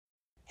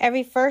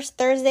Every first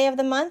Thursday of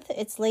the month,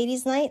 it's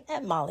Ladies' Night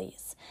at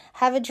Molly's.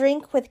 Have a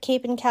drink with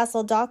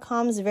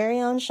CapeandCastle.com's very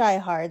own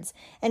Shyhards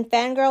and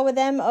fangirl with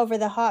them over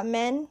the hot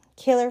men,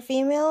 killer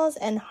females,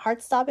 and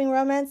heart-stopping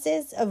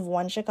romances of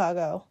One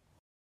Chicago.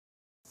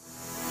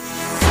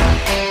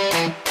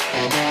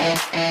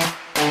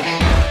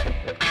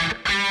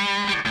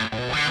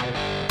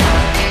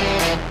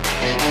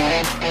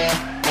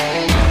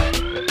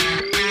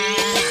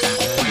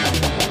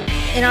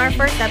 In our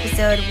first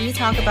episode, we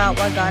talk about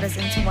what got us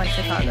into One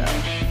Chicago,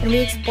 and we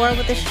explore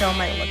what the show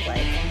might look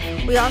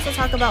like. We also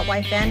talk about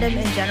why fandom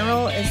in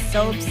general is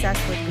so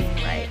obsessed with being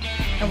right,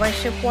 and why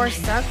ship wars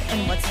suck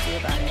and what to do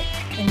about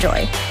it.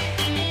 Enjoy.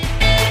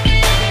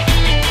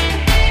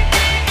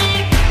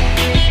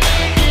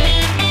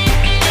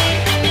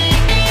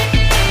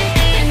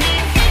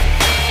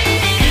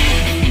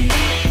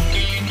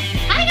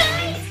 Hi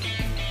guys!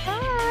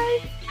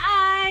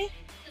 Hi.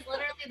 This is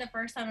literally the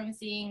first time I'm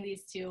seeing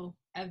these two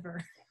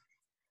ever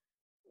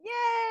Yay!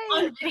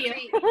 on video.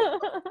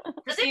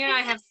 Christina and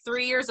I have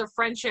 3 years of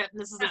friendship, and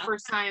this is the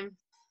first time.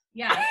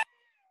 Yeah.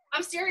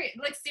 I'm serious.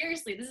 Like,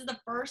 seriously, this is the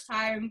first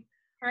time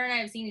her and I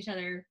have seen each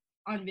other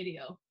on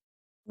video.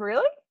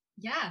 Really?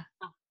 Yeah.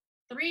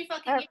 3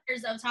 fucking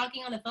years of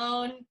talking on the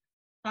phone,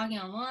 talking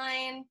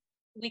online.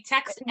 We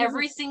text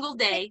every single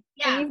day.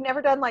 Yeah. And you've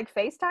never done like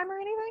FaceTime or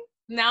anything?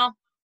 No,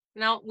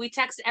 we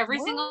text every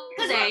single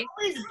Because day.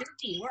 we're always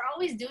busy. We're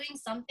always doing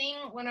something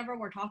whenever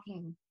we're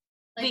talking.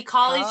 Like, We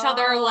call each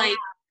other like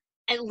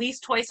at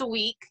least twice a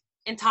week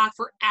and talk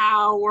for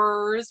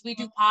hours. We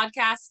do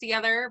podcasts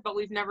together, but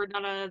we've never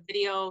done a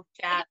video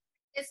chat.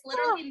 it's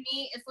literally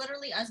me. It's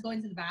literally us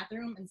going to the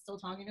bathroom and still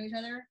talking to each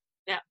other.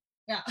 Yeah.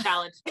 Yeah.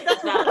 Valid.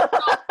 Valid.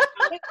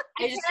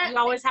 We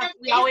always have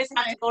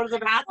to go to the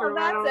bathroom.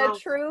 I don't That's know. a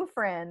true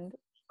friend.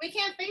 We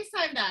can't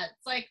FaceTime that.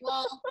 It's like,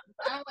 well,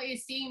 I don't want you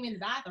seeing me in the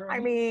bathroom. I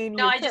mean,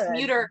 No, you I just could,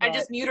 mute her. I but-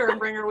 just mute her and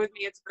bring her with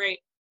me. It's great.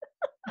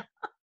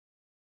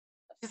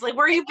 She's like,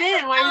 where you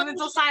been? Why have you been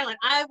so silent?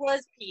 I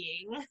was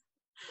peeing.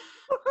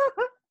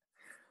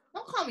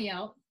 Don't call me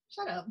out.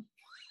 Shut up.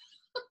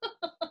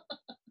 I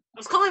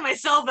was calling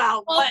myself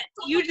out, but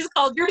you just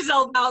called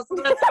yourself out, so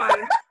that's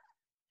fine.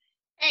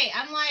 Hey,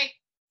 I'm like,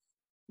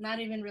 not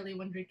even really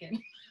one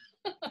drinking.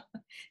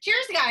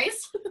 Cheers,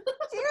 guys.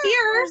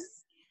 Cheers.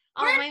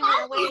 On We're my in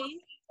little Molly's. way.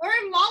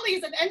 We're in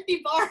Molly's, an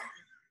empty bar.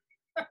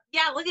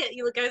 Yeah, look at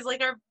you guys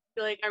like our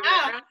Yeah,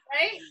 restaurant.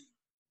 right?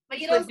 But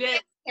you don't see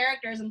Legit.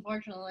 characters,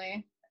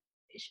 unfortunately.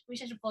 We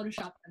should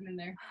Photoshop them in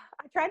there.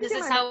 I tried to This do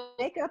is my how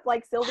makeup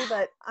like Sylvie,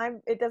 but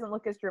it doesn't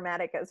look as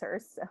dramatic as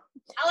hers. So.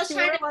 I was She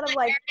trying wore to a lot of, put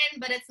like- Erin,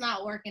 but it's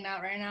not working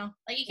out right now.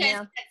 Like, you guys Yeah.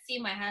 can't see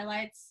my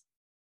highlights.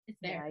 It's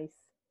there. Nice.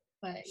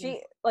 But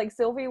She like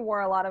Sylvie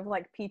wore a lot of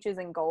like peaches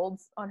and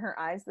golds on her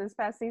eyes this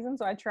past season,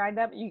 so I tried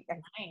that. But it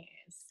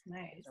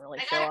nice. doesn't really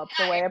I show got- up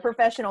the way a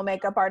professional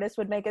makeup artist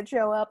would make it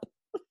show up.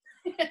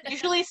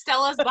 usually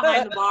Stella's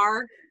behind the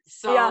bar,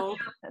 so Yeah.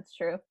 That's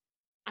true.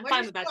 I'm Where's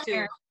fine your with that Stella too.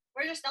 hair?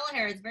 Where's your Stella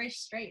hair? It's very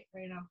straight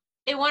right now.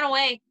 It went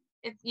away.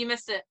 You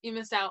missed it. You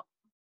missed out.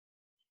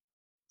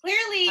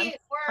 Clearly,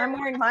 I'm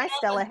wearing my all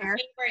Stella of the hair.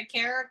 favorite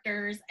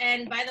characters.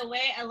 And by the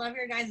way, I love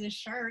your guys'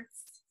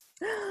 shirts.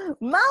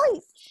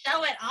 Molly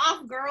Show it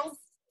off, girls.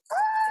 Look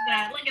at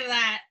that. Look at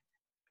that.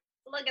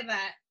 Look at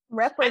that.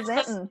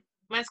 representing.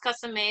 Mine's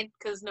custom made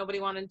because nobody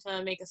wanted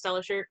to make a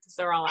Stella shirt because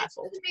they're all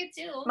assholes. Me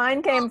too.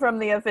 Mine came from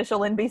the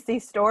official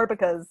NBC store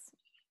because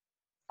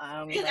I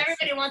don't know. Because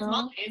everybody wants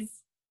Molly's.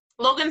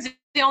 Logan's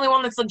the only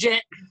one that's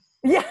legit.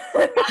 Yeah.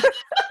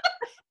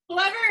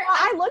 Whoever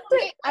I looked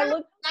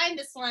designed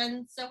this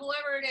one, so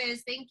whoever it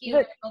is, thank you,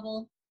 But-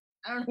 Bubble.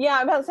 I don't know. Yeah,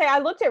 I'm about to say I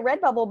looked at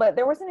Redbubble, but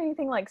there wasn't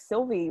anything like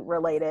Sylvie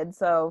related.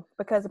 So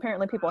because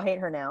apparently people hate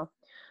her now,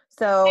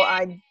 so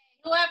I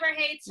Whoever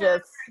hates her,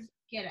 just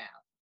get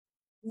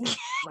out.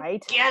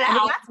 right. Get I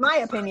mean, out. that's my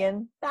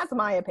opinion. That's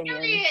my opinion.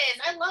 There he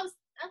is. I love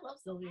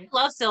Sylvia.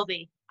 Love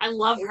Sylvie. I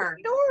love She's her.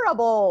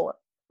 adorable.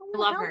 I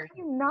love How her.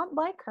 can you not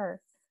like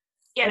her?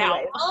 Get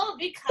Anyways, out. Oh,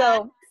 because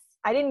So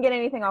I didn't get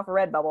anything off of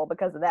Redbubble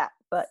because of that,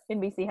 but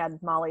NBC had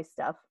Molly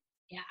stuff.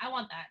 yeah, I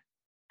want that.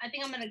 I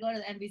think I'm gonna go to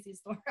the NBC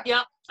store.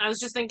 Yep. I was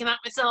just thinking that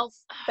myself.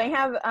 They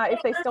have, if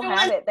they still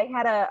have it, they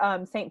had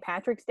a St.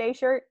 Patrick's Day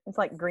shirt. It's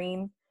like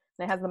green.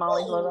 And it has the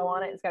Molly's logo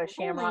on it. It's got a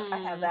shamrock. I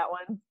have that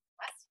one.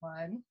 That's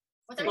fun.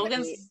 What's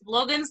everybody-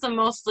 Logan's the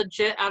most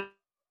legit out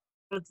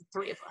of the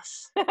three of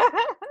us.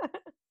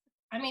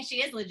 I mean,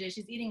 she is legit.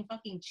 She's eating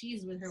fucking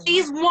cheese with her.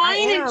 She's wine.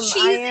 wine and I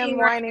cheesing am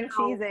right wine and now.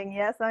 cheesing.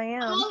 Yes, I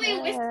am.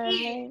 Holy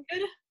whiskey, Yay.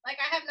 dude. Like,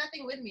 I have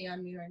nothing with me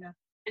on me right now.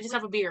 I just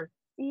have a beer.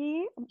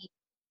 See?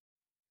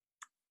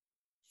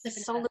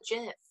 Sipping So it up.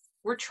 legit.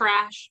 We're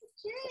trash.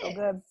 So Shit.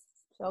 good.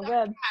 So Oh,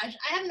 good. Gosh,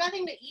 I have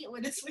nothing to eat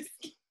with this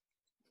whiskey.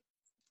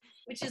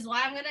 Which is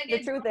why I'm gonna The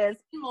get truth is,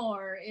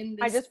 more in this.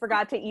 I just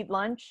forgot to eat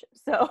lunch.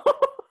 So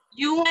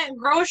You went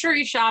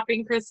grocery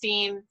shopping,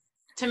 Christine,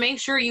 to make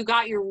sure you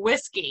got your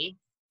whiskey.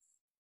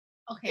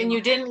 Okay. And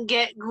you didn't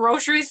get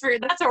groceries for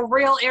that's a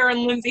real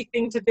Erin Lindsay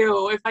thing to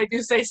do, if I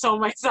do say so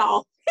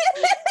myself.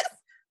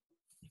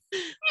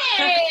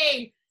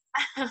 Hey!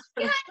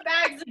 We had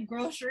bags of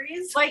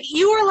groceries. Like,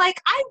 you were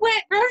like, I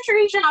went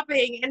grocery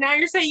shopping, and now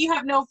you're saying you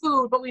have no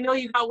food, but we know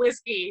you got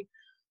whiskey.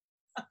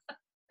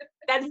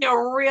 That'd be a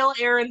real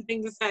Aaron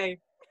thing to say.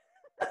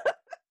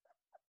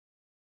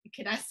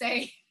 Can I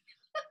say?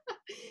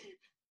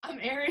 I'm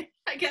Aaron,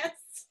 I guess.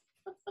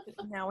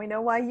 Now we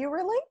know why you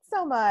relate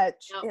so much.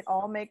 Yep. It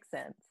all makes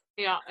sense.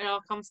 Yeah, it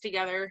all comes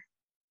together.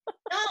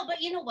 No, but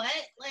you know what?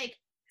 Like,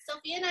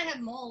 Sophia and I have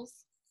moles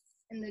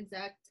in the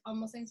exact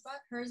almost same spot.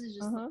 Hers is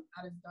just not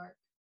as dark.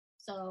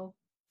 So,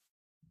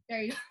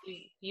 there you go.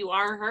 You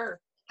are her.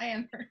 I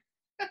am her.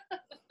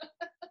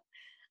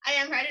 I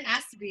am her. I didn't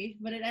ask to be,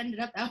 but it ended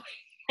up that way.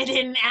 I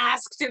didn't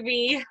ask to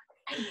be.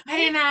 I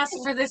didn't ask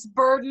for this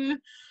burden.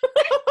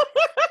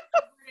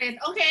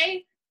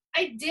 Okay,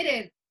 I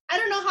didn't. I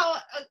don't know how.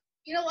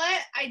 You know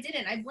what? I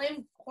didn't. I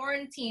blame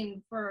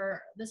quarantine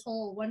for this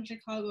whole One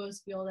Chicago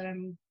spiel that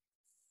I'm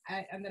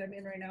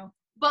in right now.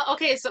 But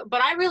okay,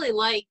 but I really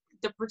like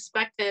the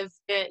perspective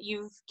that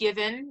you've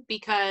given,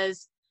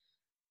 because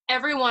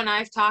everyone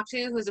I've talked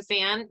to who's a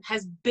fan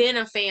has been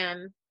a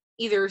fan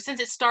either since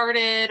it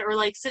started or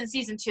like since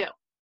season 2.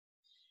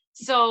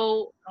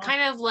 So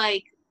kind of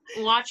like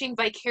watching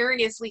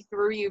vicariously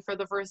through you for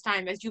the first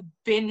time as you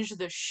binge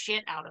the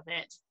shit out of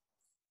it.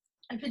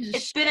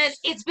 It's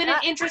been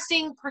an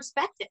interesting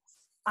perspective.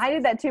 I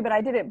did that too, but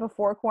I did it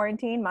before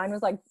quarantine. Mine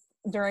was like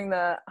during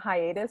the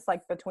hiatus,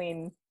 like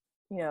between,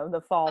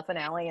 the fall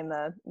finale and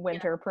the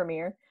winter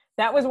premiere.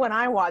 That was when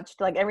I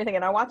watched like everything,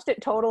 and I watched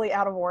it totally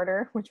out of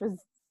order, which was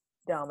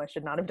dumb. I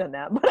should not have done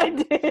that, but I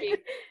did.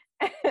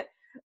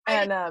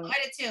 And I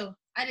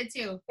did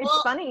too.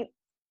 It's funny.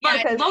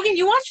 Yeah, Logan,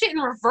 you watched it in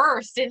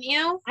reverse, didn't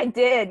you? I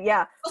did,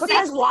 yeah. Well,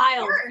 that's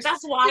wild.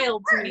 That's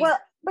wild to me. Well,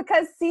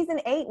 because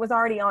season 8 was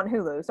already on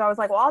Hulu, so I was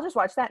like, well, I'll just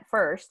watch that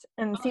first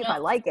and see if I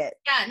like it.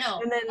 Yeah, no.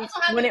 And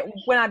then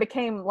when I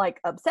became like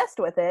obsessed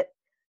with it,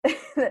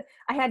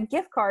 I had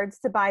gift cards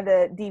to buy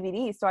the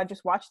DVDs, so I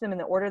just watched them in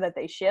the order that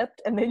they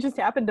shipped, and they just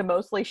happened to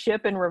mostly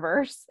ship in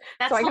reverse.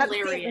 That's so I got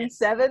hilarious. season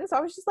 7, so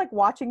I was just like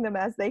watching them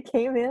as they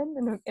came in,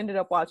 and ended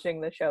up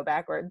watching the show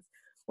backwards,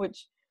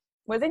 which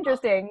was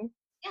interesting.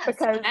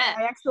 Because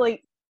I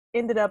actually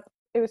ended up,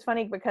 it was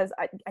funny because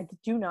I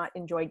do not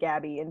enjoy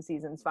Gabby in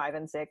seasons 5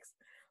 and 6,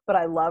 but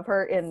I love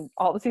her in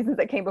all the seasons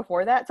that came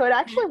before that. So it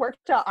actually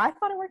worked out. I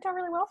thought it worked out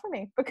really well for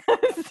me,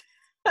 because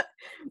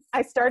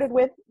I started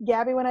with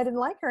Gabby when I didn't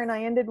like her, and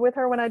I ended with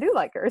her when I do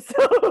like her.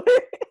 So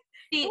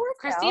see,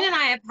 Christine and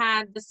I have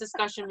had this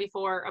discussion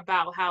before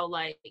about how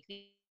like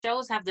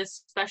shows have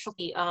this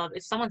specialty of,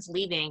 if someone's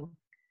leaving,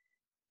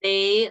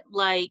 they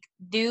like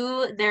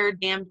do their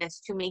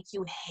damnedest to make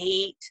you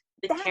hate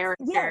the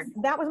character. Yes,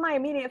 that was my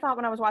immediate thought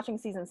when I was watching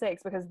season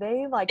 6, because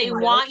they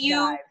want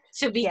you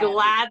to be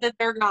glad that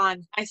they're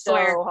gone. I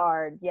swear. So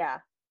hard, yeah.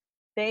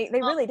 They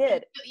really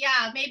did.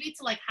 Yeah, maybe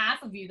to like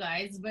half of you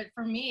guys, but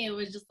for me it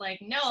was just like,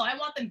 no, I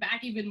want them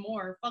back even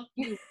more. Fuck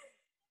you.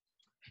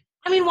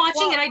 I mean,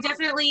 watching it, I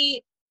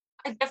definitely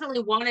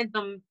wanted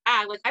them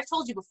back. Like I've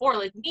told you before,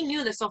 like we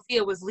knew that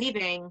Sophia was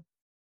leaving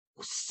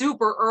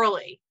super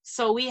early,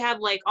 so we had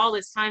like all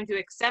this time to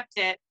accept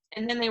it.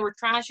 And then they were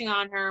trashing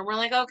on her, and we're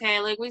like, okay,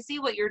 like we see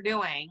what you're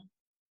doing.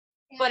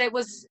 Yeah. But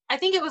I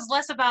think it was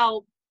less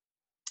about,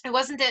 it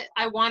wasn't that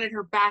I wanted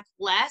her back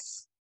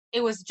less.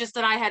 It was just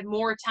that I had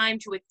more time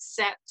to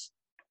accept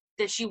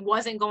that she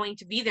wasn't going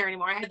to be there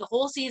anymore. I had the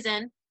whole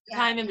season,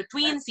 time in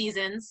between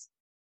seasons.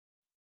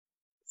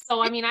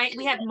 So, I mean,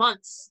 we had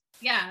months.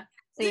 Yeah.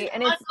 See,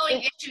 and it's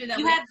ongoing issue that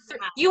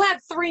you had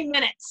 3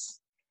 minutes.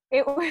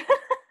 It was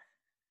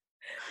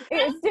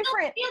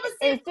different.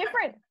 It was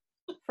different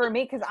for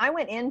me, because I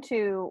went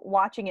into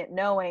watching it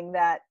knowing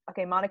that,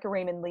 okay, Monica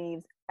Raymond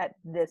leaves at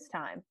this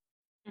time.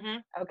 Mm-hmm.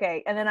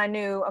 Okay, and then I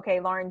knew,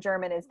 okay, Lauren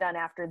German is done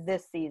after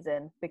this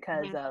season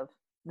because of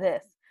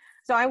this.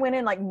 So I went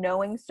in like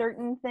knowing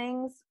certain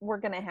things were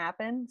going to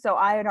happen. So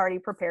I had already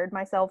prepared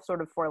myself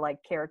sort of for like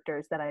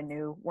characters that I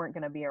knew weren't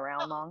going to be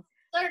around long.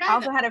 I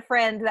also had a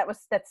friend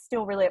that's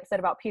still really upset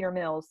about Peter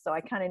Mills, so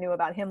I kind of knew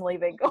about him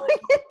leaving going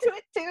into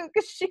it too.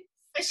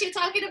 Is she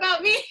talking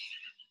about me?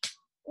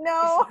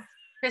 No.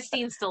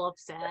 Christine's still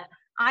upset.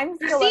 I'm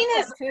still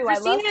upset too.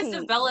 Christine has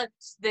developed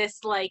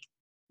this like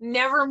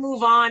never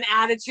move on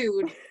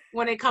attitude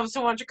when it comes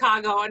to One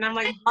Chicago, and I'm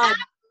like, bud,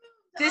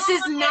 this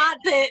is not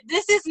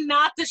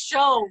the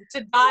show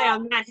to die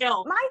on that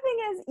hill. My thing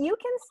is, you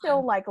can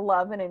still like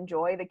love and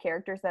enjoy the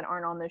characters that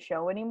aren't on the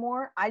show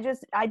anymore. I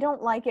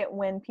don't like it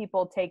when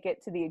people take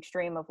it to the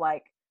extreme of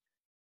like,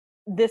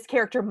 this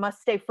character must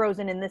stay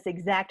frozen in this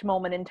exact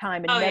moment in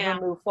time and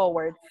never move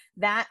forward.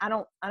 That I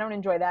don't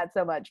enjoy that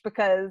so much,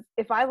 because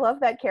if I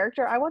love that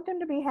character, I want them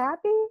to be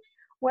happy,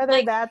 whether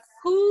like, that's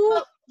who.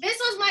 This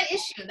was my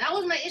issue. That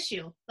was my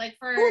issue. Like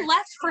who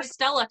left for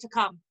Stella to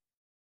come?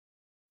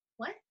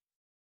 What?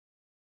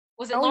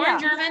 Was it Lauren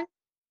German?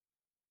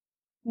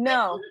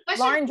 No,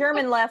 Lauren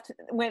German left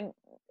when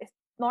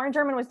Lauren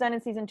German was done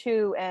in season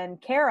 2, and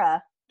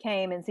Kara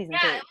came in season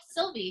 3. Yeah, it was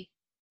Sylvie.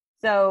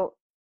 So.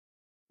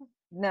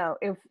 No,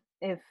 if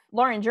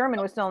Lauren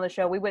German was still on the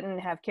show, we wouldn't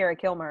have Kara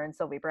Kilmer and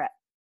Sylvie Brett.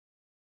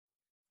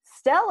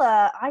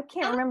 Stella, I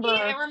can't remember.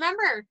 I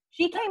remember.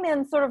 She came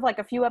in sort of like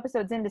a few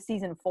episodes into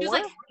season 4. She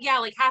was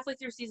like halfway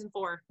through season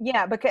 4.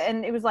 Yeah,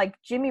 and it was like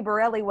Jimmy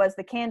Borelli was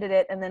the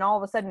candidate, and then all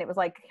of a sudden it was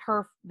like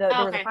there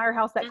was a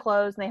firehouse that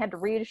closed, and they had to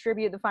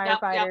redistribute the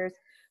firefighters. Yep.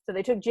 So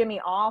they took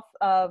Jimmy off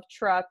of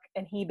Truck,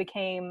 and he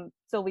became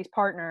Sylvie's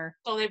partner.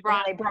 So they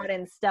brought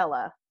in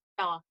Stella.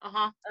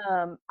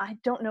 I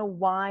don't know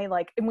why,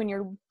 like, and when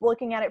you're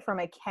looking at it from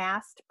a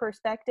cast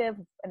perspective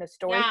and a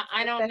story perspective,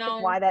 I don't know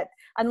why that,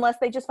 unless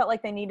they just felt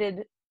like they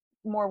needed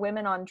more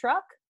women on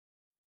Truck.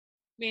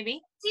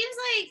 Maybe. Seems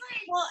like,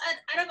 well,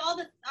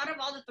 out of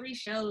all the 3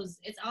 shows,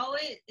 it's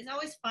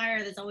always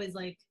Fire that's always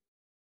like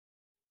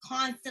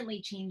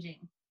constantly changing.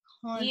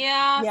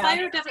 Yeah,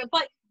 Fire definitely,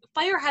 but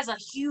Fire has a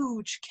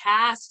huge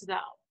cast though.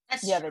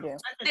 They do.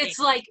 It's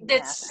like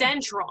it's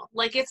central.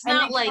 Like it's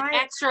not like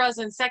extras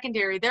and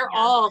secondary. They're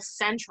all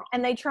central.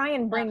 And they try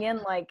and bring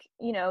in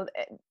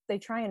they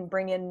try and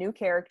bring in new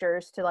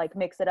characters to like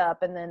mix it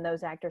up, and then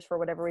those actors for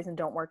whatever reason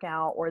don't work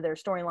out, or their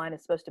storyline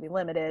is supposed to be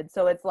limited.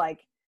 So it's like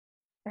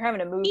they're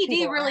having to move.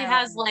 ED really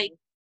has like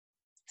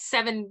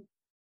 7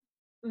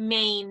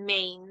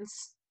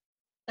 mains.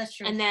 That's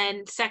true. And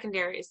then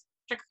secondaries.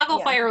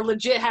 Chicago Fire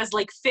legit has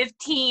like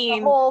 15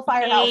 the whole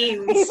firehouse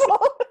people.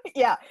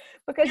 Yeah,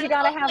 because you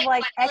gotta have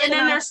like and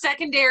then their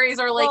secondaries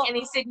are like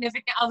any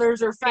significant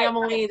others or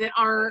family that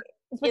aren't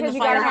in the you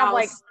firehouse. Gotta have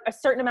like a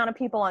certain amount of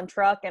people on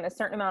Truck and a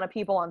certain amount of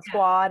people on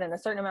Squad and a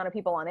certain amount of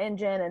people on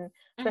Engine, and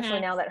especially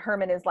now that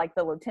Herman is like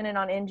the lieutenant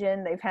on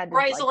Engine, they've had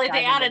to so like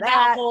they added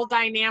that whole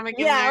dynamic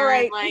in there.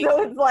 Right. Like,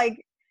 so it's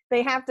like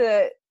they have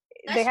to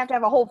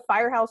have a whole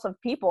firehouse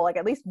of people, like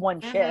at least one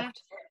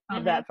shift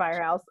of that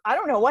firehouse. I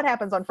don't know what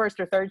happens on first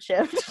or third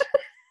shift.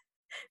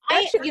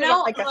 There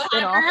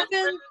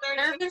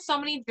have been so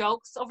many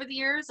jokes over the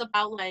years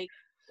about like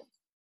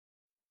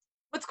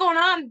what's going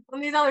on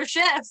these other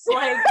shifts,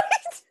 like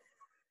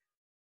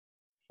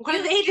what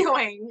are they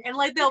doing, and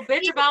like they'll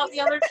bitch about the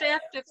other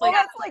shift. It's like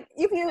that's like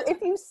if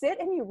you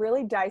sit and you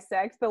really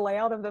dissect the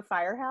layout of the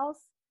firehouse,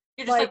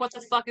 you're just like what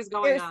the fuck is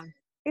going on?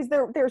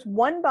 There's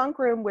one bunk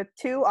room with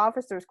 2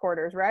 officers'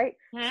 quarters, right?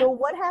 Mm-hmm. So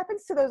what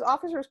happens to those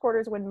officers'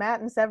 quarters when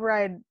Matt and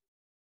Severide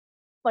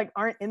like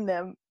aren't in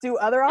them? Do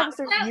other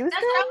officers use them?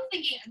 That's what I'm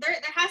thinking. There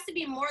has to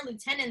be more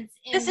lieutenants.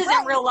 This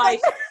isn't real life.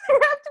 There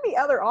have to be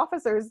other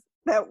officers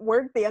that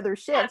work the other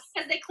shifts.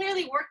 Because they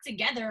clearly work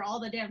together all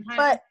the damn time.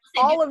 But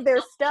all of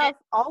their stuff,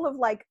 all of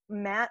like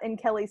Matt and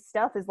Kelly's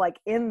stuff is like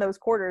in those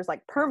quarters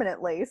like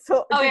permanently.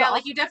 So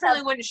like you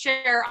definitely wouldn't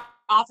share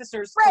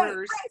officers'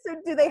 quarters. Right. So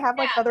do they have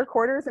like other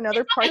quarters and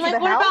other parts of the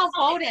house? What about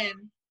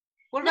Bowden?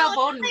 What about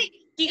Bowden?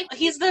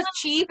 He's the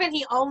chief and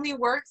he only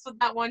works with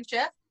that one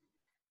shift?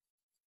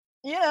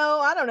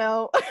 I don't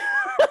know.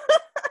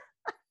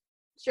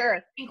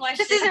 Sure.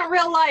 This isn't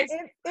real life.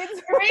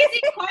 It's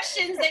raising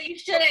questions that you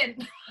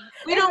shouldn't.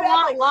 We don't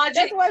want logic.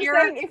 That's what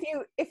I'm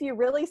saying. If you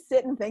really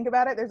sit and think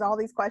about it, there's all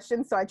these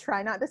questions. So I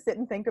try not to sit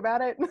and think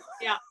about it.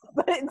 Yeah.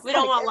 But we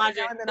don't want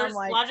logic.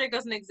 Logic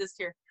doesn't exist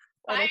here.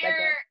 Fire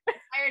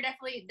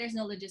definitely. There's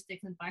no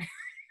logistics in Fire.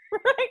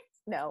 Right.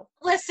 No.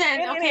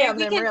 Listen, okay,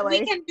 we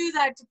can do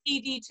that to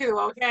PD too.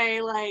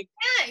 Okay, like.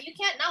 Yeah, you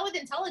can't. Not with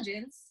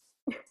intelligence.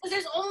 Because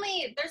there's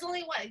only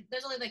like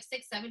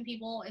 6-7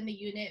 people in the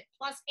unit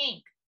plus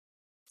Hank,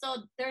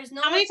 so there's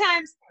no. How many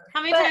times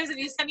have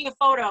you sent me a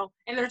photo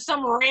and there's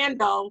some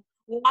rando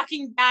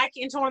walking back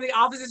into one of the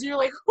offices and you're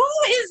like, who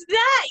is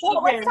that?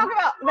 Well, let's talk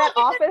about that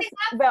office.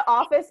 The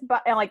office,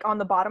 but like on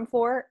the bottom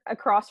floor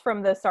across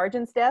from the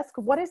sergeant's desk.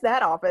 What is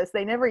that office?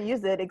 They never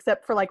use it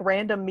except for like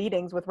random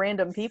meetings with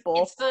random people.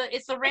 It's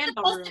the random. It's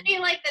supposed room. To be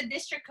like the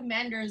district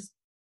commander's.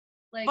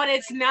 But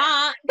it's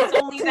not. It's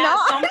only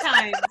that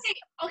sometimes.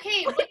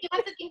 Okay, but you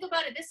have to think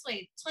about it this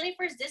way.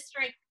 21st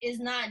District is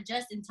not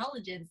just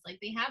intelligence. Like,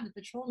 they have the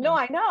patrolmen. No,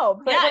 I know.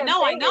 But I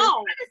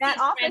know. That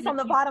office on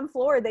the bottom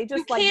floor, they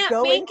just like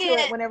go into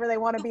it whenever they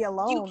want to be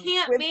alone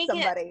with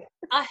somebody.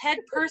 A head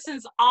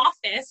person's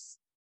office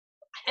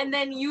and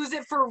then use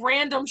it for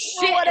random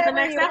shit in the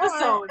next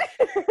episode.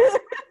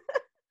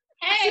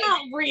 Hey, it's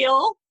not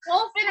real.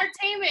 Wolf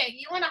Entertainment,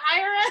 you want to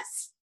hire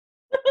us?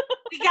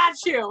 We got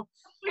you.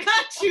 We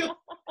got you.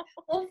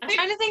 I'm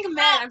trying to think of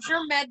Med. I'm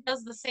sure Med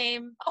does the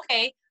same.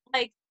 Okay,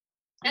 like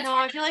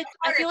I feel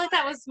like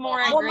that was more.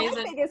 Well,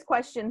 my biggest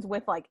questions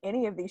with like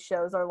any of these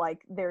shows are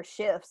like their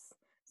shifts.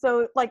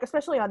 So like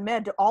especially on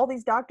Med, do all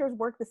these doctors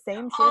work the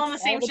same shifts all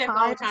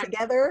the time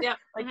together? Yep.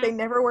 Like they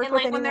never work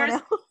with anyone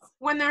else.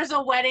 When there's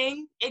a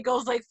wedding, it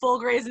goes like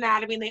full Grey's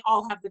Anatomy, and they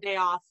all have the day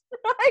off.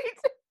 Right.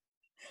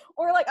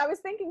 Or like I was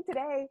thinking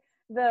today,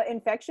 the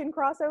infection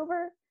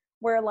crossover,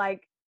 where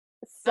like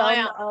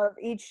some of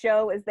each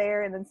show is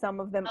there and then some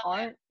of them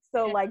aren't.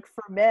 So like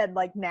for Med,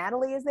 like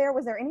Natalie is there.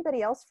 Was there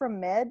anybody else from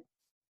Med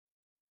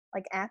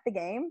like at the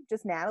game?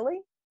 Just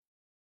Natalie?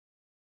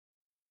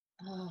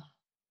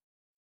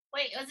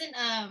 Wait,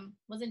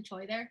 wasn't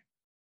Choi there?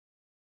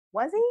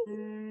 Was he?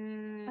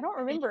 I don't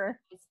remember.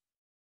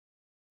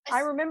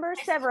 I remember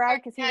Severide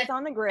because he was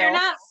on the grill. They're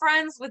not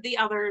friends with the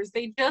others.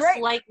 They just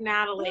like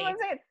Natalie. You know what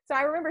I'm saying? So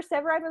I remember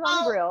Severide was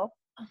on the grill.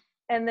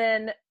 And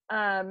then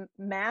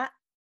Matt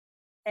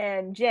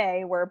and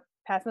Jay were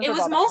passing. It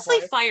was mostly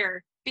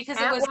Fire because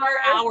it was our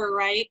hour,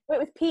 right?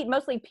 It was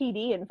mostly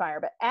PD and Fire,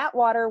 but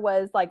Atwater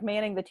was like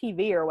manning the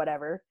TV or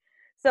whatever.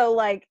 So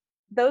like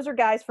those are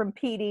guys from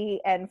PD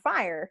and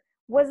Fire.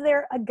 Was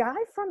there a guy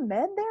from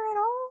Med there at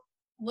all?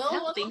 I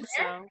don't think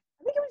so. I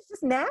think it was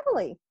just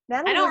Natalie.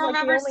 I don't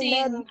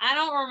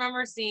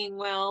remember seeing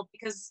Will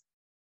because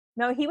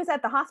no, he was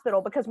at the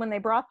hospital because when they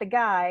brought the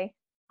guy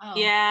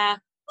to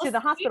the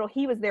hospital,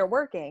 he was there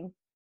working.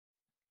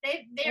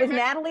 Was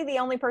Natalie the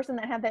only person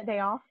that had that day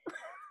off?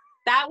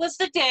 That was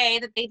the day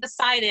that they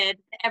decided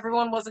that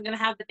everyone wasn't going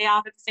to have the day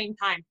off at the same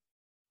time.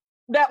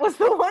 That was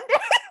the one day?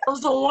 It was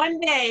the one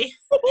day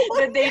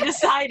that they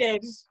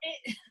decided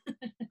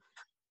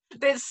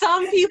that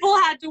some people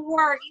had to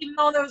work even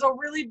though there was a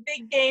really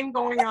big game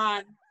going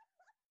on.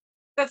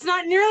 That's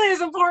not nearly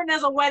as important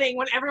as a wedding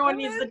when everyone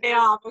needs the day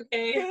off,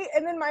 okay? See,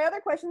 and then my other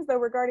questions, though,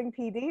 regarding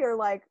PD are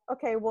like,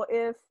 okay, well,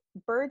 if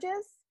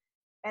Burgess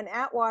and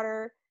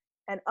Atwater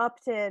and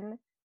Upton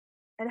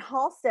and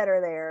Halstead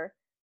are there,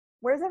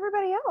 where's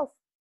everybody else?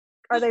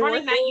 Are they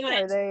running that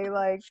unit? Are they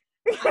like...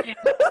 Are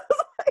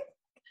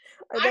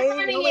they the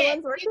only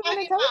ones working on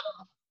it?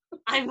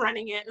 I'm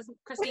running it.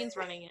 Christine's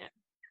running it.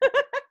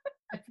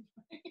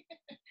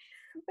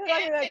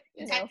 I'd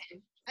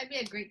be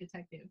a great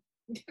detective.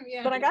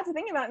 Yeah. But I got to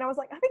thinking about it and I was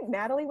like, I think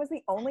Natalie was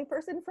the only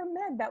person from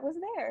Med that was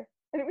there.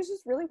 And it was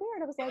just really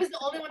weird. I was like, it was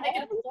the only one they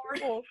could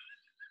afford.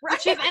 Right.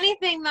 Which, if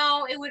anything,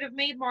 though, it would have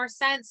made more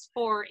sense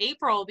for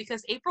April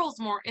because April's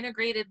more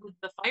integrated with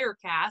the Fire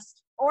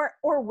cast. Or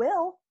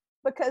Will,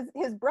 because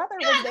his brother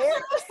was there.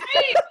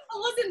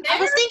 Wasn't there. I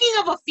was thinking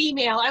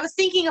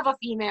of a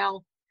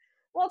female.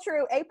 Well,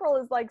 true. April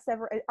is like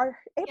Severide. Are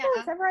April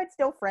and Severide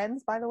still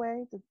friends, by the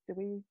way? Did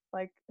we,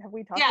 like, have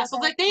we talked about so,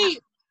 that? like,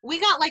 we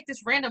got, like,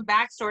 this random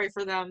backstory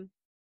for them.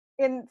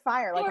 In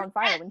Fire, like, on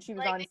Fire, when she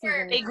was on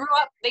season They grew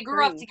up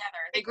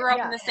together. They grew up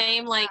in the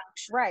same, like,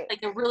 right.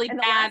 like, a really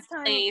bad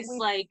place,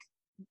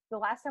 the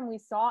last time we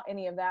saw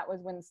any of that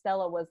was when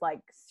Stella was, like,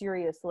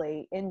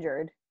 seriously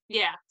injured.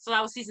 Yeah, so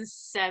that was season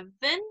 7?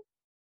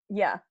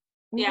 Yeah.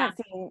 We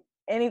haven't seen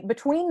any,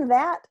 between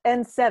that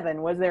and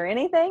 7, was there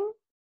anything?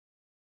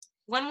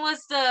 When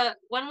was the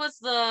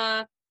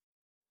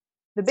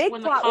big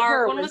plot with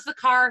her was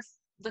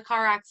the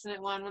car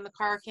accident one, when the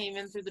car came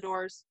in through the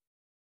doors?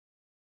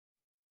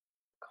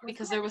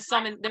 Because there was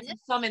some in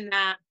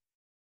that.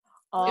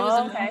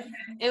 Oh,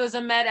 it was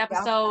a Med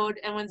episode,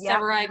 and when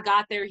Severide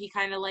got there, he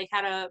kind of like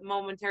had a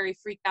momentary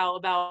freak out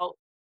about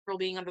Pearl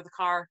being under the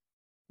car.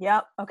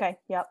 Yep. Okay.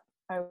 Yep.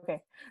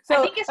 Okay. So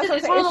I think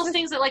it's one of those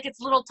things that, like,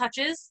 it's little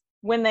touches.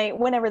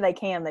 Whenever they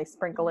can, they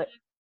sprinkle it.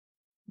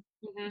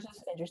 Mm-hmm. Which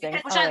is interesting.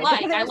 Which I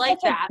like. I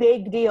like that. A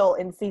big deal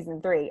in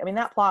season 3. I mean,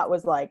 that plot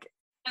was like,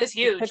 it was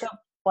huge. Took up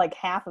like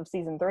half of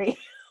season 3.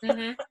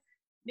 Mm-hmm.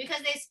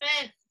 Because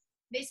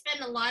they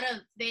spend a lot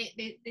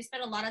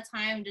of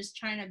time just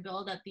trying to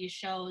build up these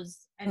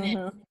shows, and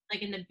then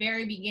like in the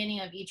very beginning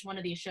of each one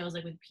of these shows,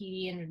 like with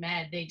PD and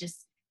Med, they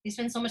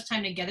spend so much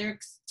time together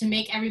to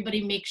make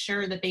everybody make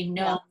sure that they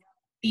know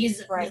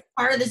these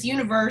part of this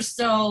universe.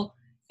 So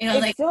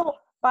it's still,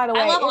 by the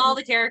way, I love all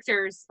the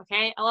characters.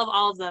 Okay, I love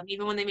all of them,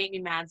 even when they make me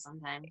mad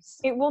sometimes.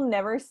 It will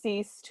never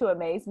cease to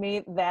amaze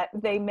me that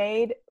they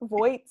made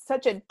Voight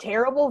such a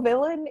terrible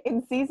villain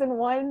in season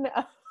 1.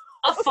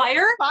 A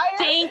Fire?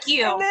 Thank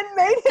you. And then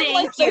made him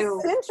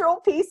the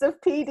central piece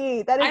of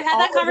PD. That is I've had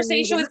that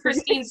conversation with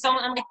Christine. So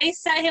I'm like, they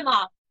set him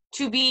up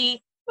to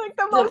be like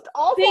the most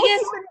awful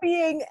human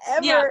being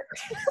ever. Yeah.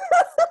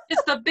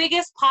 Just the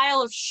biggest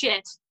pile of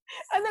shit.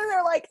 And then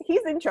they're like,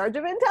 he's in charge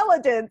of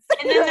intelligence.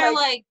 And then they're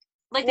like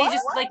they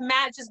just like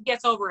Matt just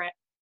gets over it.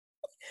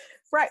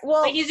 Right.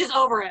 Well, like, he's just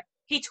over it.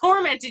 He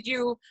tormented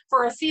you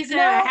for a season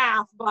and a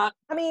half, but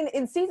I mean,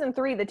 in season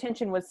 3, the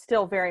tension was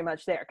still very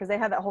much there because they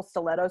had that whole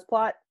stilettos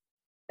plot.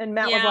 And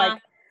Matt was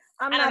like,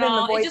 I'm not in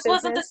the Voight It just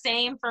wasn't the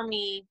same for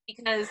me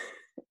because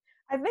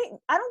I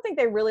don't think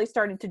they really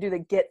started to do the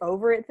get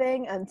over it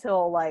thing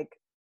until like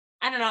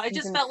I don't know. It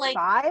just felt like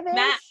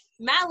 5-ish?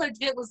 Matt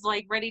legit was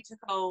like ready to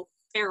go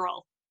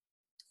feral.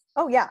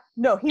 Oh yeah,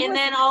 no.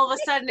 Then all of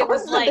a sudden it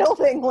was like,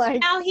 building,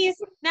 like now he's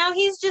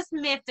just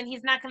miffed and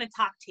he's not going to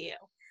talk to you.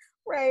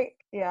 Right.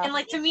 Yeah. And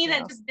like to me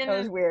that just didn't. That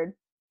was weird.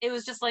 It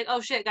was just like,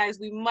 oh shit, guys,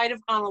 we might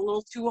have gone a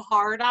little too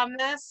hard on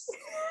this.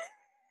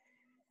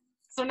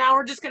 So now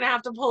we're just going to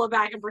have to pull it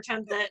back and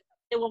pretend that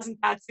it wasn't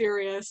that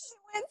serious.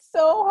 He went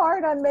so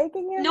hard on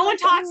making it. No one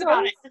talks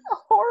about it. A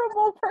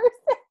horrible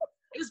person.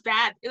 It was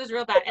bad. It was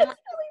real bad. And really bad.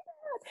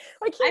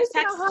 Like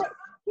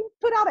he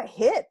put out a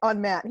hit on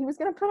Matt. He was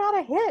going to put out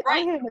a hit on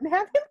him and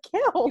have him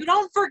killed. You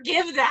don't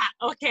forgive that,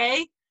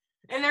 okay?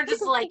 And they're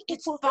just like,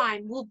 it's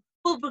fine. We'll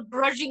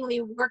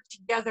begrudgingly work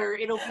together.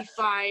 It'll be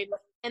fine.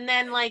 And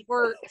then like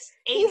we're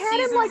 8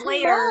 seasons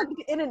later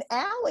in an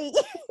alley.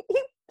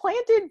 He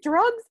planted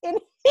drugs in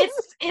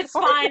it's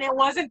fine. It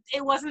wasn't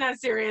that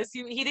serious.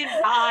 He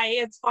didn't die.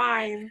 It's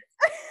fine.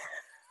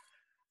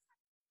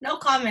 No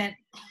comment.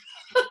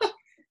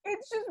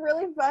 It's just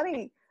really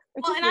funny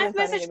Well, and I've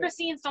messaged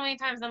Christine so many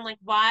times. I'm like,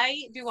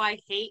 why do I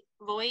hate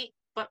Voight,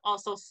 but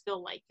also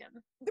still like him?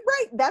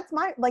 Right. That's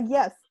my, like,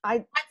 yes.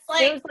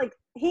 There's like,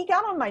 he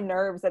got on my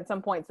nerves at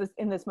some points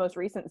in this most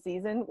recent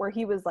season where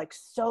he was like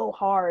so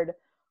hard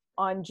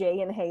on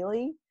Jay and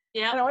Haley.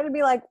 Yeah. And I wanted to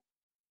be like,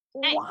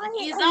 hey, why are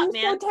you man.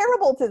 so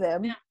terrible to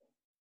them? Yeah.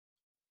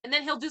 And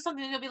then he'll do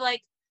something and he'll be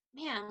like,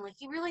 man, like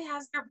he really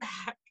has their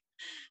back.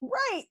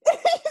 Right.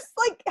 It's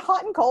like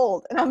hot and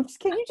cold. And I'm just,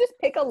 can you just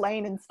pick a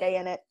lane and stay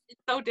in it?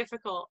 It's so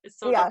difficult. It's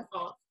so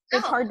difficult.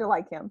 It's hard to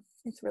like him.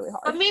 It's really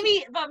hard. But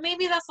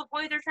maybe that's the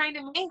point they're trying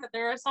to make, that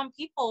there are some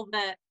people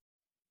that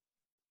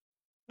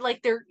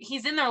like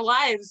he's in their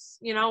lives,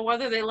 you know,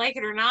 whether they like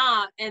it or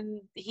not,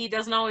 and he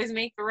doesn't always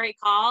make the right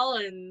call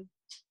and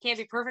can't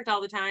be perfect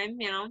all the time,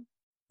 you know.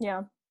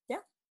 Yeah.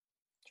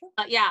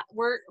 Yeah,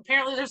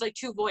 apparently there's like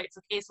two Voights.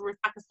 Okay, so we're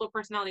talking split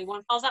personality.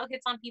 One calls out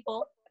hits on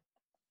people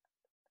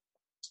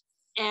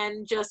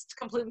and just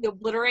completely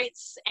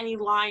obliterates any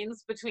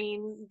lines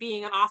between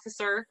being an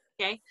officer.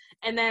 Okay,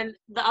 and then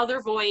the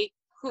other Voight,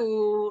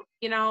 who,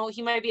 you know,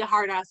 he might be a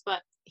hard ass,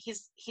 but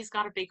he's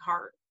got a big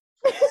heart.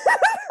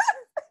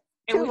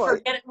 And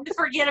we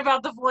forget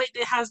about the Voight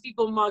that has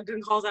people mugged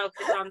and calls out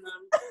hits on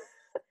them.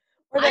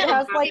 Or that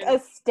has like a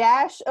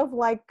stash of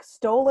like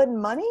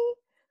stolen money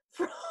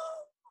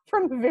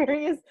from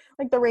various,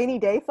 like the rainy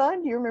day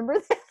fund. Do you remember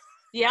that?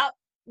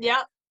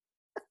 Yep.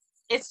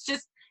 It's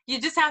just, you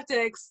just have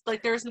to,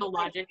 like, there's no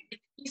logic.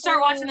 You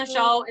start watching the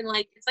show and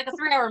like, it's like a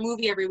 3-hour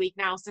movie every week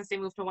now since they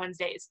moved to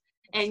Wednesdays.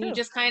 And you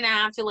just kind of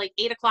have to, like,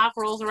 8 o'clock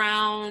rolls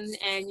around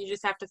and you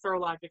just have to throw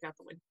logic out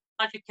the window.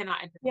 Logic cannot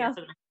enter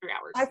for the next 3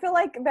 hours. I feel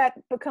like that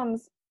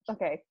becomes,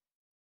 okay.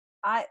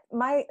 I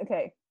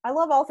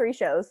love all 3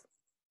 shows.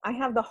 I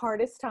have the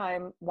hardest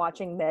time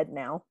watching Med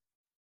now.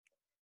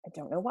 I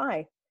don't know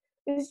why.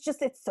 It's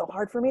so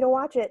hard for me to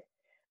watch it.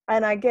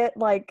 And I get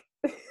like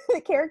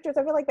the characters,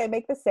 I feel like they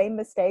make the same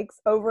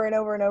mistakes over and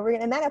over and over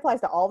again. And that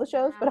applies to all the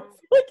shows, but I feel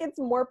like it's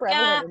more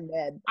prevalent in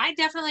Med. I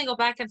definitely go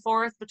back and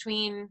forth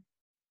between,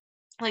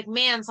 like,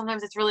 man,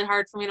 sometimes it's really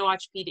hard for me to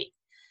watch PD.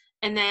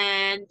 And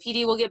then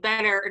PD will get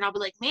better and I'll be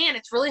like, man,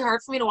 it's really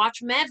hard for me to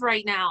watch Med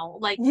right now.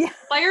 Like,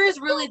 Fire is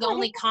really the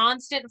only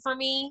constant for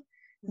me.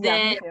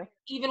 That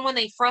even when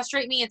they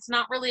frustrate me, it's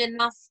not really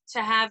enough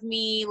to have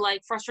me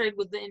like frustrated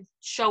with the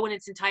show in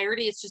its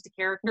entirety. It's just a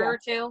character or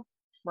two.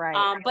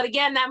 Right. But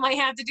again, that might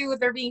have to do with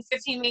there being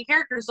 15 main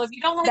characters. So if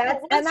you don't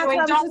like what one's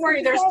doing, don't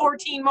worry, there's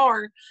 14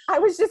 more. I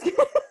was just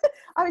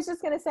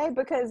gonna say,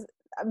 because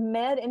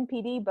Med and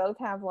PD both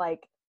have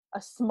like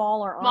a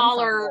smaller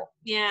ensemble.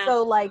 Yeah.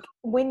 So like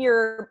when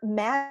you're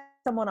mad at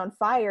someone on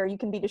Fire, you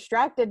can be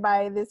distracted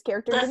by this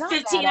character. The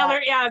 15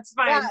 other, it's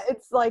fine. Yeah,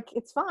 it's like,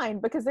 it's fine,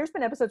 because there's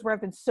been episodes where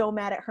I've been so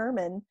mad at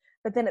Herman,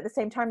 but then at the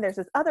same time there's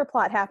this other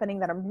plot happening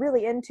that I'm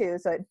really into,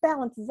 so it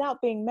balances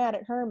out being mad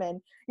at Herman,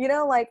 you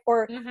know, like,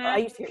 or I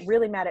used to get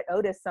really mad at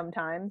Otis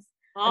sometimes.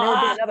 And there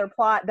would be another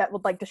plot that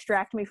would like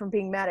distract me from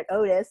being mad at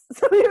Otis.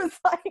 So it was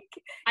like,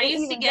 I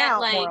used to get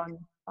like,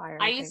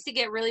 I used to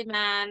get really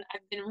mad.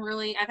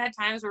 I've had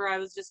times where I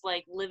was just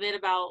like livid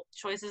about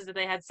choices that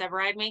they had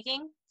Severide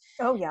making.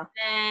 Oh yeah.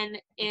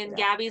 And in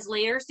Gabby's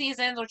later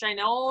seasons, which I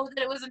know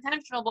that it was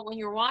intentional, but when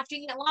you're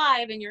watching it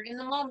live and you're in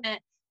the moment,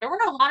 there were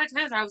a lot of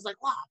times where I was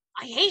like, wow,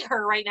 I hate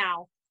her right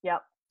now.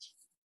 Yep.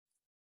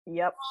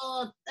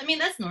 Well, I mean,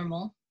 that's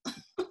normal.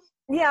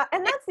 Yeah,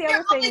 and that's the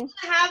other thing.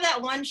 To have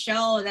that one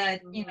show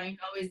that, you know, you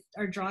always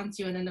are drawn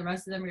to, and then the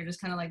rest of them you're just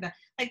kind of like that.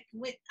 Like,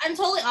 I'm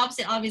totally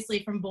opposite,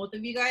 obviously, from both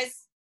of you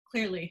guys.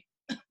 Clearly.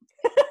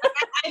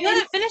 You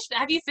haven't finished.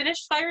 Have you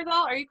finished Fire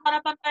though? Are you caught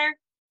up on Fire?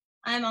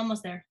 I'm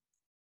almost there.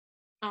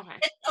 Okay.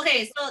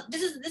 Okay, so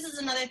this is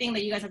another thing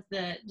that you guys have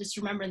to just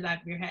remember in the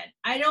back of your head.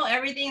 I know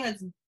everything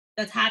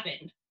that's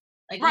happened.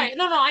 Like, right.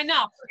 No, I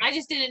know. I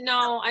just didn't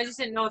know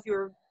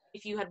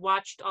if you had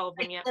watched all of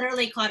them yet.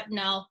 Literally caught.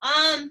 No.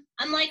 I'm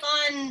like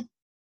on.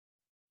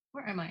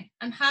 Where am I?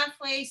 I'm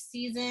halfway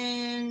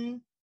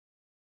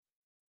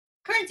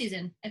current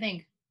season, I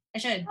think. I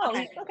should. Oh,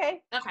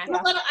 okay.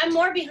 I'm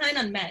more behind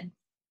on Med.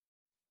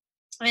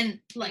 And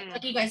like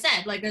you guys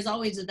said, like there's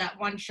always that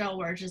one show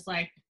where it's just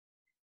like,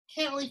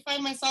 can't really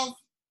find myself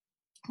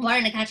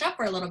wanting to catch up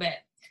for a little bit.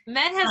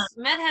 Med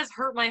has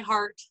hurt my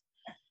heart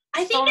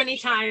so many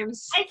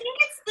times. I think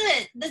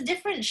it's the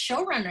different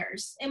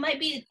showrunners. That might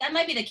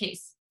be the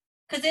case.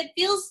 Because it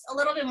feels a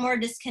little bit more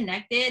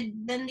disconnected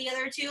than the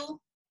other two.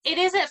 It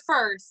is at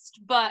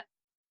first, but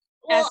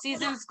as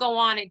seasons go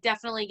on, it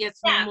definitely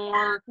gets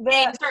more.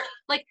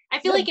 Like, I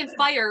feel like in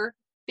Fire,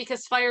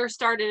 because Fire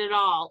started it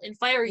all. In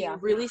Fire, you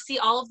really see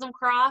all of them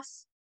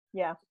cross.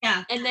 Yeah.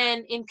 And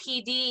then in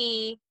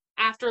PD,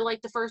 after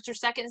like the first or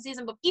second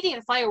season, but PD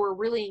and Fire were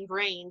really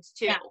ingrained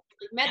too. Yeah.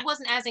 Like, Med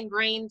wasn't as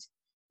ingrained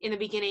in the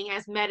beginning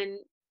as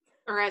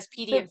as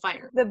PD and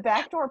Fire. The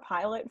backdoor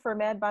pilot for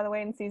Med, by the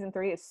way, in season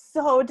 3 is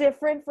so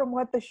different from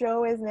what the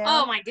show is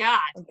now. Oh my god.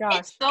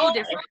 It's so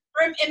different.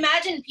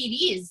 Imagine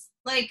PD's.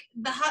 Like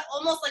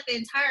almost like the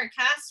entire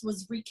cast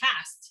was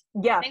recast.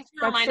 Yeah, thanks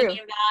for reminding me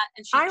of that.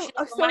 And she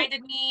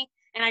reminded me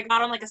and I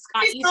got on like a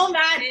Scott She's so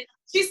mad.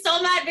 She's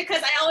so mad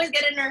because I always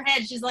get in her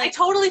head. She's like, I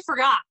totally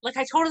forgot. Like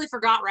I totally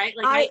forgot, right?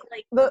 Like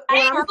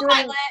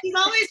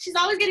she's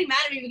always getting mad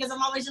at me because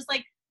I'm always just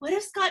like, what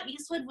if Scott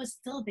Eastwood was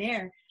still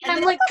there? And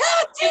I'm like,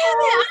 God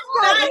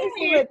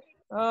damn it!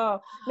 Oh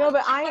no,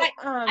 but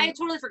I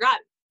totally forgot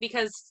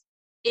because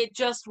it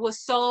just was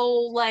so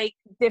like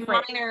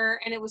different, minor,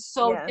 and it was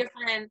so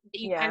different that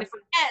you kind of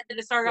forget that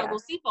it started out with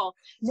those people.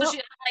 So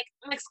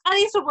I'm like, Scott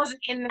Eastwood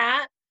wasn't in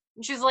that,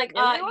 and she's like,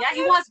 yeah,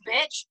 he was,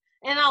 bitch.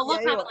 And I'll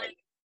look, and I'm like,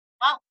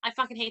 well, I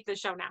fucking hate this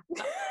show now.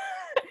 So.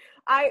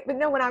 But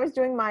no, when I was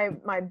doing my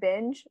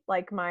binge,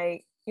 like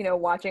my,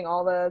 watching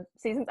all the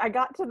seasons, I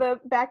got to the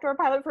backdoor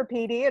pilot for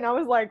PD, and I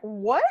was like,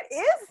 what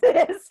is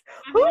this?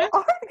 Who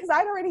are, because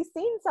I'd already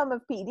seen some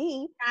of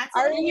PD.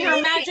 Your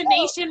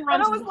imagination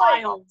runs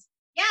wild.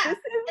 Yeah, and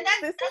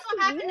that's what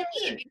happened to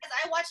me, because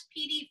I watched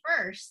PD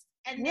first,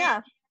 and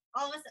then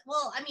all of a sudden,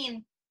 well, I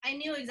mean, I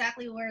knew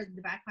exactly where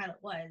the back pilot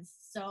was,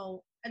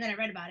 so, and then I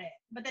read about it,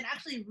 but then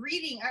actually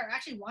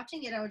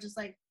watching it, I was just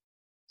like,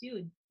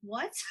 dude,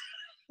 what?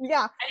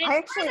 Yeah,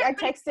 I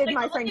texted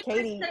my friend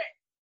Katie.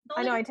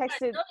 I know, I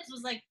texted. It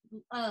was like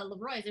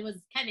Leroy's, it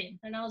was Kevin,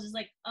 and I was just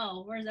like,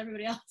 oh, where's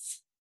everybody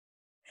else?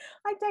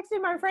 I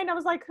texted my friend, I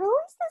was like, who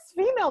is this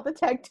female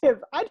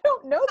detective? I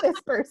don't know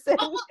this person.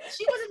 Oh, well,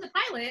 she was in the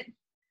pilot.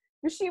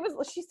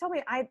 She's told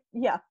me,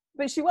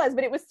 but she was,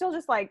 but it was still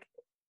just like,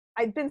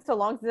 I'd been so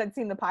long since I'd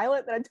seen the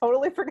pilot that I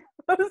totally forgot.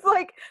 I was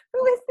like,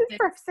 who is this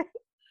person?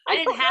 I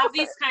didn't have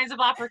these kinds of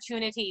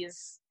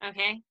opportunities,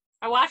 okay?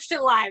 I watched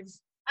it live.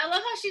 I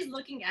love how she's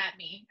looking at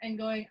me and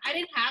going, I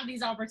didn't have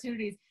these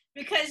opportunities,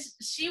 because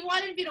she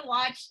wanted me to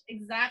watch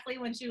exactly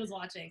when she was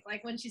watching,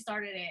 like when she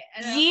started it.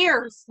 And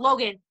years,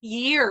 Logan,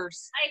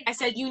 years. I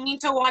said, you need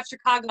to watch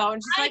Chicago.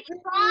 And she's like,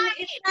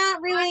 it's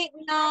not really,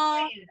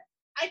 no.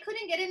 I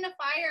couldn't get into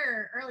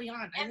Fire early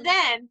on. And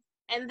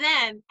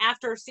then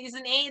after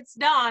season 8's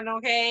done,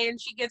 okay, and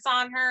she gets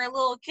on her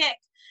little kick,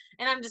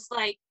 and I'm just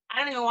like, I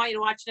don't even want you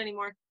to watch it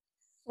anymore.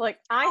 Like,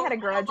 I had a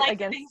grudge against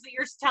the things that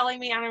you're telling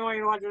me. I don't even want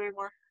you to watch it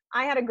anymore.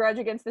 I had a grudge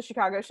against the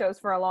Chicago shows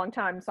for a long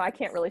time, so I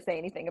can't really say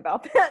anything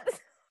about that.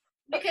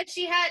 Because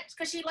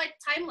she liked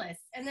Timeless,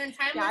 and then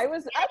Timeless.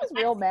 Yeah, I was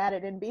real mad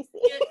at NBC.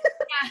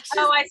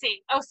 I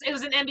see. Oh, it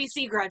was an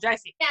NBC grudge. I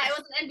see. Yeah, it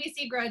was an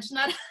NBC grudge,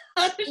 not.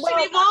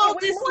 We've all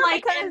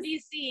disliked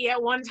NBC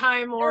at one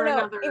time or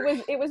another.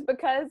 It was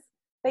because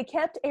they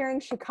kept airing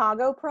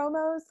Chicago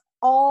promos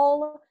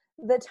all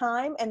the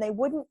time, and they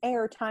wouldn't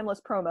air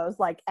Timeless promos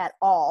like at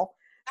all.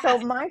 So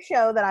my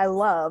show that I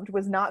loved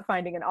was not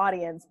finding an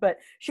audience, but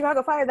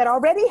Chicago Fire, that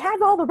already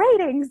has all the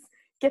ratings,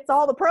 gets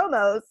all the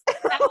promos. Is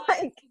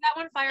that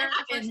when Fire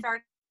first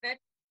started?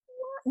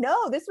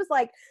 No, this was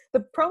like,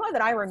 the promo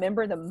that I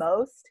remember the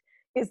most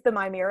is the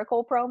My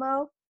Miracle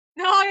promo.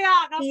 Oh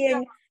yeah,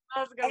 being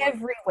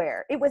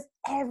everywhere. It was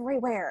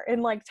everywhere.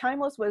 And like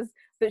Timeless was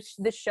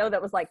this show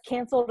that was like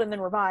canceled and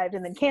then revived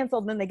and then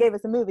canceled and then they gave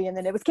us a movie and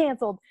then it was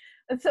canceled.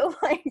 And so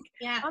like,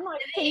 I'm like,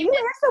 can you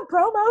air some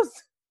promos?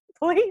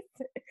 Please.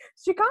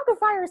 Chicago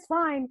Fire is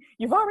fine.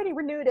 You've already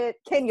renewed it.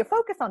 Can you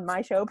focus on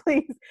my show,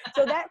 please?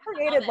 So that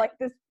created like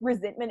this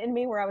resentment in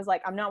me where I was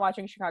like, I'm not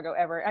watching Chicago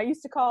ever. I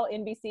used to call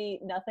NBC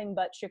Nothing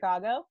But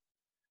Chicago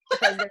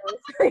because there were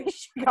 3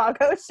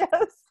 Chicago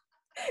shows.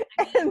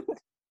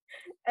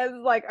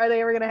 And like, are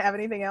they ever going to have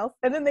anything else?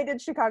 And then they did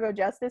Chicago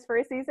Justice for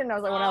a season. And I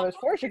was like, well, now there's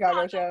 4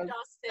 Chicago shows.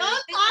 Don't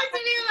talk to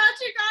me about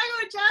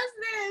Chicago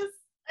Justice.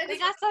 They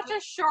got such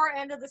a short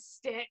end of the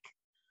stick.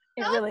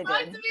 Don't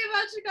talk to me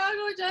about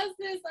Chicago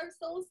Justice. I'm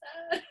so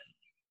sad.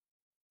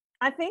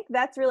 I think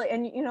that's really,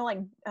 and like,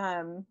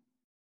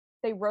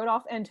 they wrote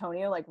off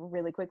Antonio like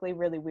really quickly,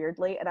 really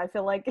weirdly, and I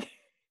feel like they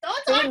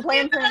didn't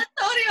plan for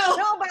Antonio.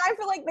 No, but I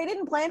feel like they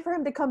didn't plan for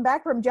him to come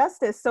back from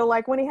Justice. So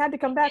like when he had to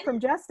come back from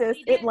Justice,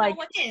 it like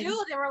what to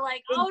do. They were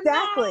like, oh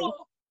exactly. No.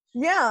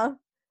 Yeah,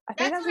 I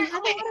think that's what I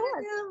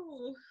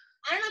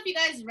don't know if you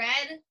guys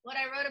read what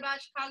I wrote about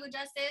Chicago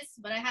Justice,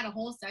 but I had a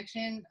whole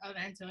section of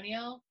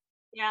Antonio.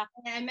 Yeah.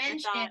 And I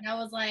mentioned, I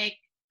was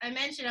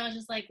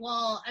just like,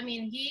 well, I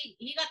mean,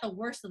 he got the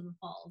worst of the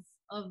falls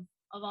of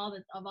all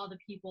the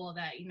people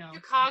that,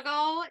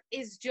 Chicago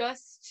is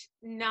just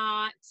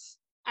not,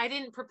 I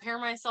didn't prepare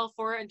myself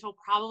for it until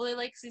probably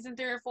like season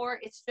 3 or 4.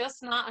 It's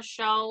just not a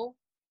show.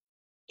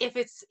 If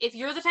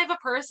you're the type of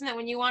person that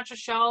when you watch a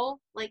show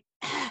like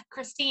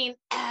Christine,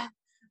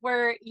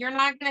 where you're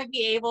not going to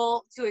be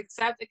able to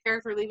accept a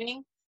character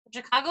leaving,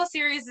 the Chicago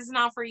series is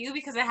not for you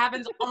because it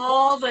happens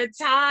all the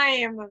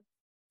time.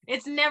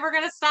 It's never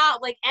going to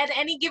stop. Like, at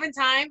any given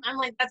time, I'm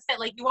like, that's it.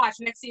 Like, you watch,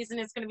 next season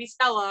it's going to be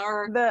Stella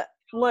or...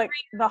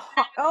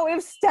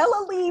 if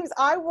Stella leaves,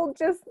 I will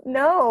just...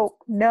 No.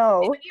 You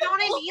know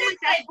what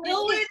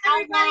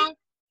I mean?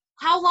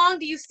 How long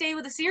do you stay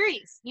with the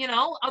series?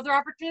 Other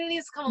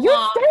opportunities come along.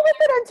 You stay with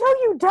it until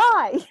you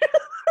die.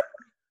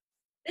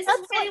 This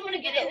is why you want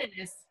to get into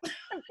this.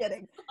 I'm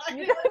kidding.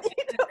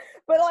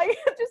 But like,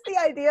 just the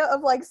idea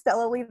of like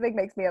Stella leaving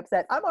makes me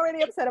upset. I'm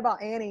already upset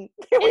about Annie.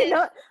 Can we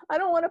not? I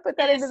don't want to put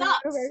that into the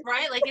universe.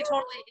 Right? Like it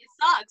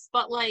sucks.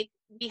 But like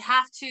we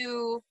have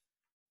to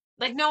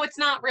Like, no, it's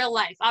not real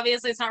life.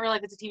 Obviously, it's not real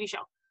life. It's a TV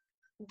show.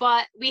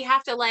 But we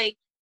have to, like,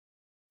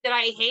 did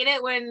I hate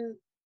it when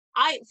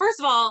first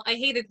of all, I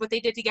hated what they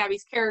did to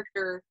Gabby's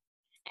character.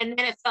 And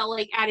then it felt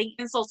like adding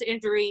insult to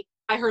injury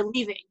by her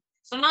leaving.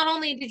 So not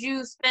only did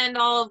you spend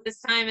all of this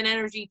time and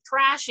energy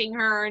trashing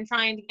her and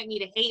trying to get me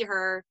to hate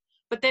her,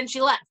 but then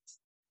she left.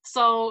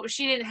 So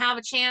she didn't have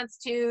a chance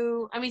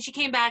to, I mean, she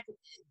came back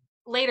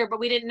later, but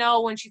we didn't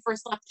know when she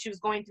first left she was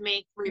going to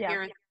make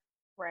reappearance.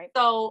 Yeah. Right.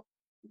 So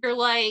you're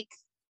like,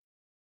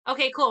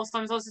 okay, cool. So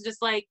I'm supposed to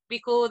just like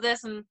be cool with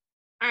this and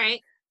all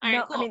right,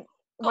 cool. I mean,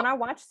 when I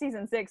watched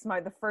season 6,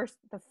 the first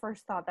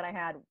thought that I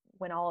had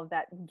when all of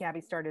that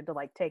Gabby started to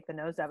like take the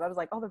nose up, I was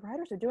like, oh, the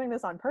writers are doing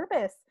this on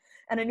purpose.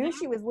 And I knew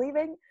she was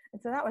leaving.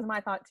 And so that was my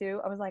thought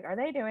too. I was like, are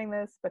they doing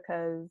this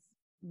because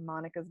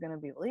Monica's going to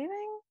be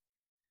leaving?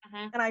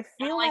 And I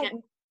feel like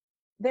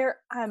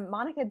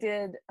Monica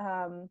did,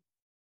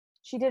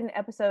 she did an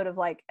episode of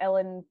like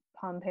Ellen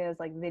Pompeo's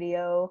like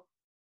video,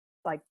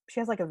 like she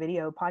has like a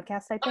video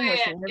podcast type thing where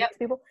she interviews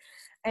people.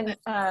 And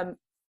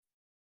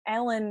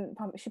Ellen,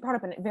 she brought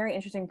up a very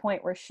interesting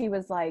point where she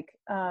was like,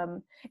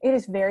 it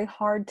is very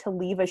hard to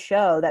leave a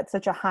show that's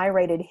such a high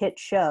rated hit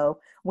show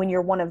when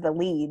you're one of the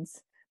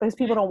leads because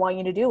people don't want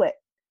you to do it.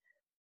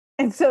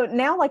 And so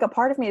now like a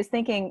part of me is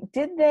thinking,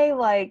 did they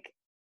like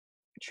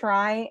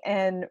try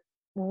and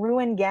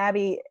ruin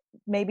Gabby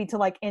maybe to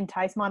like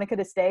entice Monica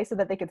to stay so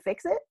that they could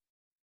fix it?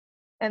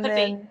 And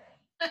then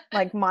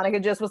like Monica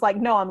just was like,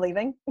 no, I'm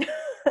leaving.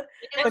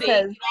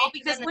 because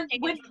when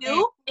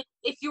you,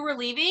 if you were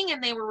leaving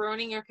and they were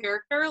ruining your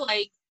character,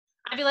 like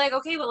I'd be like,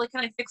 okay, but like,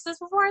 can I fix this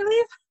before I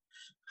leave?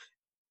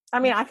 I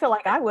mean, I feel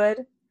like I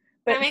would,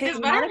 but see,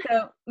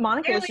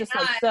 Monica was just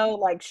like so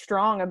like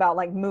strong about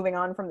like moving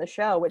on from the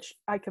show, which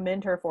I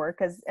commend her for,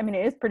 because I mean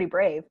it is pretty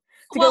brave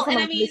to go from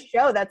this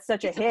show that's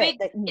such a hit.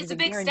 It's a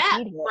big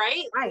step,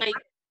 right? Like,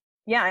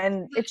 yeah,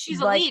 and she's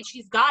a lead.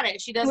 She's got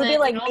it. She doesn't. It would be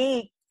like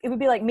me. It would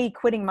be like me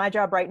quitting my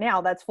job right now.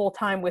 That's full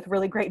time with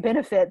really great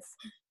benefits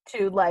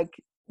to like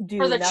do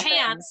for the nothing.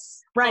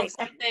 Chance, right?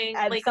 Something,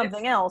 like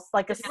something else,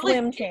 like a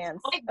slim chance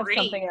of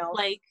something else.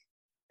 Like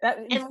that,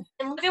 and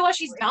look at what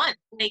she's done.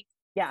 Like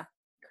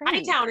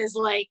Hightown is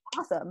like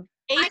awesome.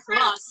 A+.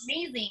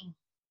 Amazing.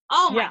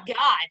 Oh my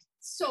god.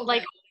 So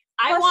like.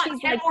 I want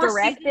she's like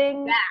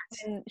directing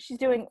and she's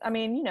doing, I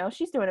mean, you know,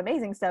 she's doing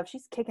amazing stuff.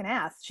 She's kicking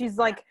ass. She's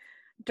like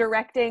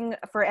directing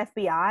for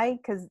FBI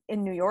because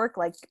in New York,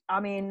 like,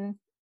 I mean,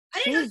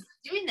 I didn't know she was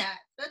doing that.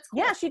 That's cool.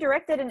 Yeah, she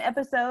directed an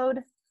episode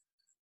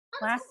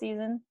last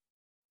season.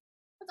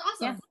 That's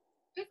awesome. Yeah.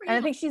 Good for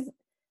and you.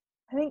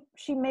 I think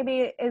she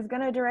maybe is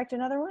going to direct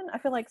another one. I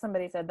feel like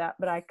somebody said that,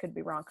 but I could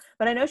be wrong.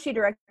 But I know she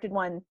directed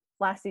one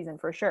last season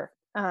for sure.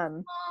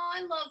 Oh,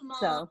 I love Mom.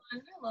 So,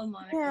 I love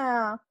Monica.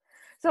 Yeah.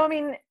 So, I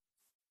mean,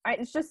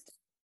 it's just,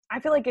 I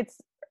feel like it's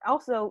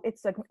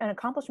an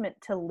accomplishment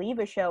to leave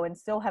a show and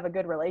still have a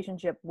good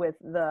relationship with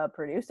the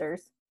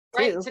producers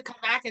too. Right, to come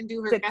back and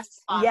do her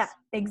guest spots. Yeah,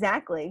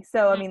 exactly.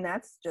 So I mean,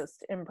 that's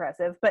just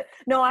impressive. But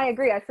no, I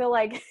agree. I feel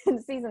like in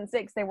season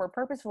 6 they were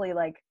purposefully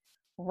like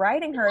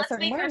writing her a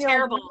certain way.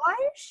 Terrible. Like, why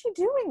is she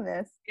doing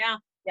this? Yeah.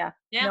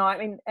 No, I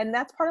mean, and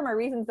that's part of my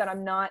reasons that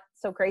I'm not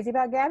so crazy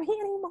about Gabby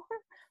anymore.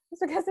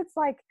 It's because it's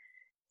like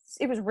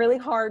it was really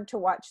hard to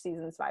watch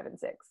seasons 5 and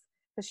 6.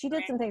 Because she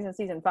did some things in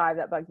season 5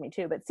 that bugged me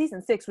too, but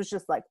season 6 was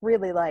just like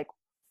really like.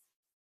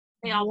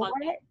 They all bugged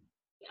me.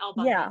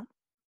 Yeah.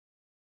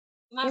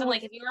 Imagine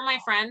like if you were my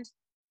friend,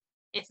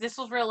 if this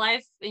was real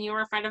life and you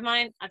were a friend of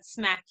mine, I'd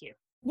smack you.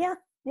 Yeah,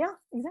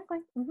 exactly.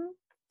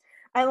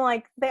 And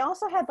like they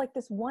also had like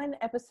this one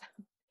episode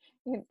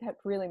that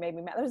really made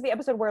me mad. There was the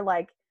episode where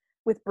like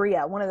with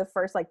Bria, one of the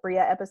first like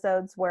Bria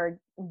episodes where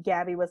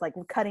Gabby was like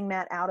cutting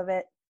Matt out of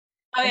it.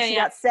 Oh, and she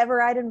got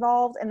Severide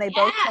involved, and they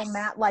both tell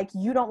Matt, like,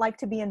 you don't like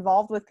to be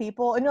involved with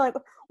people. And you're like,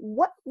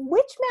 what?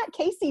 Which Matt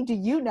Casey do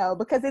you know?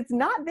 Because it's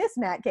not this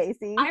Matt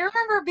Casey. I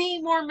remember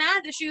being more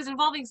mad that she was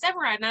involving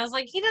Severide, and I was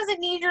like, he doesn't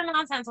need your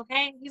nonsense,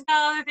 okay? He's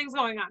got other things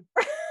going on.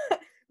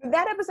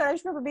 That episode, I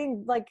just remember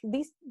being like,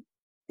 these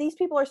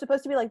people are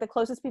supposed to be like the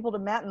closest people to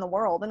Matt in the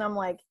world. And I'm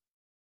like,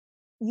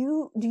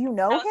 do you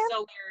know him?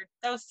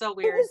 That was so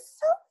weird. It was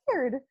so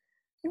weird.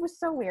 It was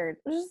so weird.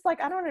 It was just like,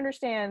 I don't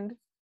understand.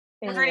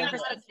 There's a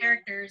lot of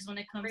characters when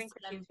it comes to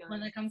them.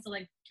 When it comes to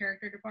like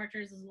character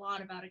departures, there's a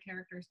lot about a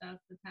character stuff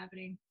that's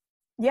happening.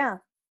 Yeah,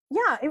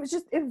 it was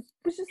just there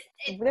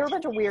were a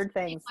bunch of weird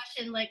things.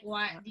 Question like,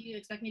 why do you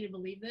expect me to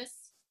believe this?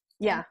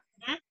 Yeah,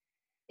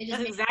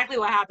 that's exactly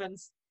what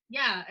happens.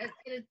 Yeah,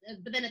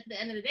 but then at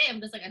the end of the day,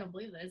 I'm just like, I don't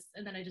believe this,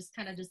 and then I just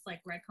kind of just like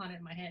retcon it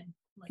in my head.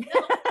 I'm like,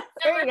 no,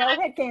 there you go,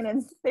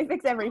 headcanons. They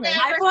fix everything.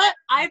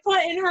 I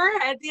put in her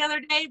head the other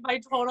day by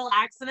total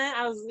accident.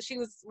 She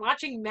was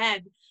watching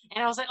Med,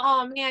 and I was like,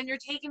 oh man, you're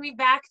taking me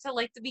back to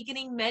like the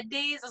beginning Med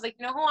days. I was like,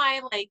 you know who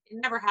it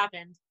never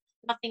happened.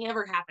 Nothing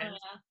ever happened. Oh,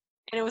 yeah.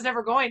 And it was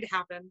never going to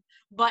happen.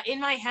 But in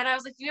my head, I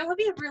was like, you know who'd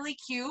be really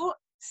cute?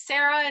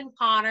 Sarah and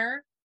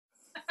Connor.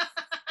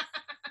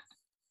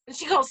 And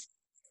she goes,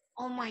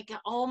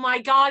 oh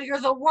my god,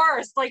 you're the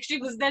worst. Like she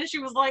was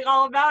like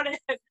all about it.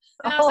 And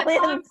I was like,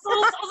 I'm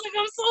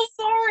so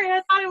sorry.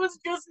 I thought it was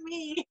just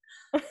me.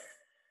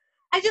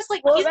 I just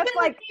like, well, that's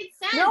like,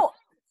 no.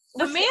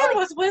 The man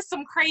was with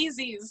some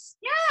crazies.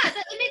 Yeah, it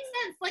makes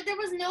sense. Like there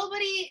was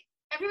nobody.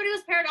 Everybody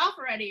was paired off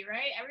already,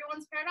 right?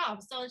 Everyone's paired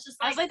off, so it's just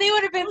like, I was like, they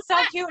would have been so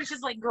cute. And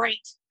she's like, great.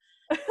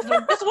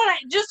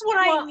 Just what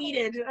I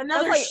needed.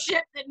 Another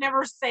ship that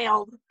never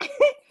sailed.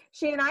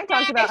 She and I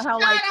talked about how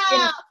like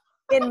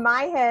in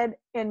my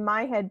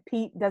head,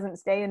 Pete doesn't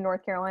stay in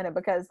North Carolina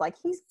because like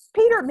he's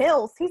Peter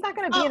Mills. He's not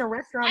going to be in a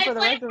restaurant for the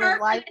rest of his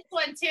life. This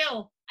one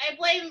too. I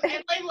blame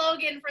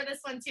Logan for this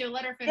one too.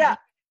 Let her finish.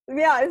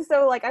 Yeah, and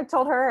so like I've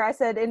told her, I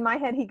said in my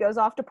head he goes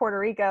off to Puerto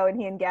Rico and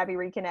he and Gabby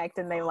reconnect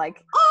and they live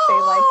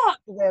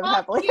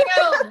happily.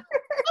 That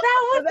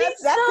would be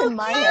that's in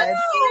my head,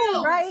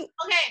 right?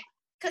 Okay,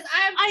 because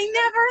I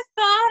never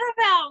thought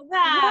about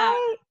that.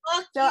 Right?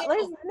 So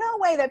there's no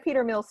way that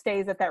Peter Mills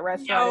stays at that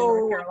restaurant in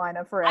North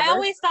Carolina forever. I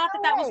always thought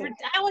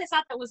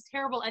that was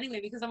terrible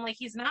anyway because I'm like,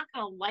 he's not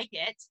gonna like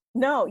it.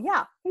 No,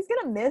 yeah, he's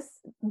gonna miss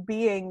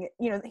being,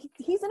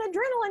 he's an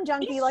adrenaline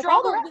junkie.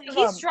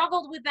 He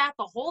struggled with that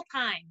the whole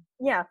time.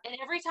 Yeah, and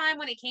every time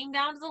when it came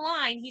down to the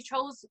line, he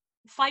chose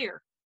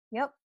fire.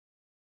 Yep,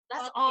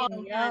 that's all.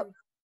 Yep,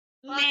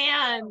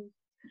 man.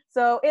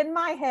 So in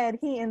my head,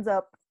 he ends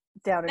up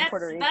down in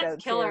Puerto Rico.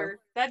 That's killer. Too.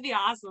 That'd be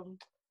awesome.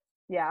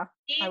 Yeah,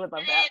 I would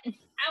love that.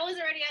 I was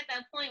already at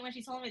that point when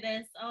she told me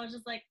this. I was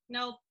just like,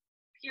 nope,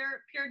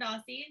 pure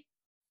Dossie.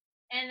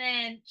 And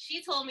then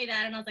she told me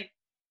that, and I was like,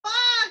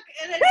 fuck!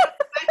 And then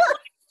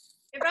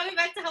it brought me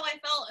back to how I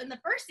felt in the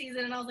first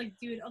season, and I was like,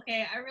 dude,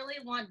 okay, I really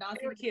want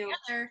Dossie to be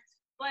together,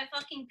 but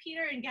fucking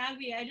Peter and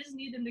Gabby, I just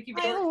need them to keep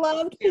it. I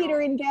loved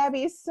Peter and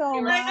Gabby so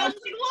much. I was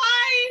like,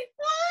 why?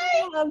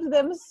 I loved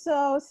them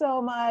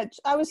so much.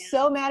 I was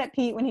so mad at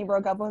Pete when he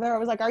broke up with her. I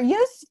was like, are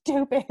you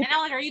stupid? And I'm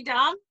like, are you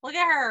dumb? Look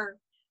at her.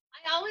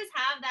 I always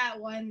have that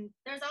one.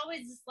 There's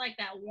always just like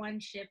that one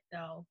ship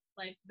though,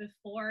 like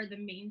before the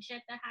main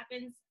ship that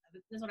happens.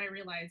 This is what I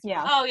realized.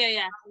 Yeah. Oh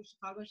yeah.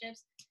 Chicago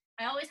ships.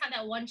 I always have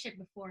that one ship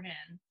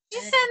beforehand. She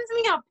sends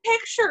me a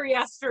picture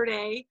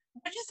yesterday.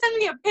 What'd you send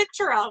me a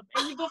picture of?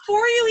 And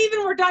before you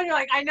even were done, you're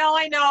like, I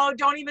know.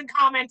 Don't even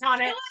comment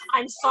on it.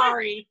 I'm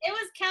sorry. It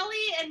was Kelly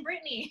and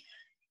Brittany.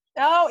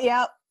 Oh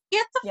yeah.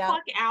 Get the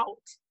fuck out.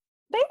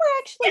 They were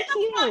actually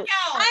cute.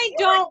 I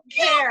don't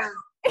care.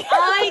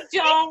 I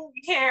don't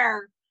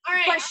care. All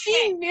right. But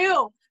she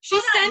knew. She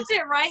sent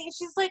it, right? And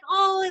she's like,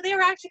 oh, they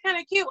were actually kind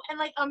of cute. And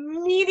like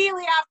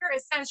immediately after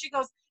it's sent, she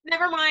goes,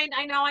 never mind.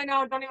 I know.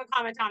 Don't even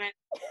comment on it.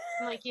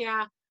 I'm like,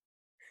 yeah.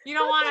 You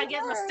don't want to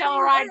get in the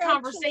Stellar Ride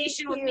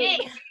conversation with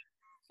me.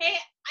 Hey,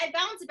 I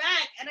bounced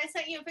back and I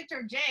sent you a picture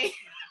of Jay.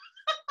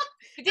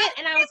 You did.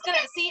 And I was going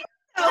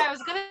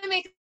to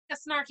make a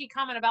snarky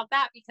comment about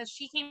that because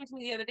she came to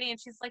me the other day and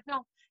she's like,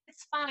 no,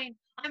 it's fine.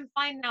 I'm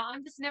fine now.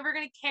 I'm just never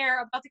going to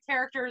care about the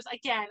characters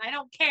again. I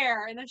don't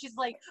care. And then she's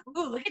like,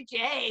 ooh, look at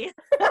Jay.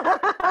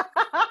 That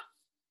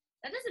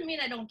doesn't mean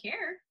I don't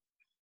care.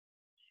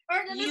 Or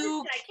that doesn't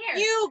mean I care.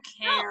 You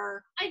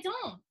care. No,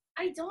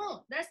 I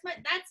don't. That's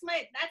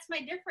my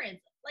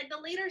difference. Like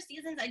the later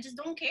seasons, I just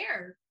don't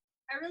care.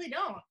 I really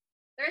don't.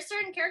 There are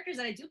certain characters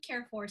that I do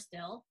care for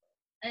still,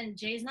 and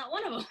Jay's not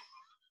one of them.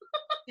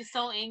 You're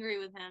so angry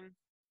with him.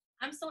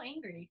 I'm so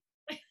angry.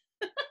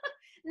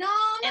 No,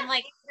 and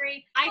like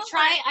I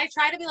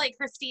try to be like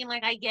Christine.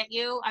 Like I get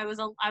you. I was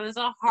a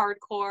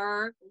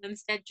hardcore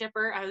Linstead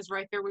chipper. I was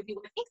right there with you.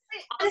 I think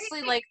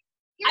honestly, like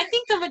I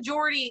think the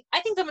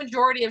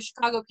majority of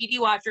Chicago PD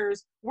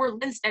watchers were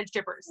Linstead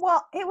chippers.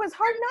 Well, it was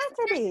hard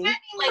not to be.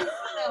 Like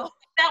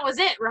that was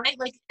it, right?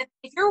 Like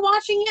if you're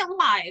watching it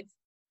live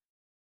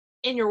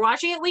and you're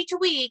watching it week to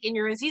week and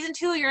you're in season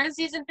 2, you're in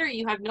season 3,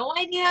 you have no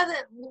idea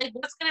that like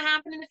what's gonna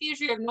happen in the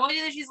future, you have no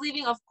idea that she's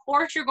leaving, of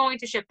course you're going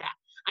to ship that.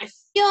 I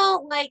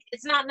feel like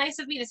it's not nice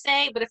of me to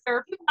say, but if there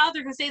are people out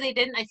there who say they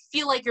didn't, I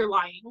feel like you're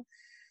lying.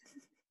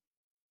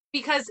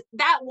 Because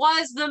that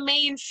was the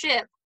main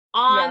ship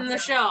on the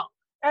show.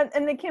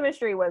 And the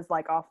chemistry was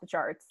like off the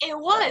charts. It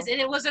was, and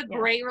it was a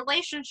great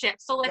relationship.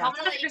 So like I'll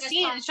talk to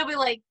Christine and she'll be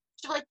like,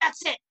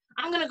 that's it.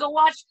 I'm gonna go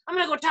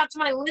talk to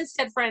my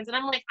Linstead friends. And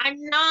I'm like,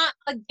 I'm not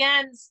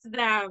against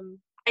them.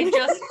 I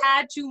just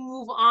had to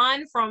move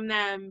on from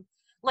them.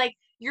 Like,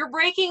 you're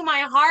breaking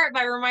my heart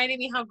by reminding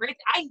me how great.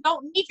 I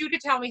don't need you to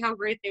tell me how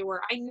great they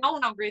were. I know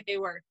how great they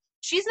were.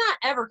 She's not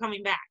ever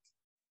coming back.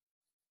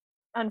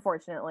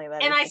 Unfortunately,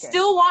 and I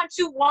still want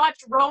to watch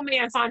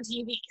romance on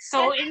TV.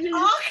 So in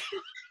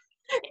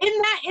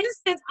that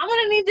instance, I'm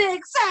gonna need to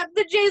accept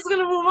that Jay's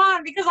gonna move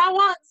on because I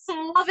want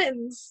some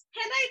lovin's.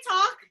 Can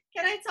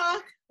I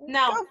talk?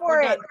 No. Go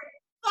for it.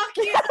 Fuck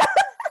you.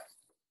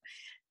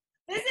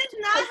 This is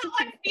not how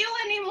I feel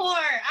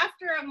anymore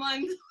after a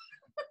month.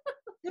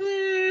 That's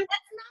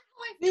not how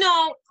I feel.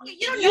 No.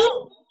 You don't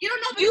know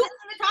because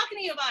I've been talking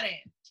to you about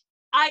it.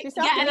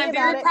 And I'm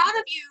very proud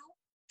of you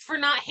for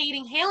not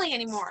hating Haley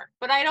anymore.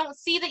 But I don't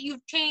see that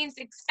you've changed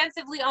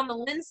extensively on the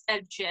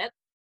Linstead ship.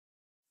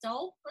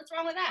 So what's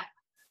wrong with that?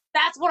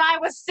 That's what I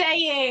was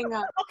saying.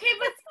 Okay,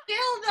 but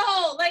still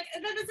though, like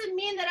that doesn't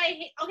mean that I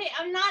hate. Okay,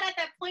 I'm not at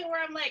that point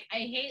where I'm like, I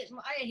hate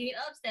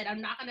Upstead.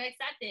 I'm not gonna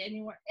accept it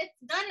anymore. It's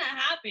gonna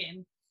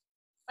happen.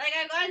 Like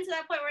I've gotten to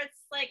that point where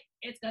it's like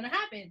it's gonna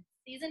happen.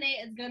 Season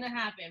 8 is gonna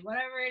happen.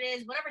 Whatever it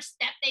is, whatever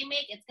step they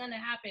make, it's gonna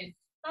happen.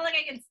 It's not like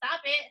I can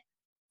stop it.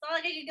 It's not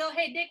like I can go,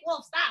 hey, Dick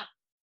Wolf, stop.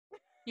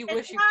 You it's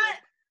wish you not,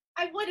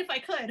 could. I would if I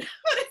could,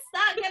 but it's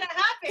not gonna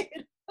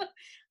happen.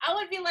 I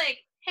would be like,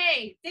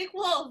 hey, Dick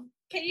Wolf,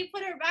 can you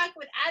put her back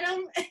with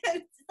Adam?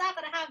 It's not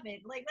gonna happen.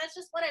 Like that's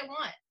just what I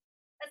want.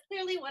 That's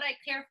clearly what I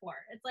care for.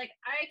 It's like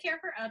I care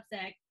for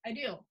Upsec. I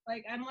do.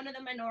 Like I'm one of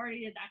the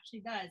minority that actually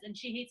does, and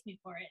she hates me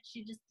for it.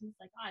 She just is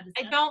like, oh,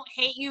 I don't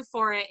hate you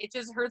for it. It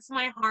just hurts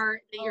my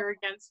heart that you're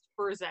against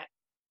Burzek.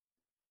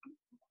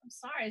 I'm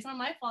sorry. It's not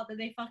my fault that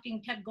they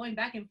fucking kept going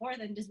back and forth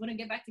and just wouldn't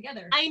get back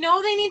together. I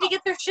know they need to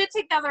get their shit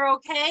together,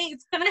 okay?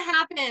 It's gonna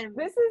happen.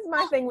 This is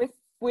my thing with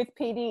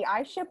PD.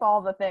 I ship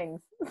all the things.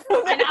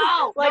 I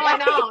know. Like, I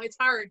know. It's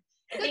hard.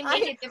 They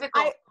make it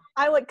difficult.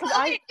 I like because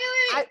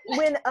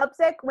when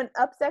Upsec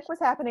was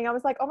happening, I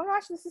was like, oh my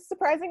gosh, this is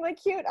surprisingly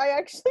cute. I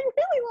actually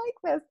really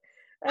like this.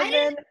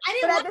 And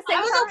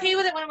I was okay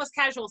with it when it was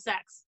casual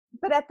sex.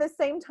 But at the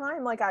same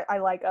time, like I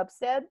like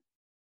Upstead.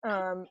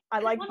 I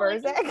like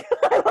Burzek.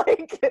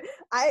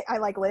 I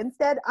like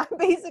Linstead. I'm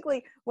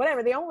basically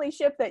whatever. The only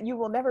ship that you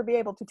will never be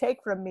able to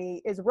take from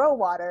me is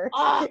Rowater.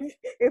 Oh,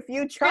 if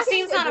you try to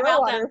take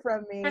Rowater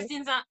from me,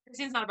 Christine's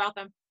not about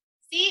them.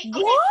 See,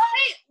 okay,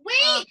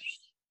 wait.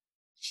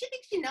 She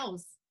thinks she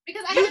knows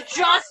because you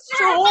just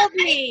told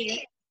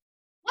me.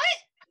 What?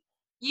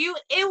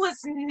 It was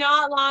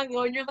not long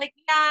ago, and you're like,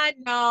 yeah,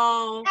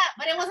 no. Yeah,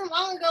 but it wasn't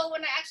long ago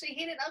when I actually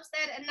hated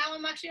Upstead, and now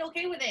I'm actually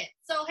okay with it.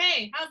 So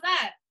hey, how's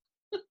that?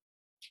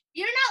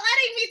 You're not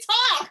letting me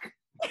talk.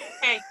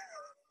 Okay.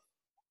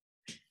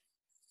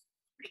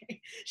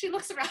 Okay. She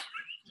looks around.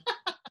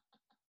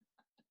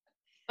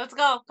 Let's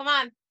go. Come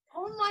on.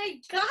 Oh my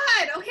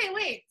God. Okay,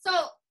 wait. So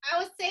I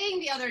was saying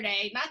the other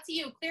day, not to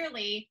you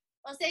clearly,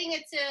 I was saying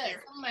it to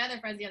some of my other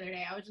friends the other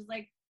day. I was just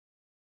like,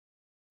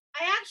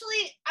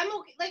 I'm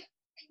okay. Like,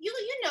 you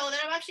know that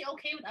I'm actually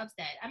okay with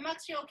Upstead. I'm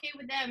actually okay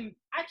with them.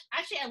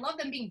 Actually, I love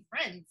them being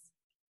friends.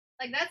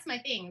 Like, that's my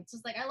thing. It's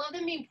just like, I love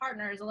them being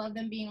partners. I love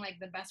them being like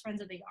the best friends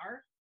that they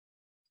are.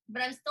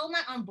 But I'm still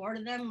not on board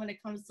with them when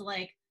it comes to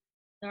like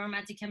the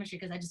romantic chemistry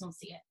because I just don't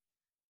see it.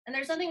 And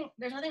there's nothing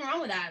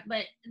wrong with that.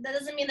 But that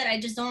doesn't mean that I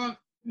just don't,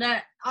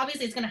 that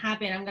obviously it's going to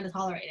happen. I'm going to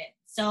tolerate it.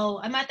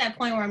 So I'm at that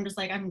point where I'm just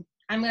like, I'm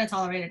going to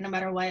tolerate it no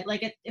matter what.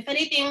 Like, if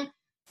anything,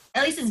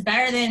 at least it's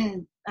better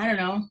than, I don't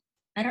know.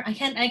 I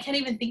can't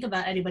even think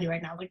about anybody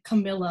right now. Like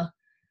Camilla.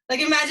 Like,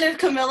 imagine if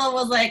Camilla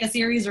was like a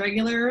series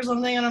regular or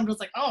something, and I'm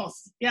just like, oh,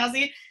 yeah,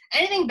 see,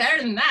 anything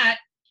better than that.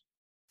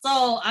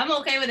 So I'm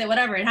okay with it.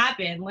 Whatever, it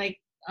happened. Like,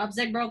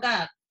 Upsec broke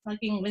up.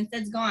 Fucking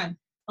Winstead's gone.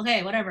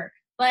 Okay, whatever.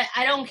 But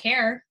I don't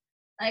care.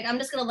 Like, I'm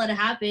just gonna let it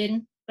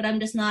happen. But I'm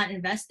just not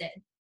invested.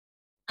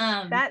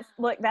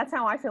 That's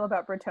how I feel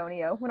about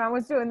Bretonio. When I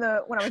was doing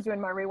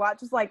my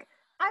rewatch, it's like,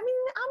 I mean,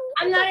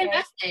 I'm not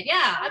invested.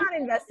 Yeah, I'm not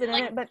invested in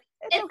it, but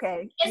it's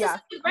okay. It's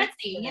just like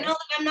Bretzy, you know. Like,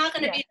 I'm not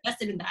gonna be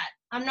invested in that.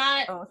 I'm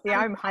not. Oh, see,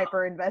 I'm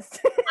hyper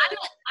invested.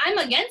 I'm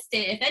against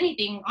it. If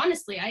anything,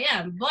 honestly, I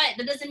am. But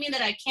that doesn't mean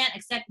that I can't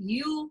accept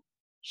you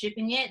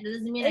shipping it. That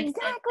doesn't mean I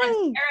accept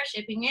Sarah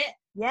shipping it.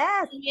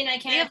 Yes. Doesn't mean I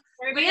can't.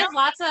 We have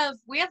lots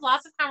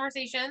of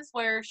conversations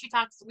where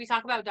we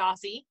talk about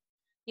Dossie,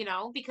 you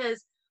know,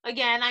 because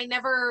again, I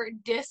never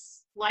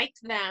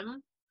disliked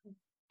them.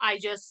 I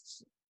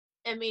just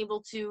am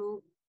able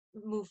to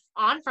move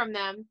on from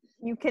them.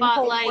 You can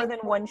hold more than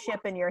one ship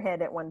in your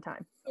head at one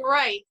time.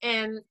 Right.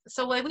 And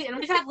so we've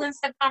had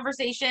Linstead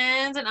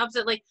conversations and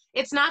Upset, like,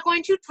 it's not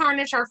going to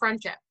tarnish our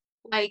friendship.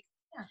 Like,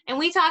 and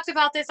we talked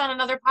about this on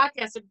another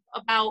podcast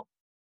about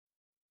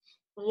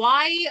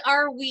why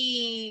are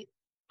we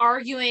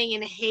arguing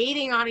and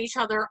hating on each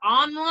other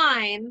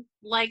online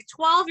like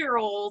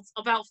 12-year-olds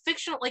about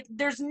fictional, like,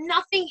 there's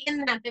nothing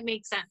in that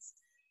makes sense.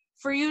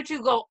 For you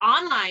to go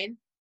online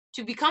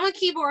to become a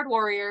keyboard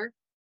warrior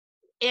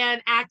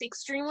and act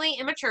extremely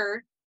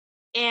immature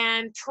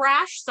and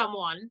trash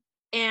someone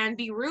and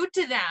be rude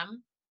to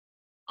them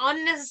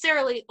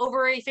unnecessarily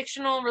over a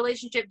fictional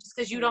relationship just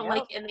because you don't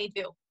like it and they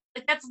do.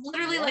 Like, that's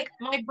literally like,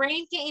 my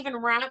brain can't even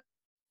wrap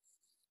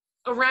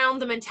around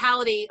the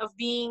mentality of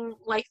being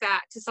like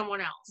that to someone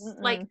else.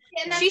 Mm-mm. Like,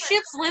 she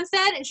ships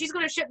Linstead and she's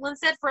going to ship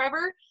Linstead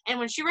forever. And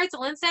when she writes a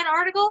Linstead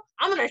article,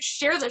 I'm going to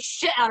share the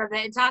shit out of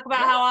it and talk about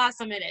how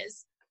awesome it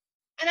is.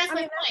 And that's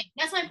my point.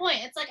 That's my point.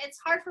 It's like, it's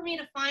hard for me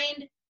to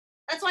find.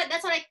 That's why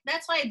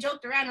I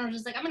joked around and I was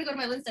just like, I'm gonna go to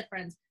my Linstead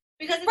friends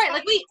because it's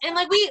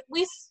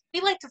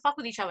we like to fuck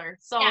with each other.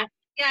 So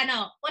yeah,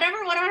 no,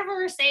 whatever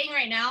we're saying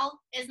right now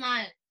is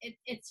not.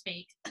 It's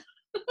fake.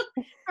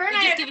 Her and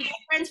I have been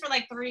friends for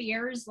like 3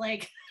 years.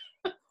 Like,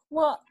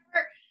 well,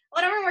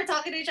 whatever we're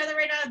talking to each other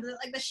right now,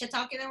 like the shit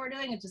talking that we're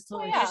doing, it's just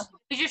totally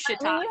we just shit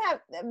talk.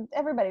 I mean,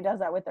 everybody does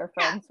that with their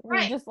friends.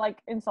 We just like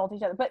insult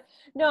each other. But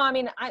no, I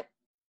mean,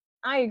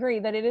 I agree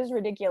that it is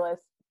ridiculous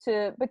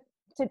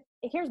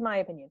here's my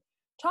opinion.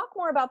 talk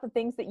more about the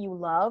things that you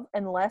love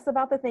and less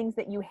about the things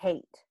that you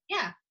hate.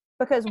 Yeah.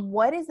 Because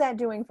what is that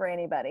doing for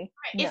anybody?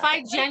 Right. If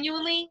I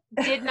genuinely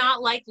did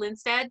not like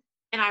Linstead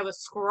and I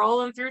was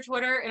scrolling through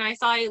Twitter and I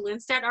saw a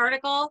Linstead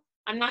article,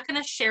 I'm not going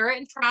to share it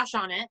and trash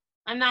on it.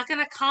 I'm not going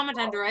to comment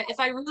under it. If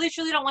I really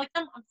truly don't like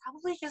them, I'm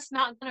probably just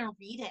not going to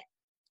read it.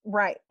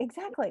 Right.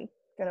 Exactly.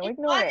 Going to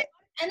ignore it.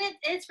 And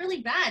it's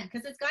really bad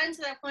because it's gotten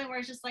to that point where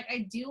it's just like,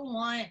 I do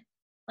want,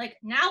 like,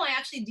 now I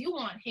actually do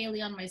want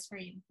Haley on my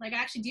screen. Like, I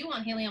actually do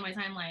want Haley on my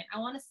timeline. I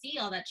want to see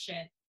all that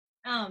shit.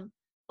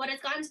 But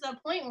it's gotten to the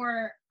point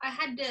where I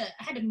had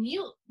to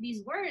mute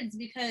these words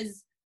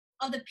because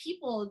of the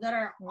people that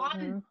are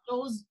on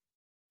those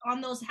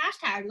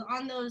hashtags,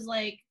 on those,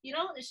 like, you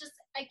know, it's just,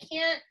 I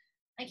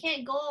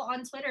can't go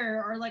on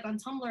Twitter or like on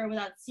Tumblr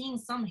without seeing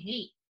some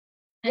hate.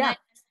 And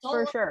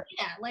for sure.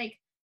 Yeah, like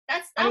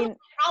that was the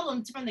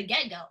problem from the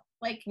get-go.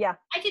 Like, yeah,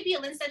 I could be a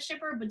Linstead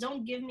shipper, but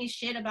don't give me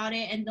shit about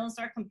it and don't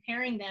start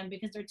comparing them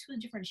because they're two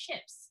different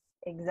ships.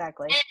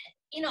 Exactly. And,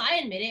 you know, I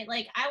admit it.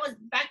 Like,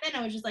 back then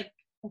I was just like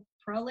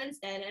pro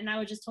Linstead and I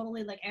was just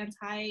totally like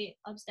anti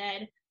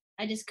Upstead.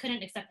 I just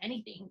couldn't accept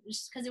anything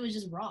just because it was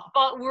just raw.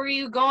 But were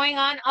you going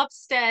on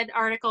Upstead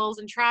articles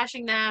and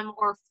trashing them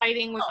or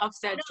fighting with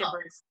Upstead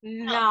shippers?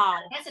 No.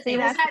 That's the thing.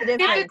 Was that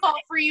difficult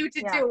for you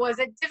to do? Was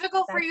it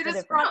difficult for you to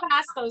scroll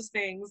past those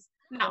things?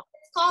 No.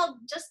 It's called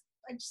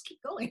I just keep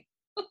going.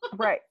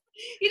 Right.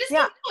 You just keep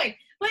going.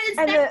 But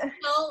instead,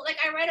 like,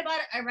 I write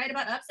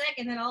about Upsec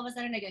and then all of a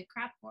sudden I get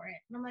crap for it.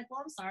 And I'm like,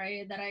 well, I'm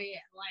sorry that I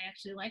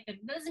actually like them.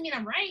 That doesn't mean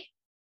I'm right.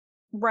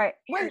 Right.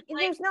 Well,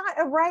 there's not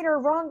a right or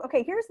wrong.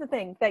 Okay, here's the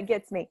thing that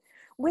gets me.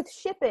 With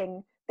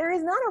shipping, there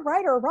is not a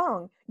right or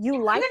wrong.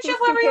 You like these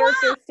two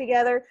characters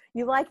together.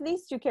 You like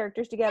these two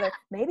characters together.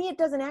 Yeah. Maybe it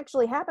doesn't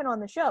actually happen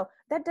on the show.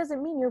 That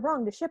doesn't mean you're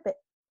wrong to ship it.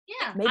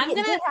 Yeah. Maybe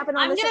it did happen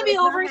on the show. I'm going to be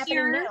over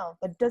here.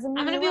 That doesn't mean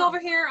I'm going to be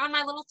over here on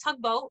my little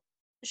tugboat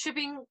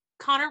shipping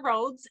Connor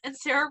Rhodes and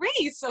Sarah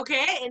Reese,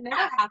 okay? It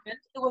never happened.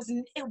 It was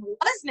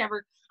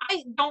never.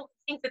 I don't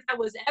think that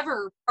was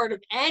ever part of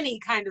any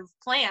kind of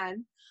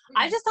plan.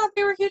 I just thought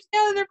they were cute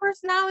together. Their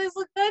personalities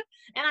look good.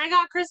 And I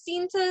got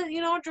Christine to, you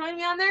know, join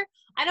me on there.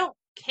 I don't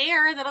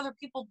care that other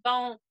people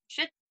don't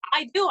shit.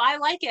 I do. I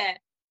like it.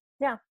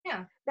 Yeah.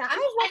 Yeah. Now, I've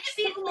watched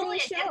so many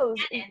shows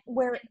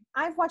where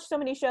I've watched so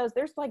many shows.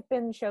 There's like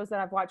been shows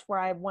that I've watched where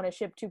I want to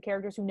ship two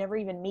characters who never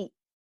even meet.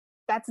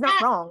 That's not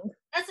wrong.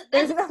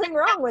 There's nothing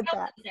wrong with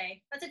that.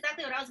 That's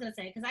exactly what I was going to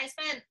say. Because I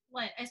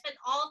spent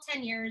all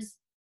 10 years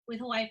with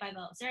Hawaii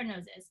Five-0. Sarah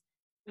knows this.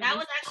 That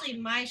was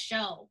actually my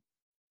show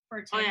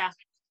for 10 years.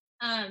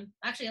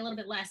 Actually a little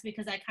bit less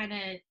because I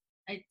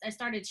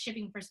started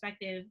shipping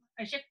Perspective.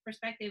 I shipped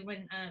Perspective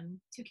when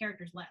two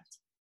characters left.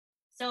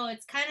 So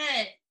it's kind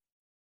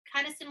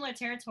of similar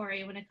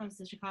territory when it comes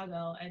to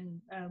Chicago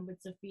and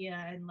with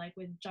Sophia and like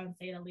with John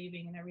Seda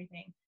leaving and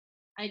everything.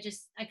 I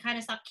kind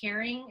of stopped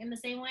caring in the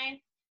same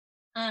way.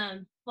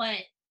 But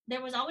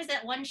there was always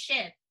that one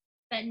ship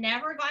that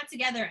never got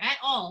together at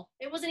all.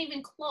 It wasn't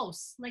even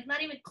close. Like,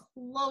 not even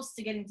close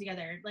to getting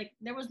together. Like,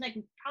 there was like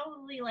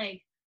probably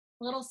like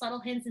little subtle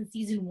hints in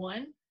season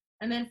 1.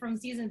 And then from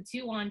season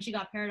 2 on, she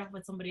got paired off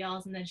with somebody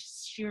else. And then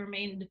she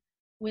remained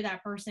with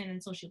that person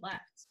until she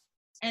left.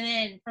 And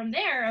then from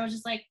there, I was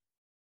just like,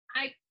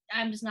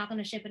 I'm just not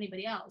going to ship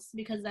anybody else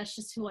because that's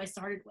just who I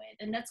started with.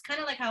 And that's kind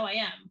of like how I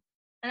am.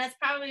 And that's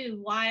probably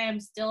why I'm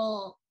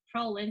still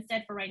pro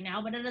Linstead for right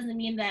now. But it doesn't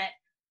mean that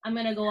I'm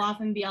going to go off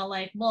and be all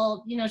like,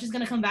 well, you know, she's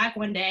going to come back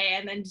one day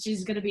and then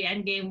she's going to be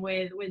endgame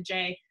with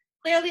Jay.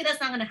 Clearly,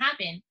 that's not going to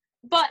happen.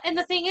 But, and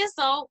the thing is,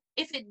 though,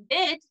 if it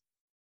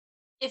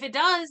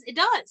does, it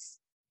does.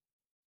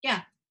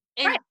 Yeah.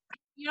 And right.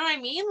 You know what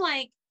I mean?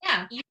 Like,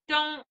 yeah.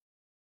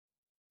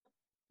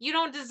 You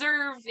don't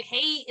deserve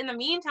hate in the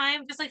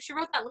meantime. Just like she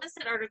wrote that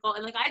Linstead article,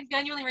 and like I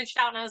genuinely reached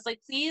out and I was like,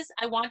 please,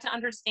 I want to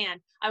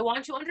understand. I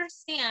want to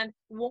understand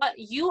what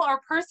you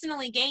are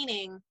personally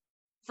gaining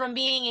from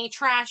being a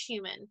trash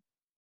human.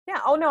 Yeah.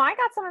 Oh no, I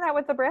got some of that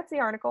with the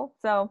Bretzi article.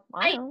 So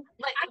I know.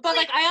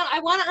 I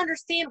want to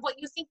understand what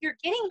you think you're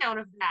getting out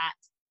of that.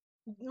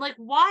 Like,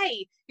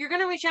 why? You're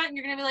gonna reach out and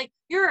you're gonna be like,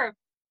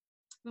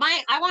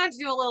 I wanted to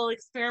do a little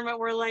experiment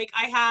where like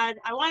I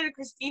wanted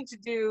Christine to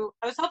do.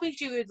 I was hoping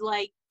she would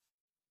like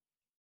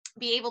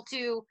be able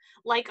to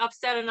like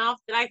Upstead enough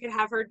that I could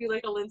have her do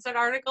like a Linstead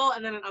article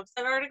and then an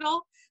Upstead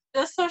article,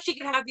 just so she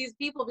could have these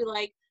people be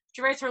like,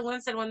 she writes her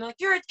Linstead one, they're like,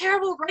 you're a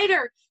terrible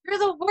writer, you're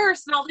the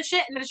worst, and all this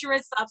shit, and then she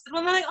writes the Upstead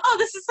one, they're like, oh,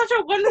 this is such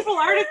a wonderful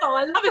article,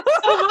 I love it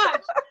so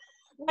much.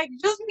 Like,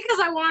 just because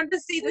I wanted to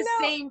see the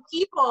same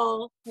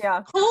people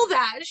pull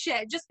that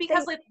shit, just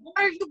because, like, what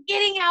are you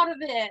getting out of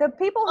it? The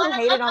people who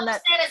hated on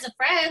that as a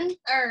friend,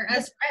 or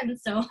as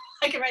friends, so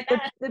I can write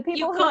that. The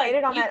people who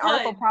hated on that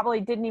article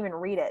probably didn't even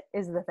read it,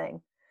 is the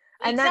thing.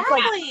 And that's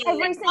like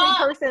every single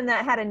person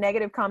that had a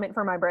negative comment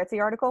for my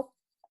Bretzi article,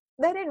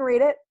 they didn't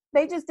read it.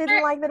 They just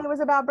didn't like that it was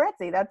about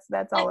Bretzi.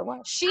 That's all it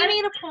was. She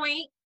made a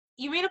point.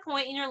 You made a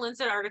point in your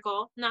Linstead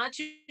article not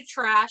to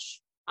trash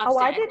Upstead. Oh,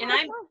 I did.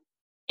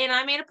 And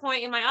I made a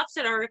point in my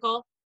Upstead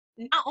article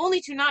not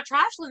only to not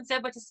trash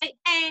Linstead, but to say,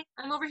 hey,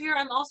 I'm over here.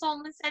 I'm also a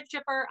Linstead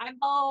shipper. I'm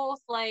both.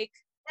 Like,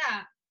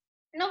 yeah.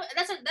 No,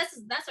 that's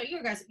what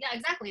you guys. Yeah,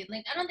 exactly.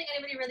 Like, I don't think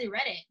anybody really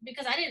read it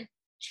because I didn't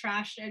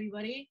trash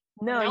anybody.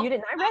 No, you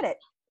didn't. I read it.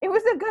 It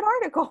was a good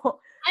article.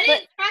 I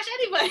didn't trash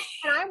anybody.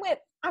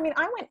 And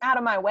I went out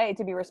of my way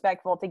to be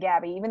respectful to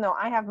Gabby, even though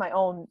I have my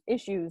own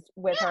issues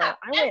with her.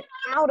 I went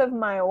out of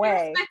my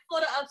way. Respectful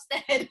to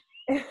Upstead.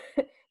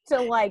 To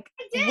like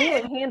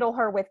really handle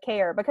her with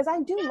care because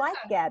I do like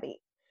Gabby.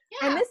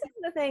 Yeah. And this is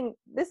the thing.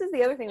 This is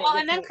the other thing. Well,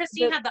 and then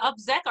Christine had the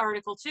Upzek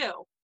article too.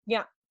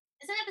 Yeah.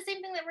 Isn't that the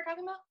same thing that we're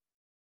talking about?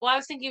 Well, I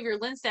was thinking of your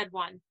Linstead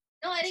one.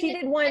 No, I didn't. She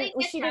did one.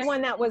 She did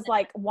one that was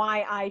like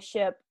why I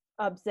ship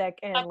Upzek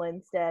and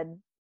Linstead.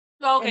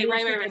 Oh, okay,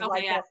 right. Okay,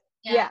 like yeah.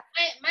 Yeah.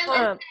 My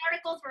Linstead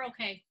articles were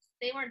okay.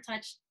 They weren't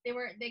touched. They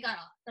got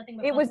nothing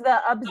but. It was the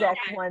Upzek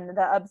one.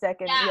 The Upzek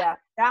and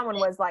that one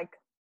was like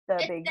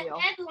the big deal.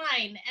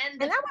 Headline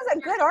and that was a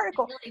good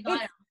article.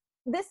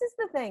 This is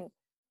the thing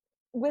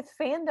with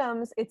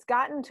fandoms. It's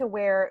gotten to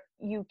where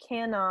you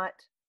cannot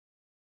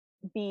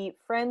be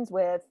friends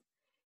with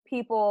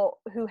people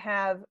who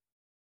have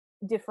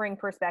differing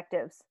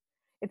perspectives.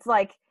 It's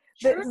like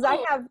there's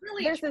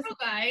this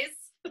guys.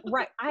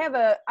 Right. I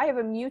have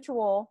a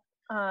mutual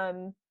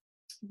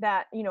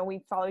that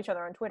we follow each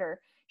other on Twitter.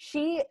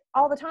 She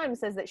all the time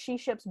says that she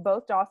ships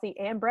both Dawsey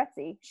and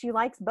Brettsey. She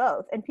likes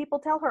both, and people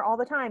tell her all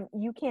the time,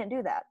 "You can't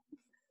do that."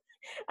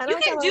 And you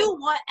can do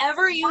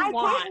whatever you want.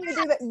 Why can't you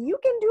do that? You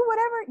can do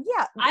whatever.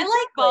 Yeah, I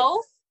like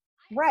both.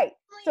 Right.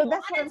 So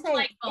that's what I'm saying.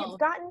 Like it's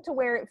gotten to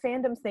where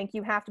fandoms think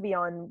you have to be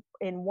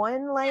in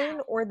one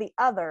lane or the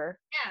other.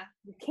 Yeah.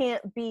 You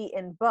can't be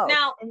in both.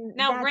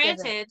 Now,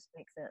 granted,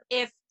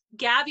 if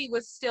Gabby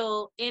was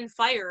still in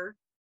Fire,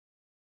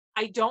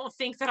 I don't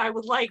think that I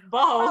would like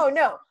both. Oh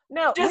no.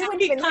 Just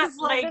because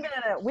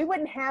we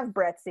wouldn't have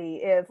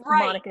Brettsey if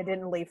Monica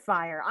didn't leave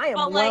Fire. I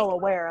am well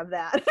aware of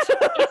that.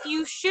 If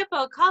you ship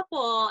a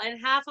couple and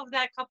half of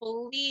that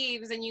couple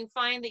leaves and you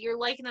find that you're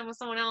liking them with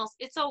someone else,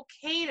 it's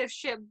okay to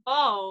ship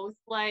both.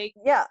 Like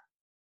yeah,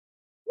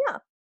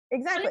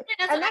 exactly.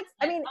 And that's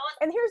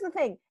and here's the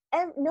thing.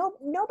 And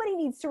nobody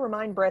needs to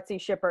remind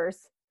Brettsey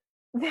shippers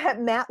that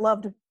Matt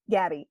loved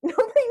Gabby.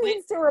 Nobody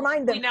needs to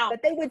remind them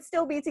that they would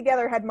still be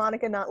together had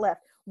Monica not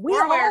left. We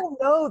all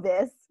know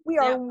this. We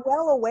are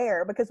well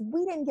aware because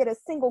we didn't get a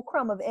single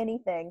crumb of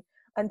anything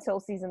until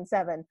season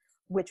 7,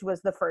 which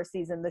was the first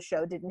season the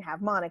show didn't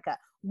have Monica.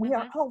 We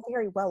are all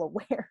very well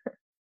aware.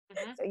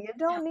 So you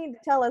don't need to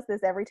tell us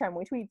this every time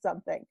we tweet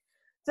something.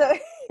 So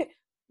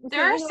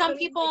there are some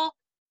people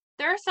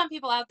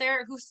out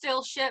there who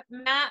still ship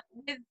Matt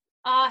with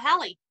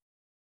Hallie.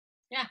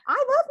 Yeah.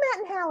 I love Matt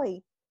and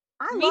Hallie.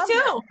 Me too. Matt and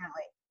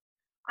Hallie.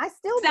 I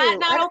still do. Is that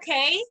not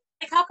okay?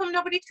 Like, how come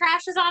nobody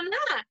trashes on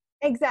that?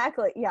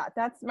 Exactly. Yeah,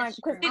 that's my.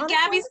 Did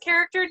Gabby's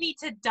character need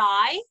to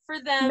die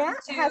for them? Matt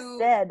has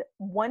said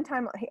one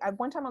time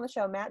on the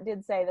show, Matt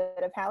did say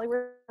that if Hallie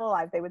were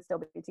alive, they would still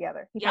be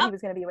together. He thought he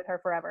was going to be with her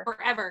forever.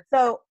 Forever.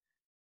 So,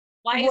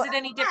 why is it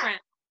any different?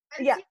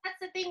 See, that's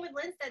the thing with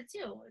Linstead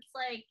too. It's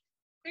like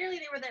clearly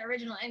they were the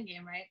original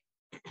Endgame, right?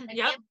 Like,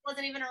 it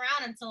wasn't even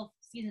around until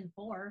season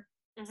 4.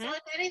 So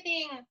if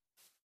anything,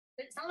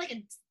 it's not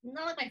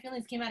like my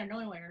feelings came out of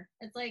nowhere.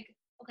 It's like,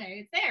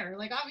 okay, it's there.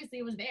 Like, obviously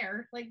it was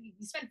there. Like, you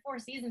spent 4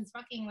 seasons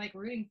fucking like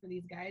rooting for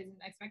these guys and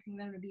expecting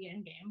them to be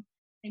Endgame.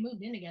 They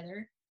moved in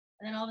together,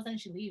 and then all of a sudden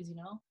she leaves.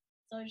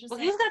 So it's just. Well,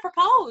 he was gonna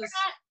propose.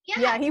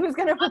 He was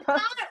gonna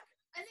propose.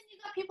 And then you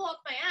got people up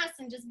my ass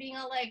and just being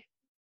all like,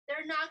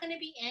 they're not gonna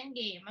be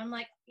Endgame. I'm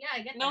like, yeah,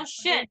 I get that. No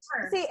shit.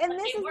 See, and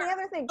this is the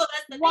other thing.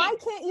 Why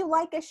can't you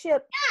like a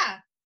ship? Yeah.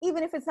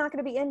 Even if it's not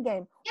going to be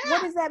Endgame. Yeah.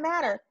 What does that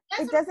matter?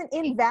 It doesn't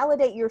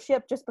invalidate your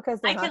ship just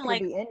because they're not going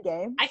to be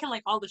Endgame. I can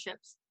like all the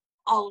ships.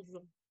 All of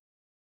them.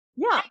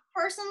 Yeah. I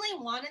personally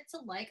wanted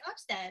to like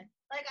Upstead.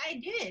 Like, I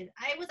did.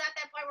 I was at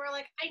that point where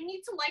like, I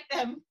need to like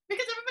them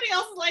because everybody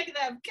else liked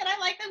them. Can I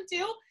like them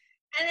too?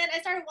 And then I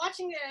started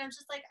watching it and I was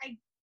just like, I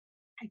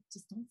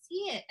just don't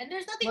see it. And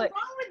there's nothing wrong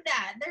with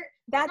that.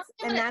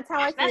 That's how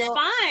I feel.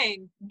 That's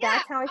fine.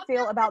 That's how I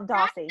feel about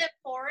Dawsey.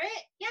 For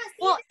it. Yes.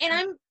 Well, and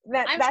I'm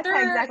that's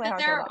sure exactly that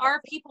there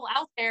are people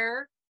out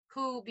there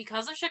who,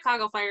 because of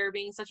Chicago Fire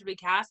being such a big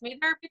cast, maybe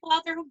there are people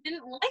out there who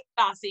didn't like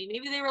Dawsey.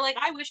 Maybe they were like,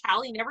 I wish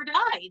Hallie never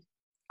died.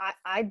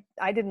 I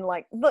didn't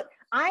like. Look,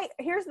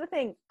 here's the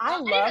thing. I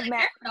love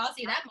Matt.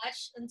 Dawsey that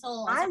much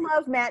until I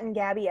love Matt and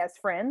Gabby as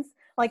friends.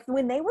 Like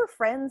when they were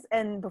friends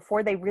and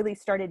before they really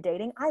started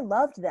dating, I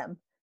loved them.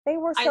 They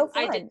were so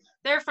fun.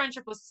 Their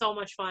friendship was so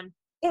much fun.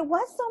 It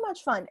was so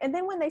much fun. And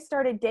then when they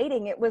started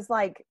dating, it was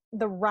like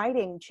the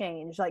writing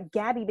changed. Like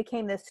Gabby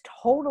became this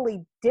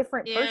totally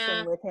different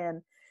person with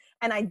him.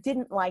 And I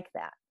didn't like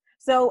that.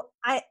 So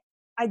I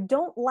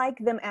don't like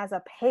them as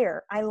a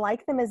pair. I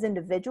like them as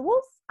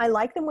individuals. I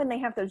like them when they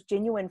have those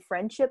genuine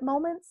friendship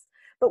moments.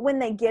 But when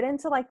they get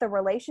into like the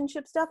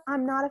relationship stuff,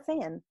 I'm not a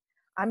fan.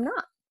 I'm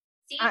not.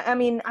 I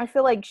mean, I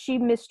feel like she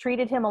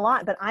mistreated him a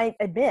lot, but I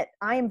admit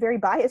I am very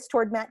biased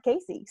toward Matt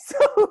Casey.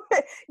 So,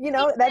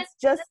 that's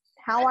just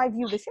how I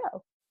view the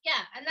show.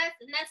 Yeah, and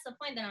that's the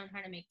point that I'm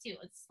trying to make too.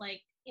 It's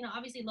like, you know,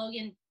 obviously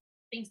Logan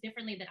thinks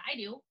differently than I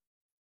do.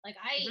 Like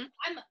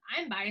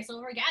I'm biased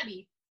over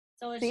Gabby.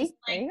 So it's just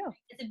like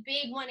it's a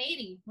big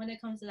 180 when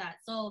it comes to that.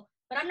 So,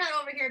 but I'm not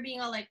over here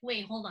being all like,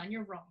 wait, hold on,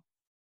 you're wrong.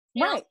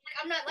 You know, like,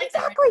 I'm not like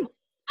that. Right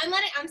now.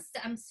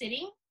 I'm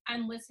sitting,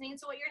 I'm listening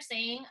to what you're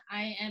saying,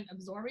 I am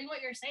absorbing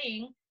what you're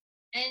saying,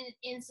 and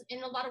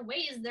in a lot of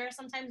ways, there are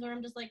some times where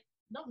I'm just like,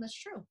 no, that's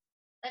true.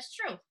 That's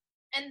true.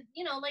 And,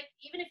 you know, like,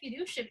 even if you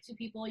do ship two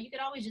people, you could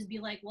always just be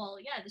like, well,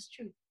 yeah, that's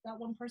true. That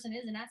one person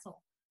is an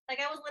asshole.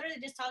 Like, I was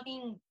literally just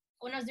talking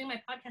when I was doing my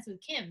podcast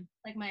with Kim,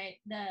 like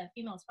the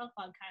Female Spell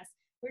podcast.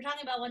 We were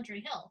talking about One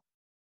Tree Hill.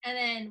 And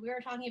then we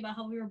were talking about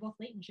how we were both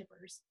latent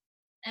shippers.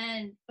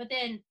 But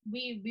then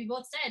we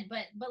both said,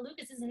 but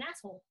Lucas is an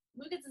asshole.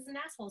 Lucas is an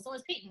asshole. So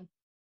is Peyton.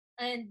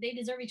 And they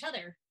deserve each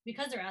other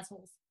because they're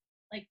assholes.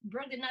 Like,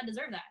 Brooke did not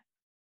deserve that.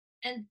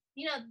 And,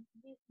 you know,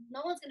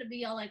 no one's going to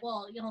be all like,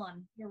 well, hold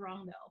on, you're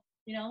wrong, though.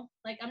 You know,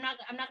 like I'm not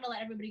gonna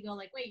let everybody go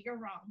like, wait, you're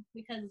wrong,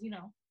 because, you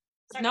know,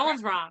 no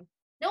one's wrong.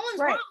 No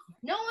one's wrong.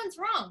 No one's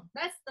wrong.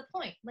 That's the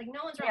point. Like, no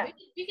one's wrong.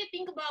 We could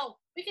think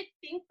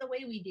the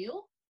way we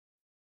do,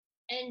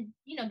 and,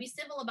 you know, be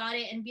civil about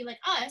it and be like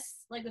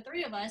us, like the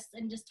three of us,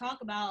 and just talk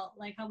about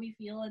like how we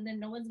feel, and then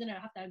no one's gonna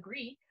have to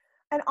agree.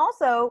 And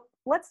also,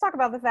 let's talk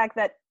about the fact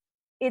that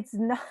it's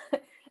not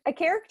a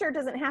character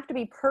doesn't have to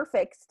be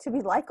perfect to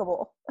be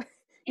likable.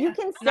 Yeah. You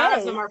can say none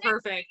of them are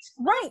perfect.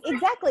 Right,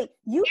 exactly.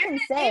 You can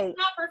say,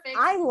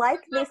 I like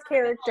this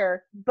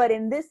character, but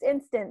in this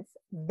instance,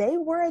 they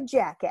were a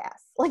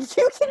jackass. Like,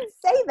 you can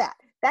say that.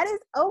 That is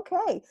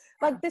okay.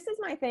 Like, this is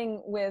my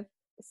thing with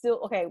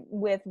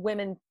with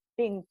women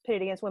being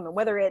pitted against women,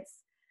 whether it's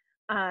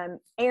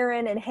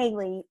Aaron and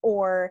Haley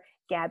or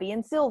Gabby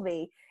and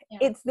Sylvie. Yeah.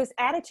 It's this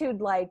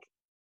attitude, like,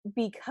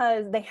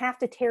 because they have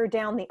to tear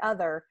down the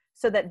other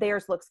so that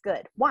theirs looks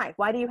good. Why?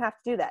 Why do you have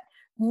to do that?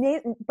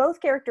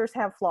 Both characters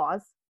have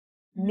flaws.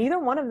 Neither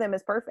one of them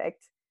is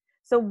perfect.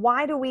 So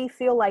why do we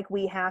feel like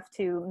we have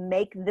to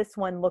make this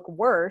one look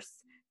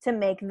worse to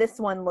make this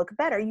one look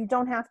better? You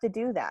don't have to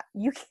do that.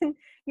 You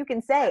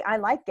can say, I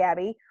like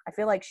Gabby, I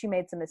feel like she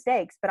made some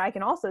mistakes, but I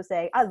can also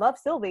say, I love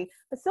Sylvie,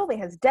 but Sylvie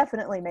has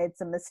definitely made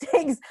some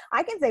mistakes.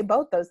 I can say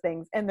both those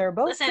things, and they're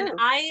both true.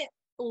 I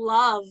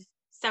love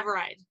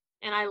Severide,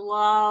 and I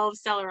love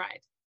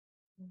Stellaride,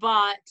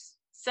 but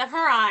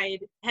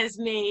Severide has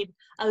made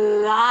a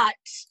lot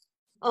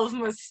of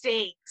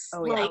mistakes.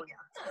 Oh, yeah.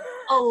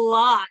 A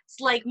lot.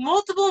 Like,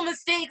 multiple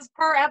mistakes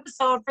per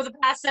episode for the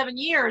past 7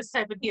 years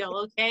type of deal,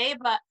 okay?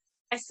 But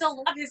I still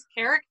love his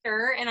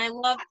character, and I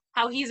love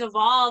how he's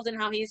evolved and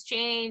how he's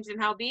changed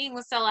and how being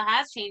with Stella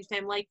has changed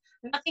him. Like,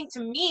 nothing to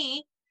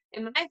me,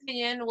 in my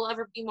opinion, will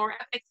ever be more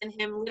epic than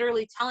him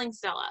literally telling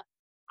Stella,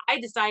 I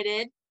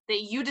decided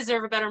that you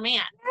deserve a better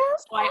man.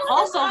 So I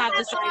also have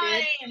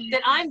decided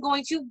that I'm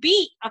going to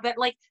be a better,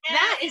 like,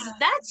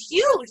 that's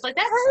huge. Like,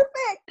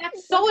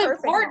 that's so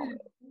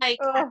important. Like,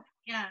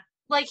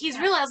 like, he's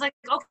realized, like,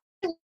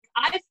 okay,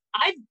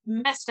 I've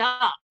messed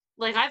up.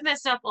 Like, I've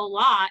messed up a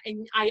lot,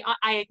 and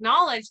I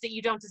acknowledge that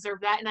you don't deserve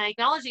that, and I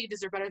acknowledge that you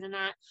deserve better than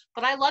that,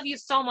 but I love you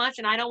so much,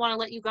 and I don't want to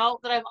let you go,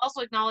 that I've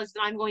also acknowledged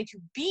that I'm going to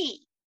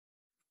be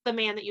the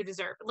man that you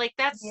deserve. Like,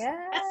 that's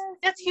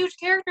huge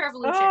character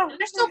evolution. And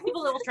there's still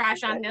people that will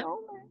trash on him.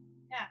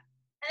 Yeah.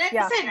 And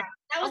that's the thing.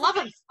 That was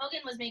the point Logan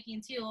was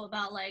making too,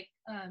 about like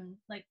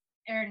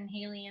Aaron and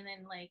Haley, and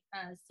then like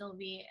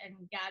Sylvie and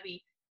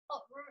Gabby. Oh,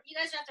 you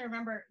guys have to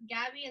remember,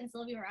 Gabby and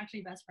Sylvie were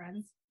actually best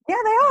friends. Yeah,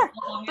 they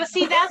are. But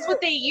see, that's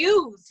what they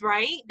use,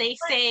 right? They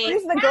say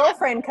use the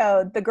girlfriend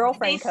code. The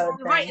girlfriend code.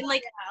 Right, and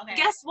like,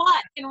 guess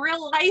what? In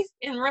real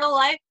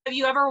life, have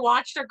you ever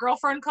watched a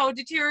girlfriend code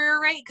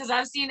deteriorate? Because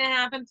I've seen it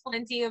happen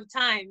plenty of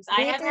times.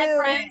 I have had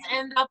friends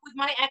end up with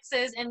my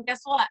exes, and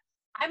guess what?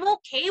 I'm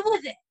okay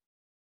with it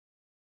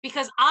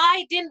because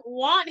I didn't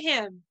want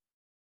him.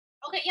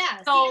 Okay,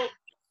 yeah. So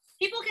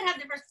people can have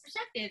different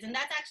perspectives, and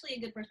that's actually a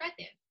good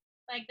perspective.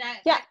 Like that.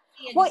 Yeah.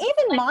 Well,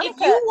 even Monica.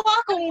 If you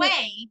walk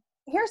away.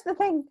 Here's the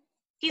thing.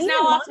 He's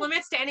now off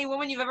limits to any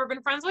woman you've ever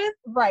been friends with?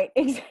 Right,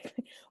 exactly.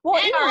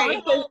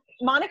 Well,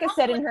 Monica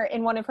said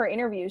in one of her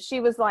interviews, she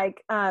was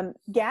like,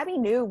 Gabby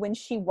knew when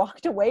she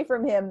walked away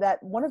from him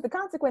that one of the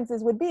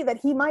consequences would be that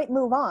he might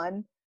move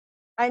on.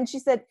 And she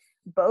said,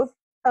 both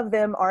of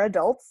them are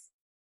adults.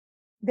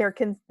 They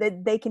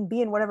can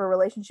be in whatever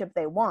relationship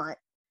they want.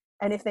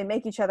 And if they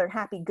make each other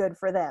happy, good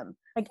for them.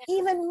 Like,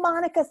 even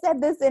Monica said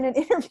this in an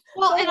interview.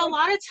 Well, and a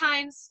lot of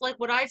times, like,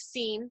 what I've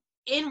seen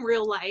in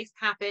real life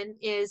happen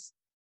is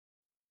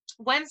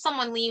when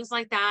someone leaves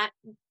like that,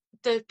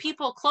 the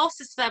people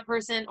closest to that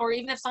person, or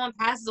even if someone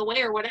passes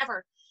away or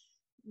whatever,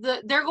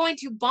 they're going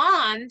to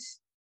bond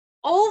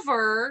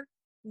over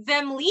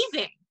them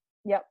leaving.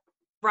 Yep.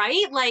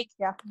 Right? Like,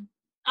 yeah.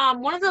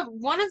 One of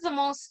the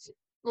most,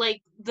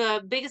 like,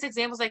 the biggest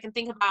examples I can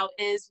think about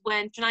is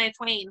when Shania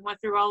Twain went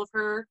through all of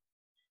her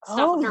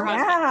stuff with her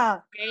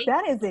husband. Okay?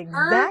 That is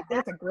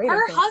that's a great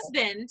Her example.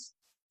 husband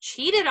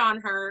cheated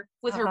on her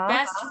with her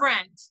best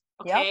friend.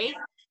 Okay. Yep.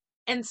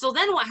 And so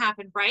then what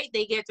happened, right?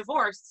 They get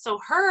divorced. So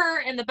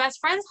her and the best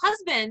friend's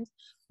husband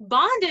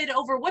bonded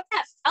over what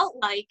that felt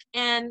like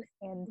and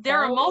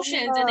their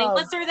emotions, and they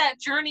went through that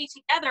journey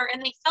together,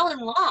 and they fell in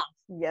love.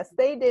 Yes,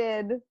 they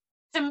did.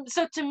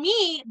 So to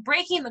me,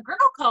 breaking the girl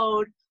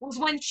code was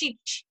when she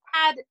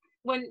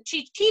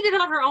cheated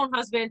on her own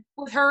husband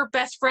with her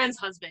best friend's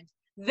husband.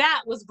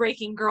 That was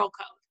breaking girl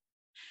code.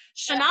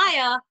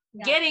 Shania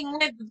getting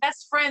with the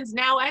best friend's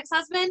now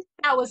ex-husband,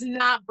 that was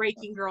not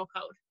breaking girl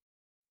code.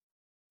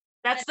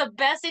 That's the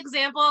best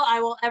example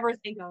I will ever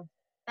think of.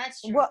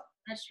 That's true. Well,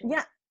 that's true.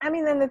 Yeah, I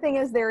mean, then the thing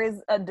is, there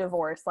is a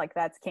divorce, like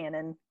that's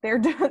canon.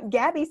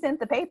 Gabby sent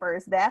the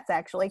papers. That's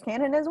actually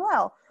canon as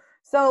well.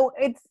 So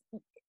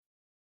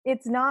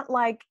it's not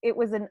like it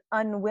was an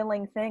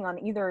unwilling thing on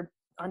either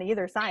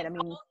side. I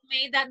mean,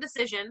 made that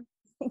decision.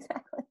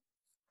 Exactly.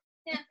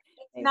 Yeah.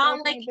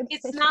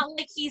 It's not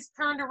like he's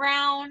turned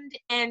around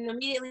and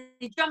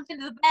immediately jumped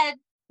into the bed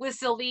with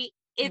Sylvie.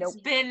 It's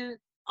been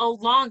a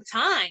long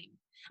time.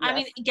 Yes. I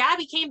mean,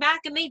 Gabby came back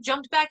and they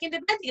jumped back into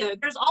bed together.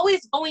 There's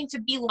always going to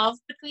be love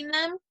between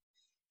them,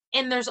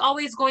 and there's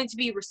always going to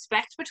be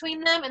respect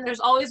between them, and there's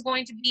always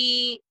going to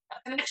be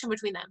a connection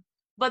between them.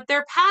 But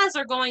their paths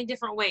are going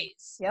different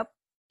ways. Yep.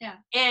 Yeah.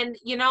 And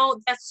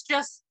that's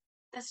just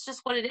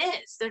what it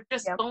is. They're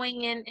just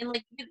going in, and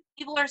like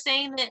people are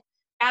saying that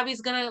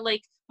Gabby's gonna,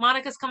 like,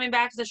 Monica's coming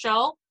back to the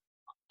show.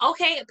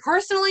 Okay,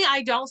 personally,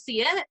 I don't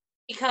see it,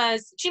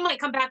 because she might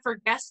come back for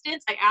guest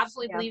stints. I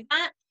absolutely believe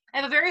that. I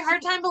have a very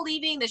hard time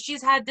believing that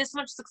she's had this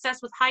much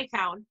success with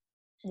Hightown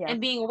and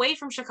being away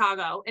from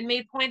Chicago, and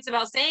made points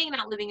about saying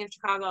not living in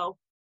Chicago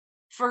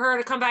for her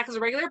to come back as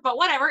a regular. But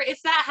whatever,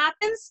 if that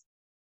happens,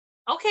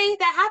 okay,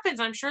 that happens.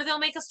 I'm sure they'll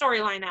make a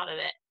storyline out of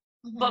it.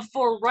 Mm-hmm. But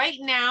for right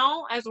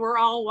now, as we're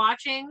all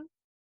watching,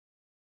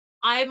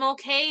 I'm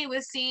okay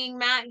with seeing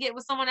Matt get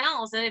with someone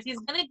else. And if he's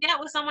going to get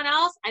with someone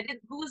else,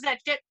 who was that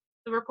chick?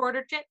 The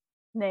reporter chick?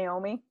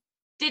 Naomi.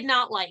 Did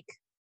not like.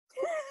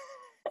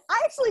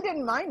 I actually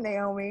didn't mind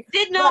Naomi.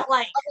 Did not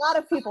like. A lot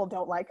of people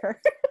don't like her.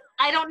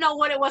 I don't know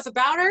what it was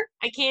about her.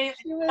 I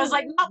was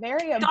like, no,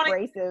 very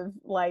abrasive.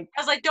 I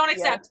was like, don't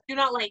accept. Do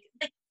not like.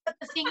 But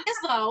the thing is,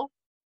 though,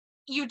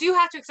 you do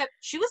have to accept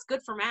she was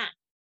good for Matt.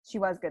 She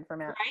was good for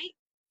Matt. Right?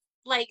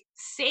 Like,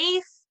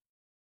 safe,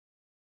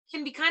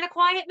 can be kind of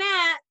quiet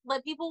Matt,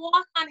 let people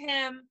walk on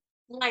him,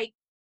 like,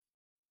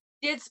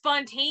 did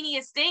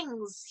spontaneous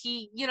things.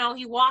 He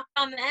walked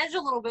on the edge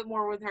a little bit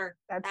more with her.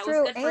 That's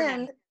true.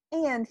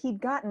 And he'd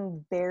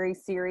gotten very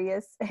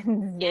serious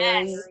and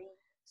very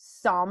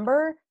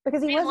somber,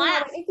 because he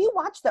wasn't, if you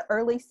watch the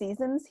early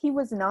seasons, he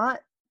was not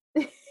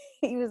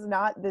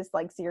this,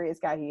 like, serious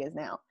guy he is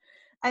now.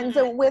 And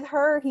so with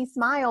her, he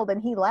smiled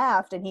and he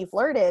laughed and he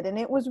flirted, and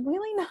it was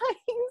really nice.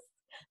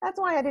 That's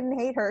why I didn't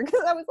hate her,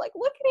 because I was like,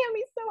 look at him,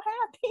 he's so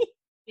happy.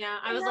 Yeah,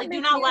 I was like,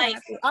 do not like.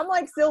 Happy. I'm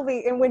like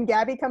Sylvie, and when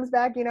Gabby comes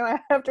back,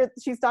 after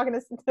she's talking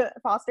to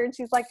Foster, and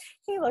she's like,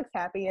 he looks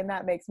happy, and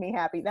that makes me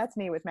happy. That's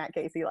me with Matt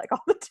Casey, like,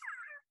 all the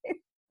time.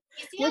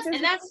 Yes,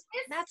 and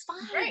that's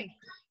fine. Right.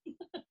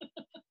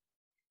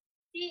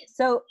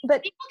 So,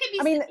 but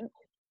I mean,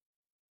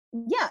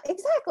 yeah,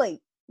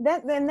 exactly.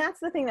 That's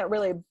the thing that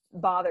really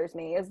bothers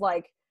me, is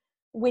like,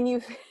 when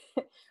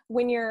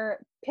you're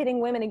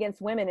pitting women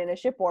against women in a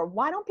ship war,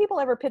 why don't people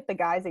ever pit the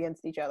guys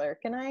against each other?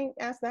 Can I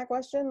ask that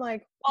question?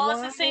 Like, well,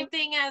 it's the same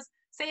thing as,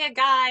 say a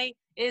guy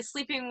is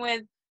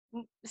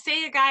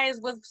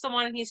with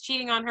someone and he's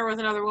cheating on her with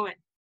another woman,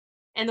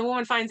 and the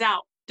woman finds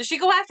out. Does she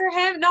go after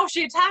him? No,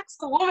 she attacks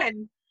the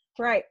woman.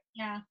 Right.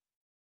 Yeah.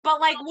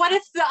 But, like, what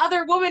if the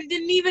other woman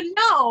didn't even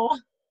know?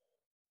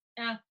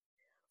 Yeah.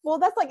 Well,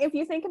 that's like, if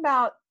you think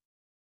about,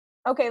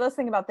 okay, let's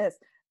think about this.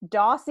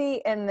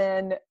 Dawsey and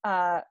then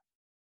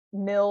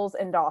Mills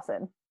and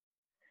Dawson.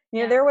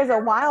 There was a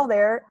while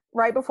there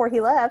right before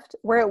he left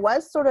where it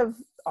was sort of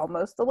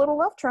almost a little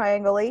love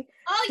triangle-y.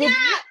 Oh,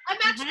 I'm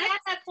actually at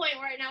that point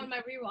right now in my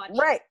rewatch.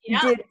 Right.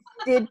 Yeah.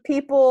 Did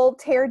people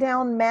tear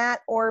down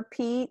Matt or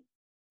Pete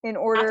in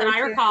order Not that I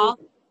recall.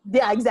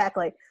 Yeah,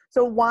 exactly.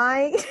 So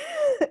why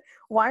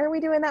are we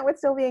doing that with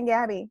Sylvie and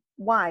Gabby?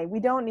 Why? We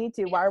don't need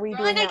to. Why are we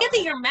doing that? I get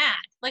that you're mad.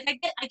 Like, I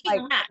get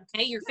you're mad,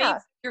 okay?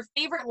 Your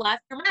favorite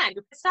left, you're mad.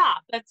 You're pissed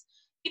off.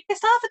 You're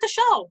pissed off at the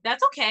show.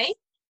 That's okay.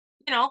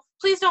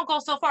 Please don't go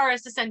so far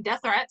as to send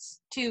death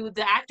threats to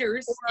the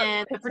actors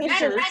and the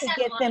producers to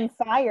get them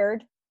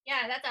fired.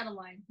 Yeah, that's out of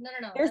line. No.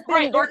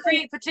 Or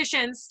create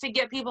petitions to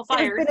get people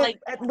fired. Like,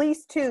 at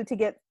least 2 to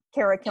get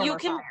Kara Kilmer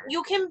fired.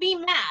 You can be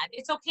mad.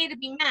 It's okay to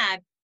be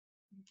mad,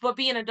 but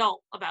be an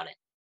adult about it.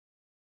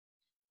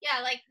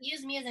 Yeah, like,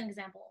 use me as an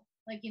example.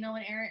 Like, when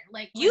Aaron,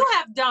 like, you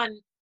have done.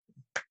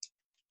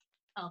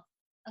 Oh,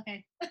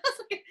 okay.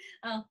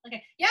 Oh,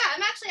 okay. Yeah,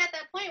 I'm actually at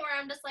that point where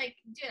I'm just like,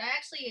 dude,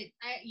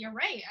 you're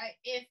right.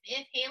 If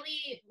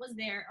Haley was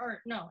there,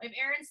 or no, if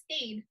Aaron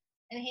stayed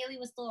and Haley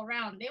was still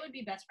around, they would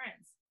be best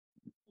friends.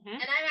 Mm-hmm.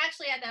 And I'm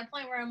actually at that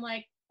point where I'm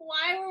like,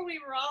 why were we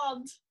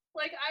robbed?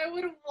 Like, I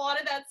would have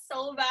wanted that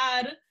so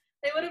bad.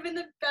 They would have been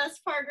the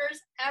best partners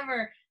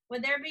ever.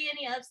 Would there be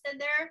any upset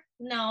there?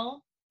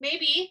 No.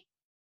 Maybe.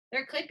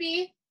 There could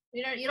be.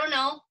 You don't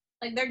know.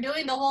 Like they're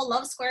doing the whole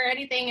love square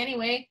anything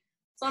anyway.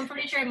 So I'm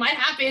pretty sure it might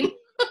happen.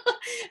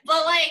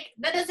 But like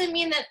that doesn't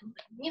mean that,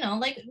 you know,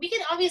 like we can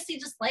obviously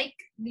just like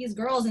these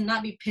girls and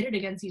not be pitted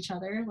against each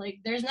other. Like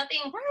there's nothing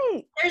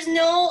right. There's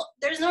no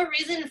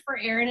reason for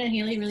Aaron and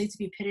Haley really to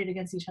be pitted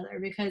against each other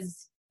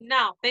because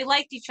no, they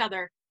liked each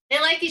other. They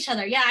liked each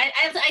other. Yeah,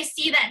 I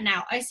see that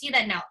now.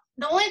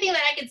 The only thing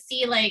that I could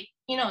see, like,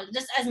 you know,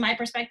 just as my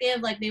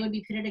perspective, like they would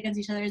be pitted against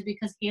each other is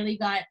because Haley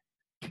got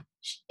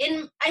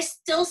in. I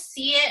still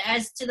see it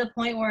as to the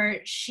point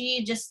where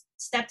she just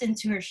stepped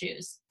into her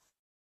shoes.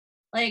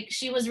 Like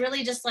she was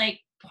really just like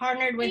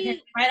partnered with him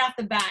right off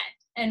the bat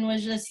and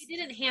was just. She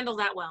didn't handle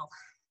that well.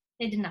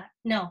 They did not.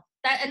 No,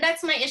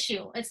 that's my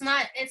issue. It's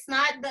not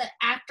the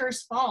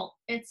actor's fault.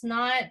 It's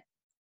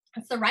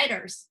the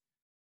writers.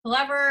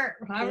 Whoever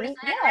said it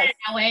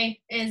that way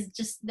is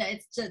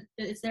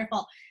it's their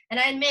fault. And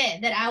I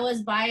admit that I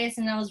was biased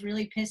and I was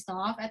really pissed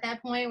off at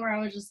that point where I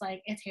was just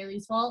like, it's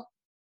Haley's fault.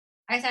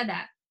 I said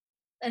that.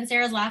 And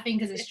Sarah's laughing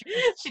because it's true.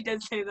 She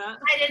did say that.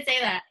 I did say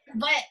that.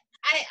 But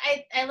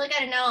I look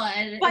at it now.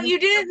 But you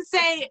didn't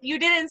say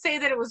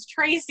that it was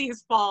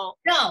Tracy's fault.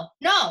 No,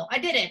 I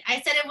didn't. I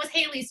said it was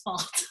Haley's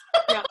fault.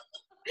 Yeah.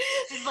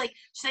 She's like,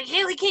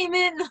 Haley came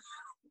in.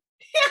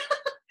 Yeah.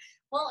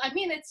 Well, I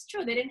mean, it's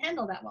true. They didn't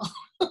handle that well.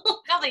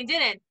 No, they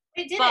didn't.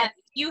 They didn't. But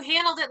you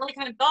handled it like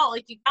an adult.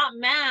 Like you got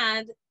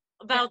mad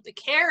about the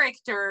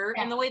character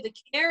and the way the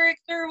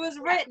character was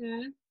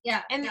written.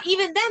 Yeah. And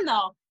even then,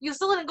 though, you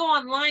still didn't go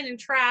online and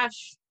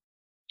trash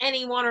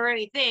anyone or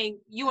anything.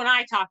 You and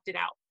I talked it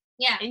out.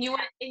 Yeah. And you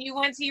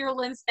went to your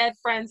Linstead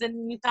friends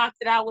and you talked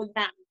it out with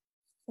them.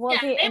 Well,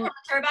 yeah, they were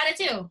sure about it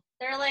too.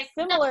 They're like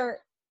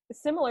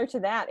similar to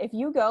that. If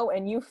you go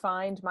and you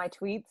find my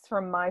tweets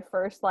from my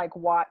first like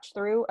watch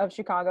through of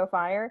Chicago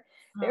Fire,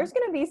 there's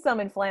going to be some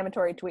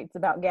inflammatory tweets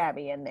about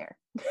Gabby in there.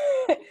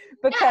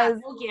 Because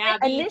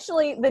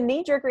initially the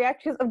knee-jerk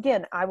reaction, because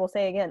again, I will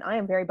say again, I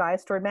am very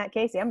biased toward Matt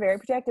Casey. I'm very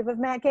protective of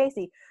Matt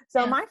Casey.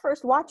 So my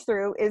first watch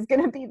through is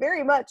going to be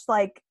very much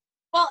like,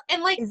 well,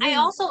 and like I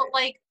also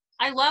like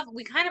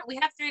we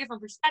have three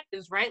different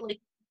perspectives, right? Like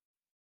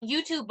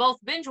you two both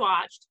binge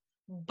watched,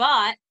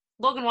 but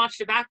Logan watched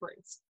it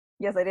backwards.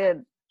 Yes, I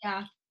did.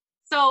 Yeah.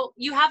 So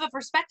you have a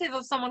perspective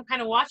of someone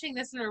kind of watching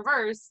this in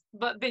reverse,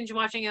 but binge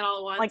watching it all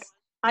at once. Like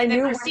I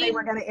knew where they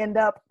were going to end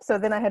up, so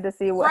then I had to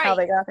see how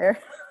they got there.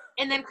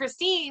 And then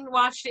Christine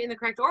watched it in the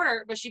correct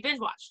order, but she binge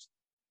watched.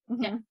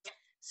 Mm-hmm. Yeah.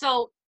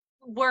 So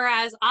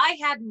whereas I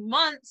had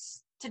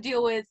months to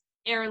deal with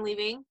Aaron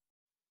leaving,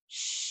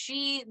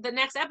 the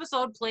next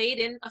episode played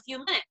in a few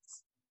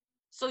minutes.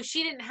 So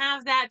she didn't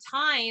have that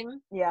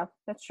time. Yeah,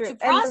 that's true. To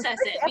process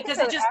it because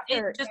it just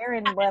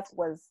Aaron left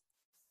was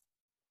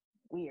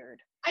weird.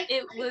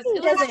 It was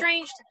a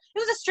strange. It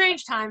was a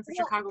strange time for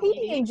Chicago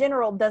PD in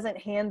general doesn't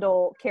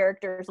handle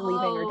characters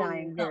leaving or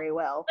dying very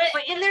well.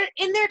 But in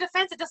their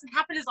defense, it doesn't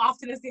happen as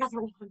often as the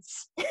other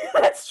ones.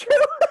 That's true.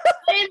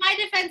 But in my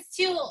defense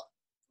too,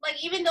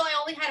 like even though I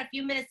only had a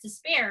few minutes to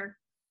spare,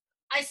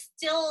 I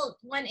still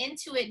went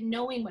into it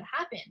knowing what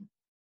happened.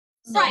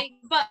 So, right,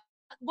 but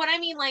what I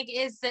mean, like,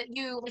 is that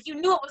you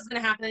knew it was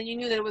going to happen and you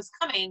knew that it was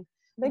coming,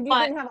 but you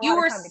didn't have a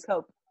lot of time to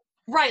cope.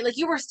 Right, like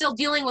you were still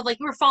dealing with, like,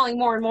 you were falling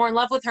more and more in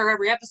love with her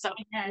every episode.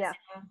 Yes. Yeah.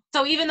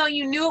 So even though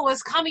you knew it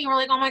was coming, you were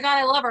like, oh my God,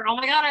 I love her. Oh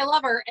my God, I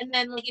love her. And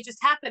then, like, it just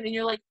happened and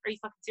you're like, are you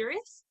fucking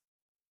serious?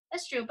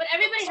 That's true. But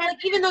everybody had,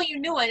 like, even though you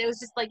knew it was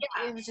just like,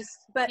 it was just,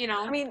 but, you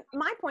know. I mean,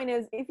 my point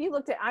is, if you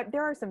looked at,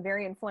 there are some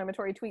very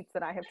inflammatory tweets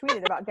that I have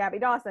tweeted about Gabby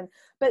Dawson.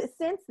 But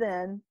since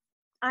then,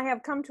 I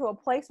have come to a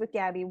place with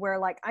Gabby where,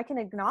 like, I can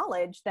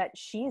acknowledge that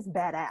she's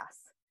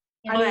badass.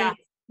 Yeah. I mean,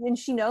 and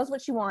she knows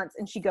what she wants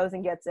and she goes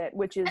and gets it,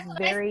 which is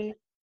very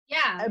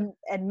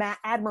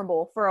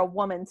admirable for a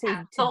woman to do.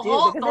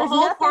 Because the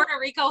whole Puerto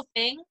Rico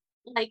thing,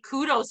 like,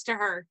 kudos to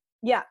her.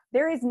 Yeah,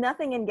 there is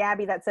nothing in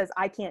Gabby that says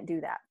I can't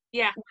do that.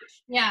 Yeah.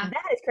 Yeah.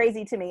 That is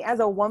crazy to me. As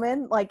a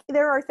woman, like,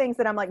 there are things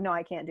that I'm like, no,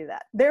 I can't do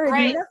that. There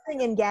is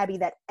nothing in Gabby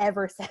that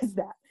ever says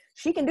that.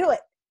 She can do it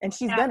and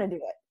she's gonna do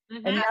it.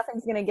 Mm-hmm. And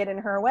nothing's going to get in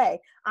her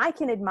way. I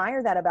can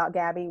admire that about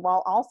Gabby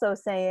while also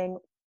saying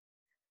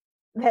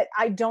that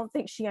I don't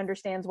think she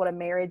understands what a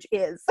marriage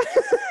is.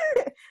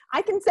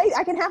 I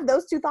can have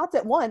those two thoughts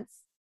at once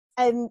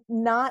and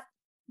not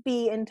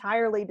be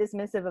entirely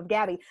dismissive of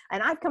Gabby.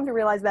 And I've come to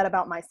realize that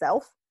about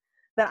myself,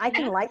 that I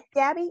can like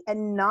Gabby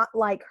and not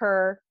like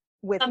her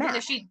with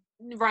Matt.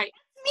 Right.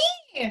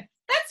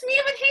 That's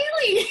me with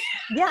Haley.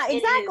 Yeah,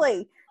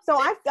 exactly. So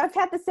I've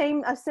had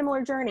a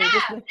similar journey,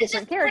 just with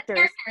different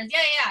characters.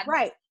 Yeah.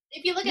 Right.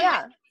 If you look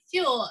at my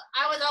too,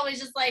 I was always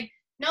just like,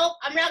 nope,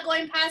 I'm not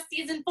going past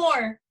season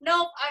 4.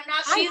 Nope, I'm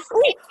not.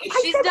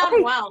 She's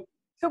done well.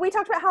 So we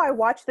talked about how I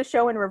watched the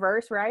show in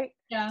reverse, right?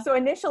 Yeah. So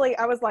initially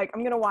I was like,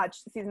 I'm going to watch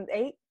season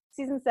 8,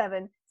 season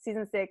 7,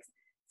 season 6,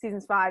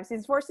 seasons 5,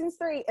 season 4, season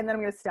 3, and then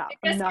I'm going to stop.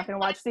 I'm not going to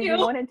watch season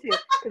 1 and 2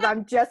 because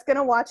I'm just going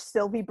to watch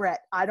Sylvie Brett.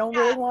 I don't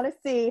really want to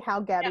see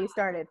how Gabby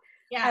started.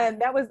 Yeah.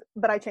 And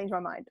but I changed my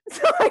mind.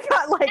 So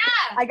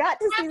I got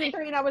to season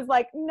 3 and I was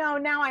like, no,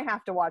 now I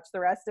have to watch the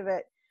rest of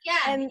it.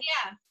 Yeah.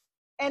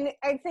 And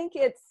I think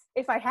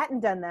if I hadn't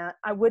done that,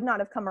 I would not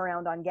have come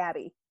around on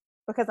Gabby,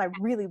 because I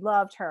really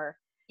loved her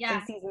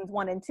in seasons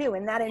 1 and 2,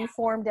 and that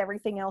informed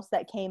everything else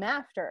that came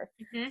after.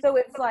 Mm-hmm. So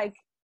it's like,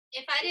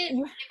 if I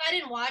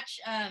didn't watch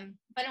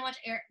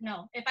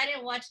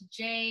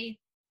Jay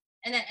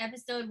and that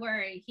episode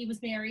where he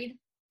was married,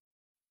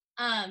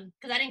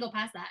 because I didn't go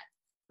past that,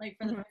 like,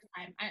 for the first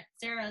time.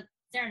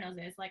 Sarah knows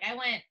this. Like, I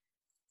went,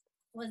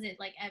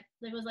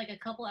 it was like a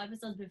couple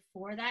episodes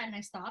before that, and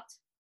I stopped.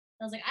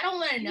 I was like, I don't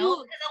want to know,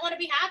 because I want to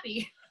be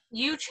happy.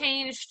 You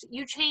changed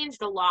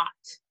a lot.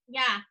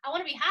 Yeah, I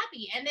want to be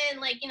happy. And then,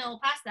 like,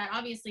 past that,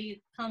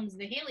 obviously, comes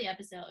the Haley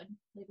episode,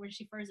 like, where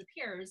she first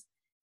appears.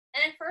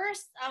 And at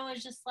first, I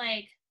was just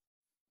like,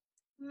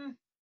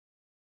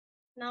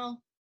 no,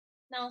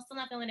 still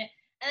not feeling it.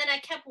 And then I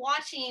kept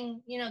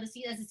watching, as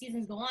the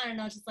seasons go on,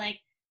 and I was just like,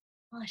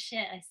 oh,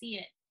 shit, I see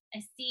it.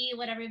 I see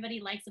what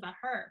everybody likes about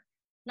her.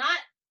 Not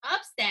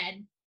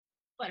Upstead,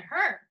 but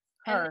her.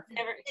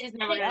 She's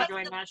never going to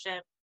join that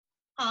ship.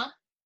 Huh?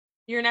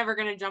 You're never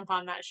going to jump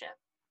on that ship.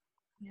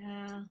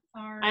 Yeah,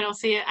 sorry. I don't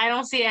see it.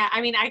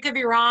 I mean, I could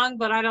be wrong,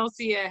 but I don't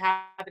see it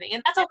happening.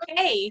 And that's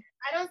okay.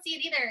 I don't see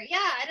it either. Yeah,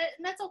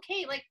 and that's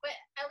okay. Like, but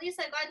at least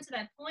I've gotten to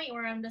that point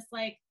where I'm just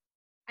like,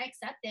 I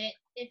accept it.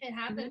 If it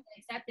happens, I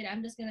accept it.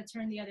 I'm just going to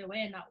turn the other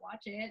way and not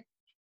watch it.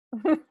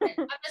 I'm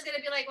just going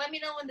to be like, let me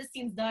know when the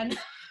scene's done.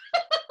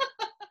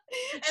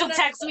 She'll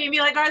text me and be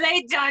like, are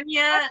they done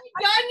yet?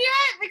 Done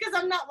yet? Because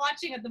I'm not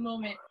watching at the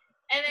moment.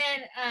 And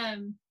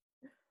then,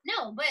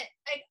 no, but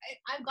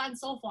I've gone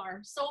so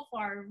far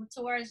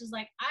to where it's just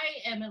like,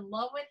 I am in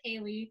love with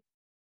Haley.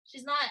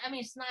 She's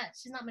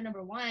not my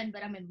number one,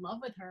 but I'm in love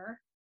with her.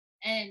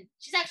 And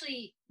I'm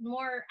actually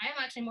more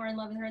in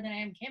love with her than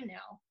I am Kim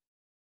now,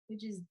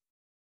 which is,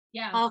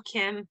 yeah. Oh,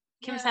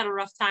 Kim's had a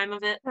rough time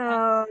of it.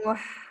 Oh.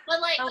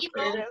 But, like, and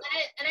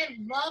I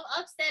love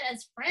Upstead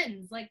as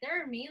friends. Like,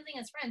 they're amazing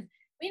as friends.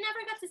 We never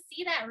got to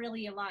see that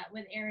really a lot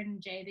with Aaron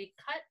and Jay. They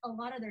cut a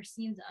lot of their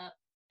scenes up,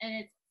 and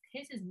it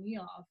pisses me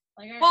off.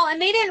 Like,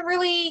 and they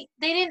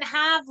didn't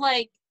have,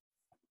 like,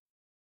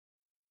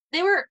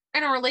 they were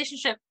in a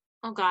relationship.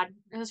 Oh God,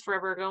 it was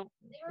forever ago.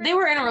 They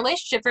were in a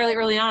relationship fairly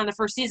early on in the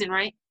first season,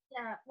 right?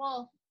 Yeah,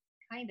 well,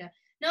 kinda.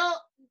 No,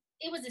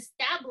 it was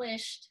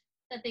established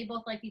that they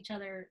both liked each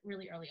other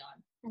really early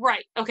on.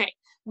 Right. Okay.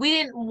 We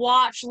didn't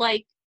watch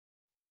like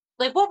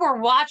what we're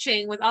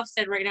watching with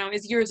Upstead right now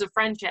is years of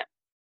friendship.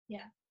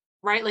 Yeah.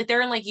 Right? Like,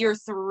 they're in, like, year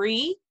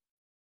 3,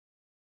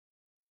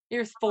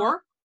 year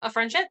 4 of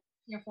friendship.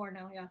 Year 4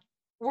 now, yeah.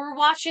 We're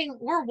watching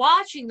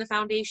the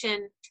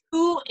foundation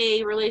to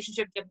a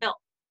relationship get built.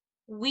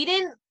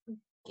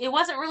 It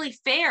wasn't really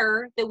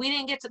fair that we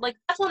didn't get to, like,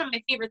 that's one of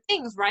my favorite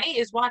things, right?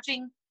 Is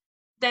watching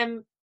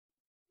them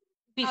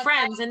be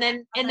friends and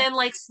then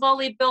like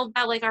slowly build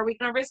that, like, are we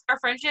gonna risk our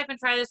friendship and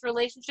try this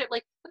relationship?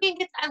 Like,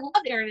 I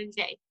love Aaron and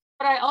Jay,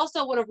 but I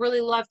also would have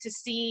really loved to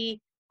see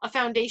a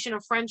foundation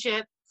of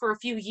friendship for a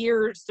few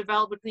years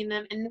develop between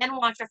them, and then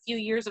watch a few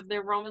years of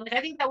their romance. Like,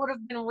 I think that would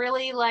have been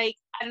really, like,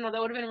 I don't know, that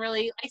would have been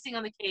really icing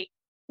on the cake.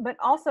 But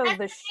also,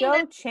 the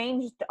show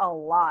changed a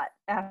lot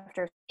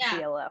after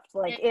Sophia left.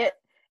 Like, it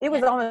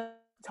was almost a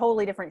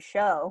totally different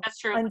show. That's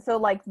true. And so,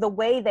 like, the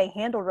way they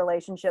handled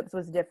relationships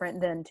was different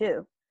then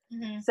too.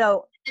 Mm-hmm.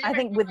 So I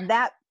think with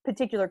that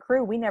particular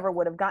crew, we never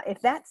would have got,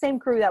 if that same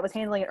crew that was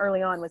handling it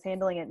early on was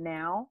handling it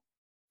now,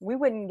 we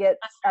wouldn't get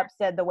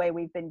Upstead the way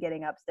we've been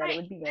getting Upstead. Right. It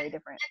would be very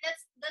different. And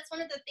that's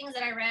one of the things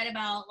that I read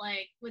about,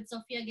 like, with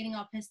Sophia getting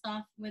all pissed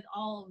off with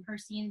all of her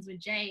scenes with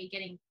Jay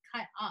getting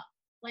cut up.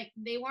 Like,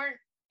 they weren't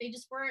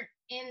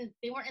in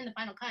the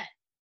final cut.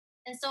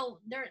 And so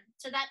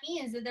that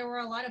means that there were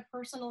a lot of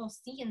personal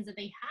scenes that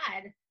they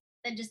had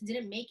that just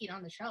didn't make it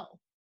on the show.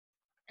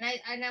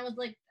 And I was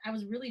like, I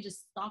was really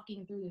just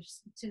stalking through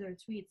their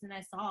tweets, and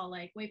I saw,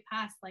 like, way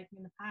past, like,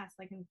 in the past,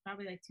 like, in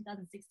probably, like,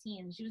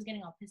 2016, she was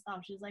getting all pissed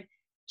off. She was like,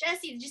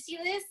 Jesse, did you see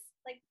this?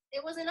 Like,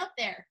 it wasn't up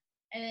there.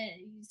 And then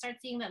you start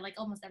seeing that, like,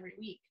 almost every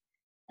week.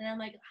 And I'm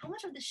like, how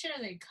much of this shit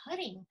are they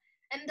cutting?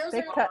 And those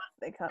they're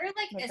like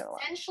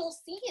essential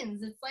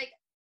scenes. It's like,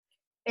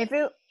 if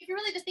you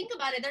really just think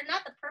about it, they're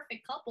not the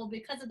perfect couple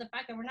because of the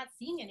fact that we're not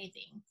seeing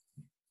anything.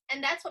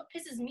 And that's what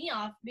pisses me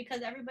off,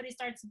 because everybody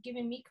starts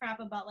giving me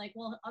crap about, like,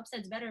 well,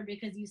 Upstead's better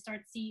because you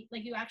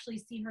actually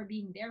see her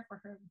being there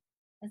for her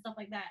and stuff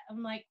like that.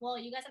 I'm like, well,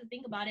 you guys have to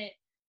think about it.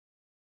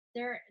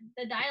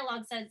 The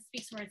dialogue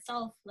speaks for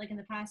itself, like, in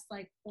the past,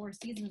 like, 4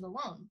 seasons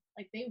alone.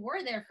 Like, they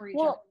were there for each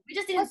other. We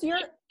just didn't see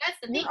it. That's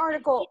the thing.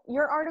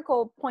 Your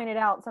article pointed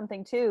out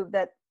something too,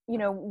 that,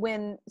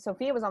 when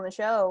Sophia was on the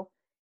show,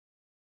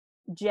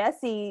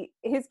 Jesse,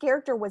 his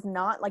character was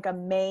not like a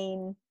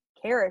main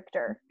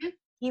character. Mm-hmm.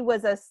 He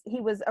was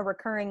a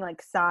recurring,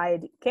 like,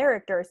 side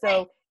character.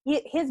 So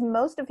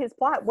most of his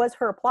plot was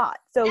her plot.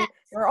 So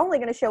they're only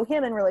going to show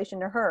him in relation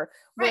to her.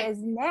 Right.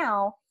 Whereas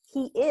now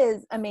he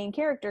is a main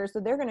character. So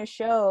they're going to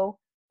show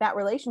that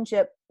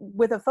relationship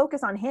with a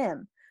focus on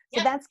him.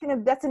 So that's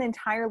an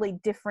entirely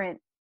different,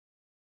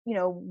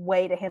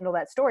 way to handle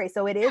that story.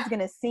 So it is going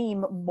to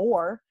seem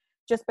more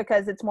just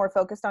because it's more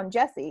focused on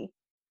Jesse.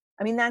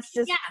 I mean, that's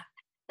just,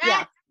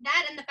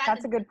 That and the fact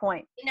that's a good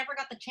point. They never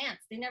got the chance.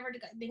 They never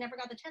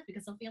got the chance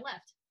because Sophia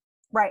left.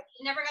 Right.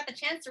 They never got the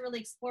chance to really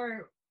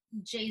explore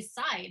Jay's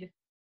side.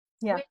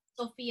 Yeah. With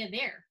Sophia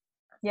there.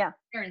 Yeah.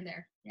 Aaron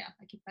there. Yeah.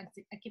 I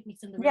keep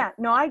mixing the. Yeah.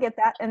 No, I get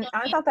that, and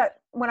I thought that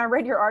when I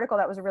read your article,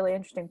 that was a really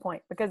interesting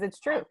point because it's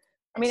true.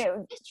 I mean,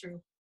 it's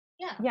true.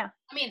 Yeah. Yeah.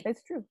 I mean,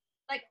 it's true.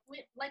 Like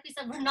we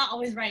said, we're not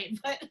always right,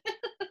 but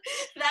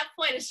that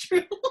point is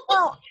true.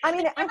 Well, I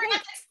mean, I got to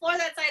explore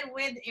that side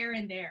with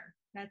Aaron there.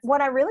 That's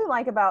what I really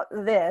like about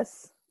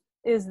this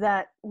is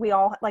that we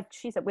all, like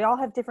she said, we all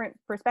have different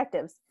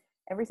perspectives,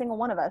 every single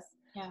one of us.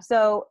 Yeah.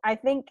 So I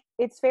think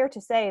it's fair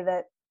to say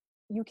that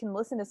you can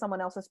listen to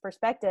someone else's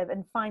perspective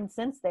and find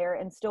sense there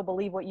and still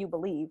believe what you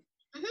believe.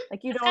 Mm-hmm.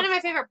 Like you That's don't. kind of my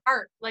favorite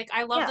part. Like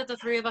I love that the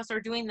three of us are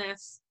doing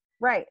this.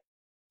 Right.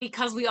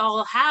 Because we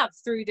all have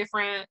three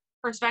different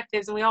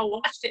perspectives and we all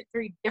watched it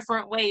three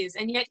different ways.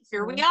 And yet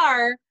here we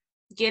are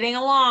getting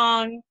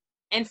along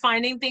and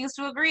finding things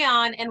to agree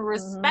on and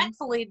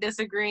respectfully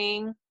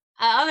disagreeing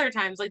at other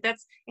times. Like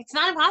it's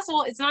not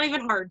impossible. It's not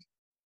even hard.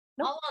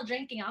 Nope. All while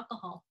drinking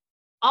alcohol.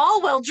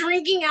 All while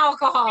drinking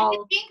alcohol.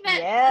 I think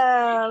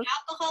that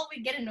alcohol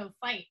we get into a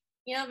fight,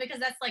 you know, because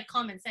that's like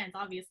common sense,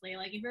 obviously.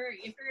 Like if you're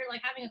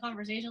like having a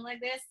conversation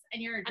like this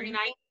and you're drinking,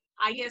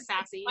 I get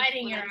sassy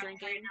fighting when your I'm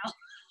drinking. right now.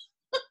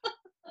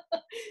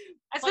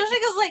 Especially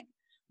because like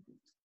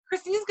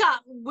Christine's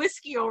got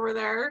whiskey over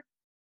there.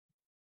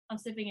 I'm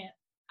sipping it.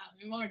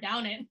 I want to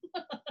down it.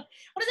 What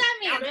does that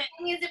mean? That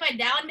means if I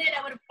downed it,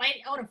 I would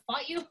have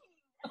fought you.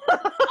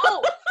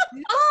 Oh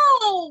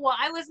no!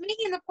 I was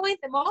making the point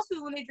that most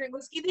people, when they drink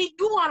whiskey, they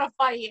do want to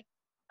fight.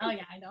 Oh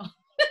yeah, I know.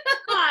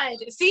 God,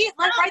 see,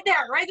 like right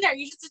there,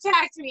 you just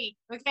attacked me.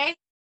 Okay.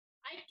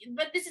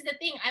 But this is the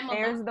thing.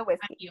 There's the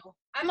whiskey. You.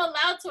 I'm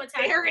allowed to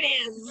attack. There it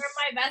is.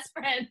 You're my best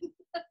friend.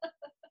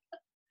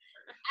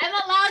 I'm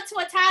allowed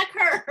to attack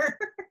her.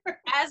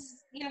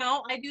 As you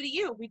know, I do to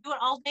you. We do it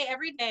all day,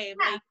 every day.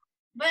 Yeah. Like,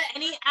 but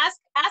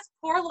ask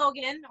poor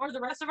Logan or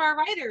the rest of our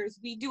writers.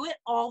 We do it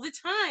all the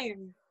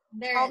time.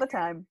 All the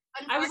time.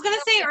 I was gonna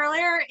say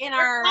earlier in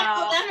our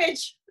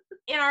damage.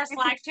 In our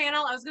Slack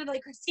channel, I was gonna be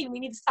like, Christine, we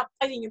need to stop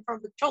fighting in front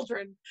of the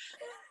children.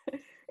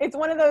 It's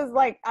one of those,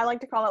 like, I like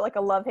to call it like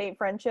a love-hate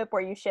friendship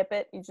where you ship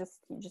it. You just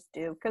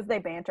do because they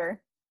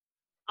banter.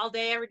 All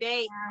day, every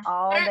day. Yeah.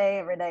 All day,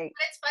 every day.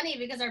 But it's funny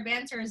because our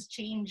banters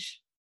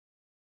change.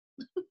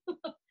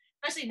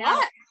 Especially now.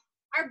 What?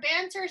 Our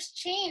banters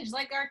change.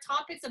 Like our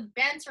topics of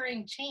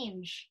bantering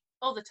change.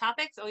 Oh, the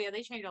topics? Oh, yeah,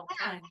 they change all the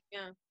time.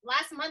 Yeah.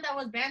 Last month I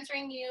was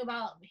bantering you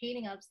about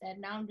hating Upstead.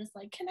 Now I'm just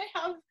like, can I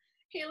have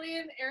Haley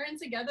and Aaron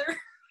together?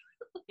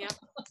 Yep.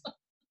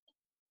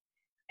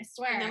 I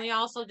swear. And then we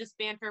also just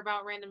banter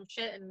about random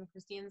shit, and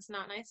Christine's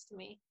not nice to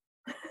me.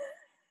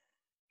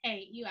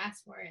 Hey, you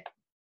asked for it.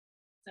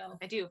 So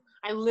I do.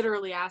 I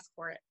literally ask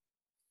for it.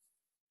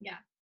 Yeah.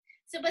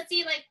 So, but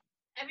see, like,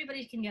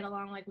 everybody can get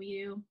along like we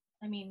do.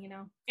 I mean, you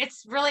know.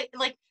 It's really,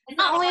 like,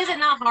 not only is it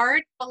not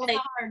hard, but, like,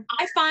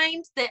 I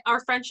find that our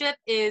friendship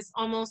is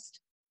almost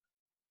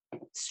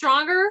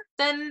stronger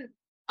than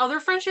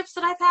other friendships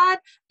that I've had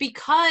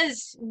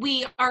because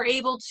we are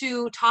able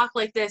to talk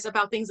like this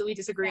about things that we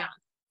disagree on.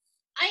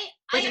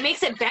 It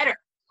makes it better.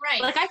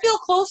 Right. Like, I feel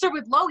closer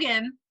with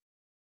Logan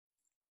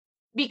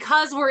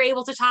because we're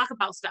able to talk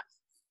about stuff.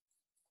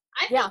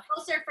 I feel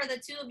closer for the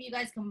two of you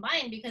guys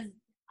combined because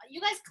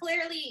you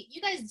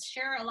guys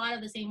share a lot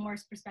of the same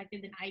worst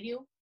perspective than I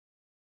do.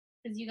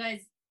 Because you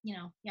guys, you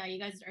know, you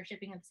guys are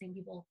shipping with the same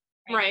people.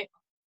 Right.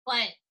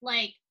 But,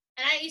 like,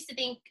 and I used to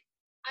think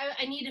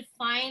I need to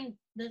find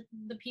the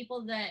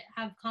people that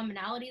have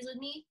commonalities with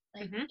me.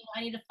 Like, you know,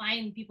 I need to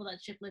find people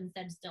that ship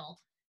Linstead still.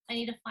 I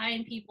need to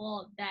find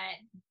people that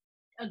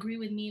agree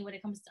with me when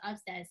it comes to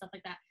Upstead and stuff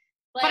like that.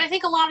 But I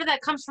think a lot of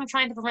that comes from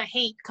trying to prevent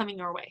hate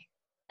coming our way.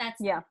 That's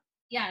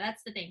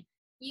that's the thing.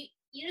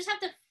 You just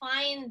have to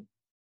find,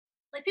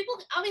 like, people.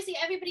 Obviously,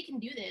 everybody can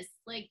do this.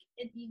 Like,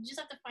 you just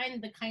have to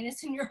find the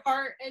kindness in your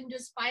heart and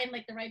just find,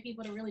 like, the right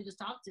people to really just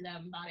talk to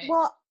them about it.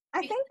 Well,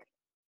 I think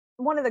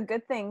one of the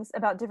good things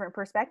about different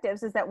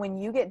perspectives is that when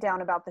you get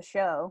down about the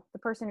show, the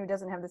person who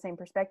doesn't have the same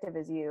perspective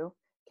as you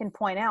can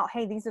point out,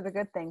 hey, these are the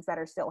good things that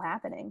are still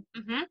happening.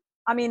 Mm-hmm.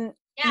 I mean,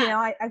 you know,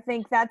 I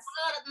think that's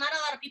not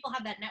a lot of people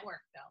have that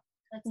network though.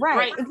 That's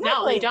right. Exactly.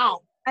 No, they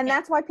don't. And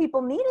that's why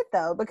people need it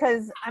though,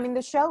 because I mean,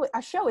 a show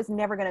is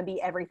never going to be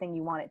everything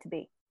you want it to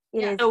be.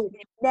 It is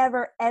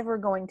never ever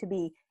going to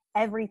be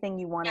everything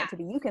you want it to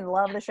be. You can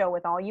love the show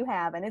with all you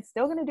have, and it's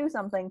still going to do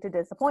something to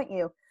disappoint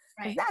you.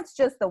 Because that's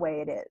just the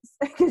way it is.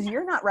 Because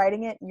you're not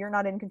writing it, you're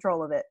not in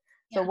control of it.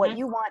 So what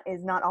you want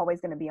is not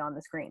always going to be on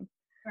the screen.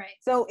 Right.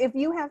 So if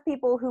you have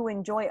people who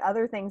enjoy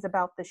other things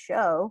about the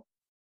show,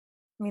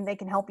 I mean, they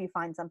can help you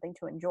find something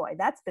to enjoy.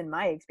 That's been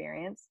my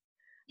experience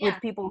with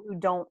people who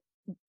don't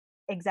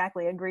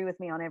exactly agree with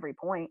me on every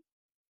point.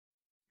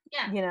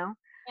 Yeah. You know?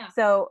 Yeah.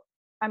 So,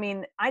 I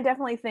mean, I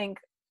definitely think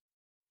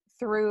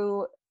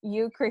through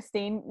you,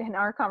 Christine, in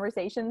our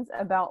conversations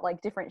about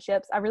like different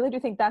ships, I really do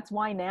think that's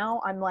why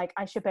now I'm like,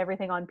 I ship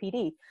everything on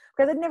PD,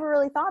 because I'd never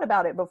really thought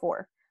about it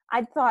before.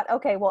 I thought,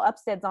 okay, well,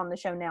 Upstead's on the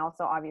show now,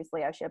 so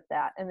obviously I ship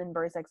that. And then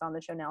Burzek's on the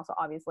show now, so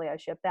obviously I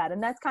ship that.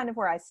 And that's kind of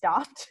where I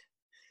stopped.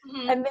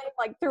 Mm-hmm. And then,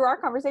 like, through our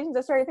conversations,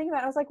 I started thinking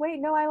about it. I was like, wait,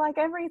 no, I like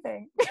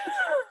everything.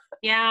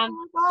 Yeah.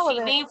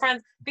 Being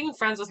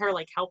friends with her,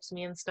 like, helps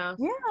me and stuff.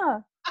 Yeah.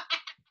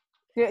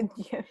 You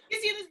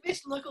see this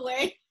bitch look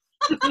away.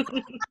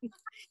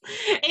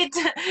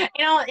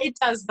 It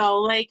does,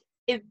 though. Like,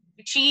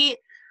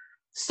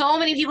 so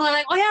many people are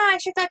like, oh yeah, I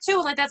ship that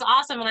too. Like, that's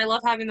awesome, and I love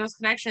having those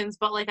connections.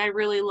 But like, I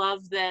really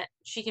love that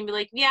she can be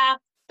like, yeah,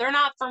 they're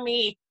not for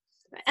me,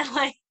 and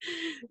like,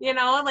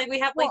 like we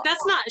have like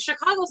that's not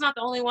Chicago's not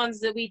the only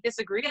ones that we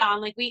disagree on.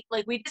 Like we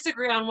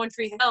disagree on One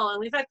Tree Hill, and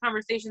we've had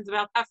conversations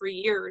about that for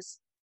years.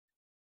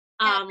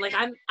 Like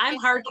I'm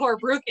hardcore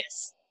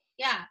Brucus.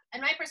 Yeah,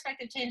 and my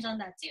perspective changed on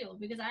that too,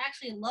 because I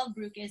actually love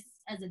Brucus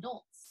as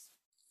adults.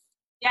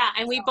 Yeah,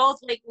 and we both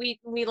like we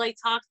like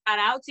talked that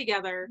out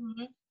together.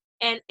 Mm-hmm.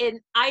 And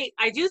I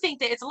do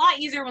think that it's a lot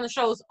easier when the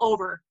show's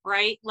over,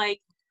 right?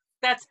 Like,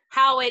 that's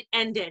how it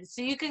ended.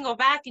 So you can go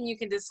back and you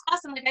can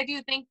discuss. And like, I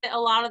do think that a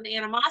lot of the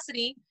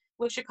animosity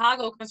with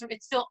Chicago comes from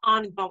it's still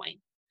ongoing.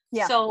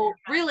 Yeah. So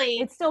really,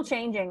 it's still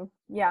changing.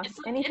 Yeah.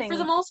 Anything. And for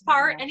the most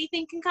part,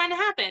 anything can kind of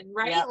happen,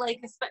 right? Yeah. Like,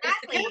 if the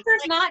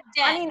character's not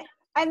dead. I mean,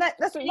 and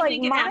that's like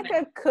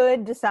Monica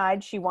could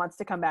decide she wants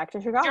to come back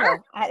to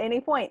Chicago at any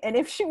point. And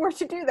if she were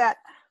to do that,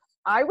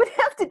 I would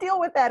have to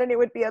deal with that, and it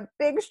would be a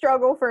big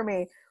struggle for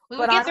me. We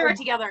would get through it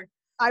together.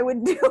 I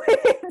would do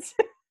it.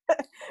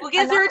 We'll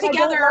get through it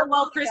together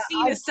while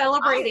Christine is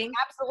celebrating. I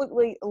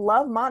absolutely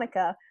love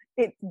Monica.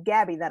 It's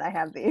Gabby that I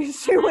have the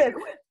issue with.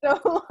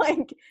 So,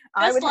 like,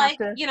 I would have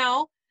to,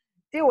 deal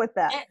with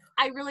that.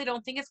 I really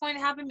don't think it's going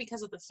to happen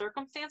because of the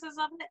circumstances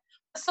of it.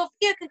 But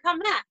Sophia could come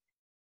back,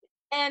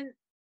 and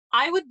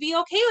I would be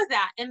okay with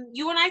that. And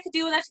you and I could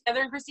deal with that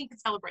together, and Christine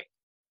could celebrate.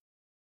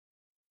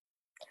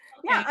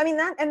 Yeah, I mean,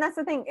 that's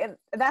the thing.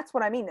 That's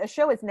what I mean. A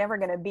show is never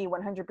going to be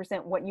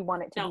 100% what you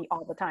want it to be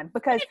all the time,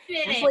 because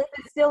especially if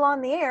it's still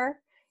on the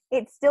air,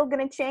 it's still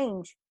going to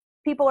change.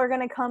 People are going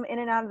to come in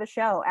and out of the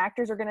show.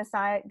 Actors are going to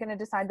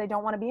decide they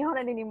don't want to be on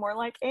it anymore,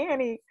 like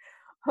Annie.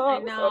 I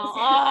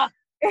know.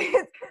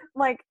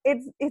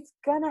 It's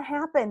going to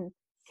happen.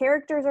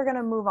 Characters are going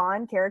to move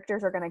on.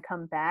 Characters are going to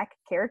come back.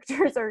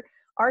 Characters are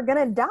going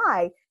to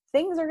die.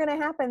 Things are going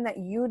to happen that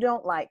you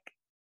don't like.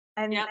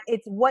 And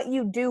it's what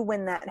you do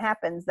when that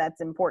happens that's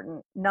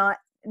important, not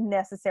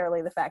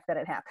necessarily the fact that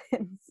it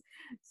happens.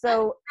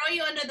 So throw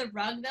you under the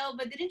rug, though.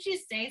 But didn't you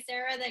say,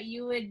 Sarah, that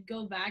you would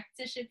go back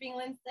to shipping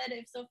Linstead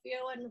if Sophia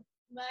went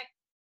back?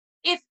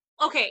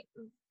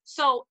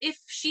 So if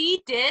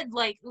she did,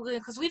 like,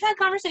 because we've had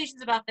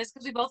conversations about this,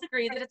 because we both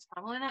agree that it's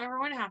probably not ever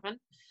going to happen.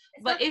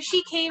 But if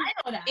she came,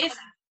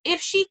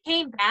 if she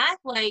came back,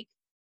 like,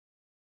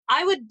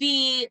 I would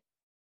be.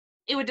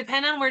 It would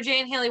depend on where Jay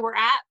and Haley were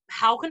at,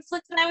 how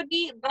conflicted I would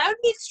be, but I would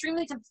be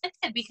extremely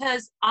conflicted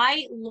because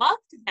I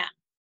loved them.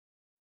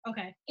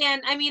 Okay.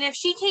 And I mean, if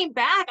she came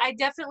back, I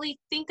definitely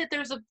think that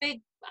I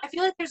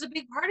feel like there's a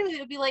big part of me that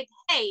would be like,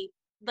 hey,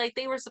 like,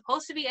 they were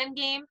supposed to be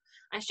Endgame.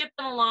 I shipped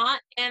them a lot,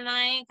 and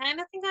I kind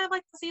of think I'd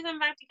like to see them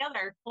back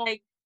together.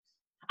 Like,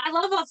 I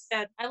love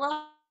Upstead. I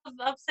love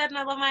Upstead, and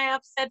I love my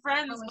Upstead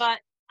friends, but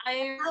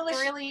I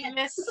really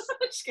miss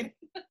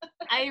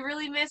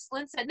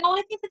Linstead. No,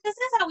 I think that this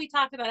is how we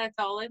talked about it,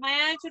 though. Like, my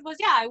attitude was,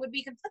 I would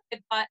be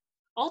conflicted, but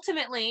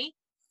ultimately,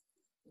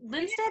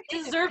 Linstead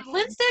deserves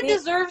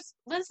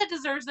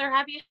their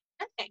happy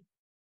ending.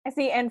 I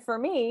see, and for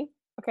me,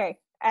 okay,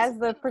 from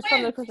the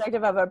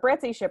perspective of a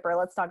Bretzi shipper,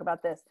 let's talk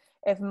about this.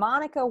 If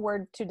Monica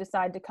were to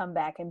decide to come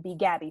back and be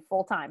Gabby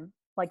full time,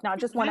 like, not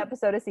just one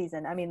episode a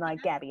season, I mean,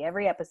 like, Gabby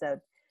every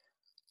episode,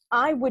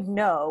 I would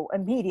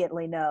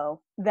immediately know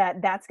that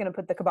that's going to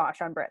put the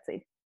kibosh on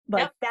Bretzi.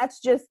 Like,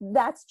 that's just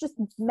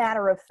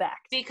matter of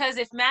fact. Because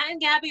if Matt and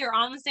Gabby are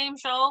on the same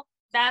show,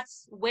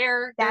 that's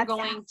where they're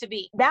going to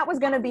be. That was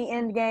going to be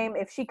Endgame.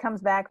 If she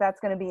comes back, that's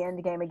going to be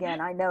Endgame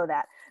again. I know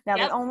that. Now,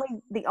 the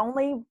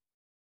only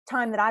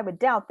time that I would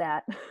doubt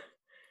that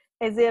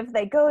is if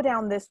they go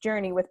down this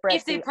journey with Bretzi,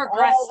 if they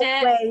progress all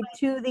the way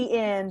to the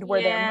end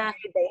where they're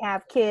married, they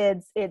have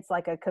kids, it's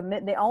like a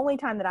commit. The only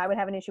time that I would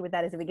have an issue with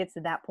that is if it gets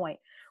to that point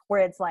where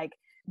it's like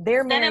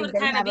they're married, then it would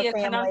kind of be a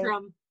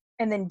conundrum.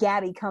 And then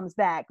Gabby comes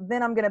back.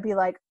 Then I'm going to be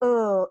like,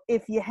 oh,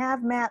 if you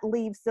have Matt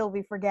leave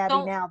Sylvie for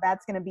Gabby now,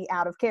 that's going to be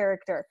out of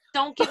character.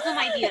 Don't give them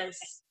ideas.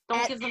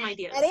 Give them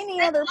ideas. At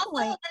any other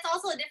point. That's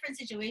also a different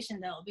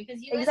situation, though,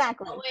 because you guys have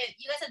dealt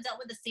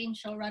with the same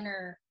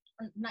showrunner.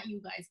 Not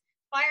you guys.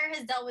 Fire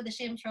has dealt with the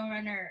same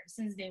showrunner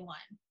since day one.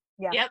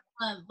 Yeah. Yep.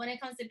 When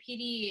it comes to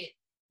PD,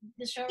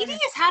 the showrunner. PD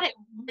has had it,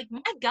 like,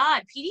 my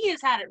God, PD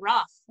has had it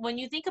rough. When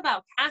you think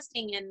about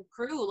casting and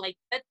crew, like,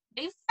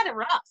 they've had it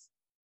rough.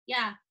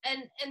 Yeah,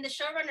 and the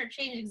showrunner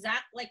changed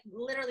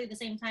literally the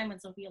same time when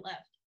Sophia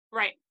left.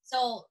 Right.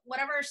 So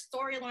whatever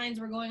storylines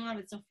were going on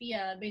with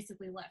Sophia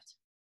basically left.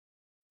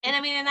 And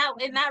I mean, in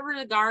that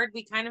regard,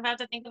 we kind of have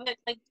to think of it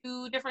like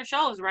two different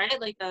shows,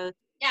 right? Like yeah.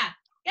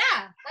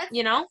 That's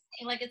you know,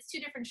 like, it's two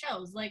different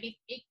shows. Like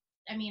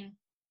I mean,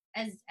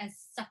 as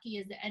sucky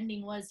as the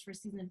ending was for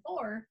season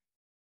 4,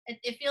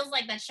 it feels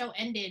like that show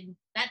ended.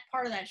 That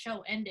part of that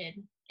show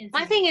ended.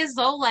 My thing is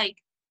though, like,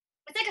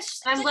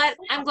 it's like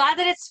I'm glad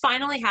that it's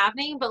finally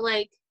happening, but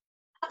like,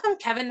 how come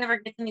Kevin never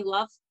gets any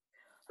love?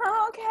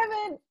 Oh,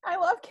 Kevin! I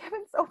love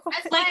Kevin so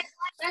much.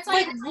 That's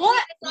like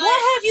what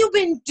have you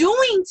been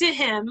doing to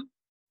him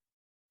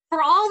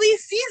for all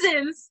these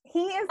seasons? He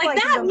is like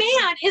that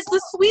man is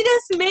the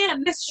sweetest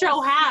man this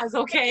show has.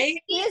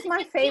 Okay, he is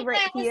my favorite.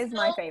 He is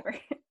my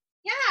favorite.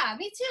 Yeah,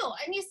 me too.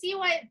 And you see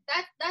why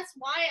that's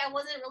why I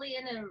wasn't really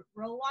into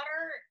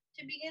Rosewater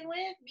to begin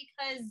with,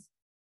 because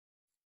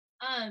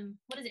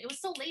what is it? It was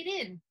so late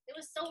in. It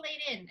was so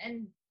late in,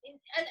 and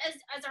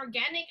as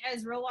organic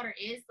as Rosewater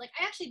is, like,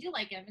 I actually do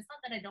like him. It's not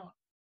that I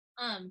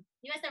don't.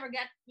 You guys never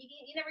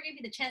you never gave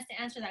me the chance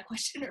to answer that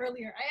question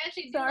earlier. I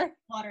actually do like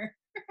Water.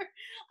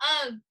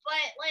 But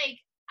like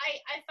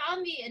I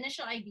found the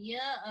initial idea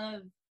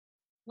of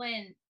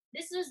when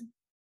this was,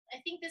 I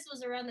think this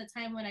was around the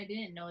time when I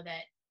didn't know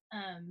that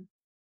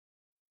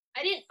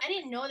I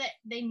didn't know that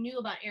they knew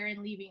about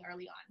Erin leaving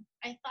early on.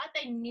 I thought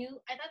that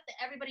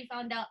everybody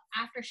found out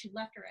after she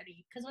left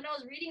already. Because when I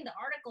was reading the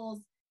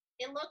articles,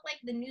 it looked like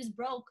the news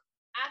broke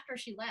after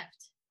she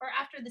left or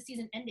after the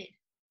season ended.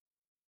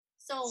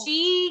 So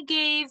she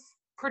gave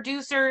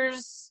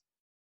producers.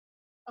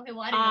 Okay,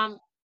 well, I didn't know.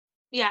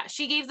 Yeah,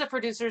 she gave the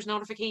producers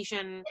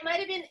notification. It might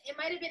have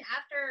been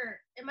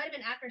after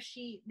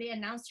they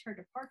announced her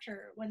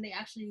departure when they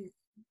actually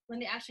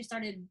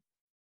started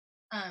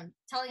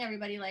telling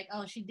everybody, like,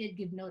 oh, she did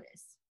give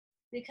notice,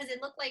 because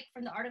it looked like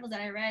from the articles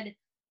that I read,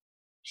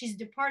 she's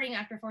departing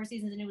after 4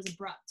 seasons, and it was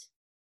abrupt.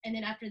 And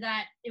then after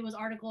that, it was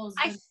articles.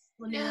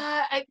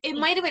 It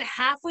might have been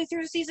halfway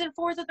through season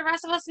 4 that the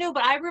rest of us knew,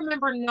 but I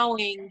remember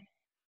knowing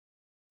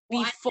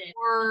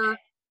before.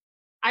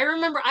 I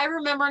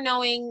remember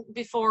knowing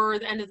before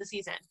the end of the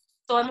season.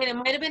 So I mean, it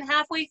might have been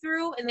halfway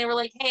through, and they were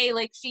like, "Hey,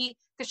 like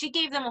because she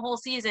gave them a whole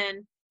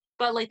season,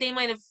 but like they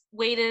might have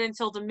waited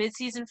until the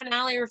mid-season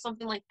finale or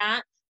something like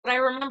that." But I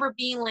remember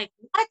being like,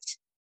 "What?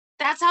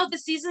 That's how the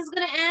season's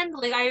gonna end?"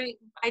 Like I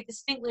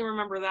distinctly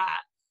remember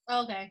that.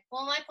 Okay.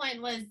 Well, my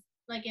point was,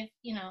 like, if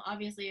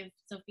obviously if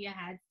Sophia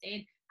had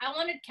stayed, I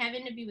wanted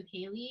Kevin to be with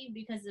Haley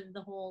because of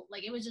the whole,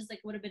 like, it was just like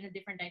would have been a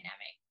different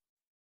dynamic.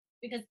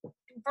 Because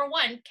for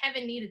one,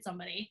 Kevin needed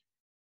somebody.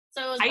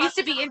 So it was I used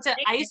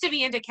to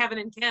be into Kevin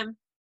and Kim.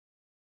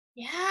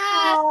 Yeah.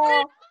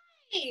 Oh,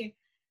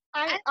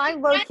 I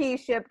low key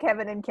ship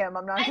Kevin and Kim.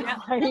 I'm not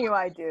gonna lie to you,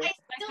 I do. Like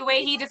the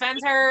way he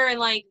defends her, and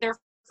like their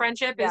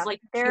friendship is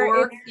like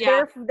pure.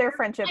 Their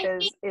friendship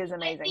is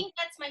amazing. I think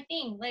that's my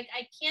thing. Like,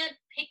 I can't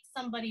pick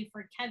somebody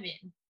for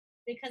Kevin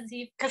because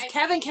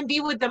Kevin can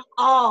be with them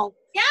all.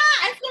 Yeah,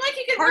 I feel like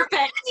you could work with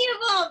any of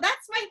them.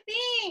 That's my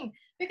thing.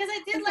 Because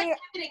I did like Kevin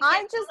and Kim.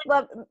 I just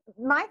love,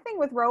 my thing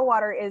with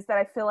Rosewater is that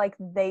I feel like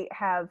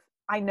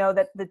I know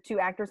that the two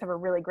actors have a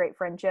really great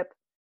friendship.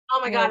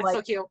 Oh my God, it's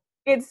so cute.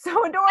 It's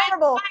so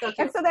adorable.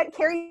 And so that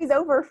carries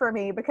over for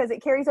me because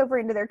it carries over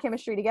into their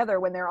chemistry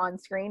together when they're on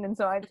screen. And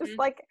so I just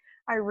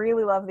I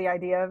really love the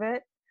idea of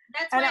it.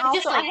 That's and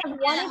also I have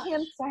wanted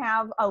him to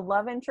have a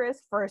love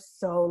interest for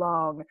so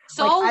long.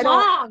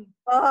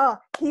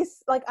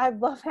 He's like, I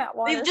love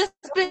Atwater. They've just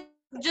been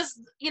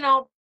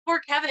poor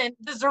Kevin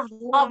deserves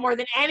love more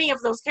than any of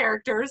those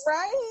characters.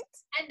 Right?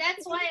 And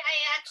that's why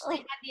I actually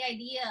had the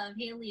idea of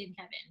Haley and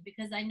Kevin,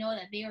 because I know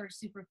that they are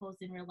super close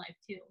in real life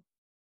too.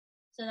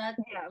 So that's,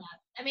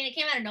 I mean, it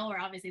came out of nowhere,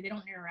 obviously. They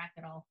don't interact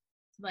at all.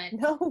 But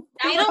no,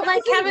 they don't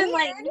like Kevin.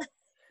 Like,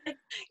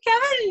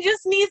 Kevin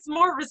just needs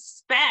more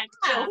respect,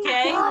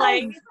 okay?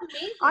 Like,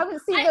 I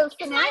would see the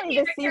finale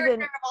this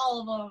season. Of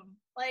all of them.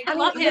 Like, I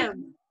love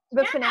him.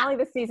 The finale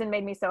this season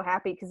made me so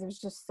happy because it was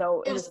just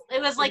so. It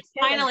was like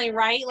finally,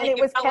 right? Like, and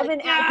it was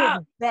Kevin at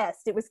his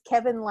best. It was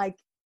Kevin like,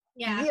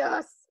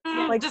 yes,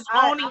 like just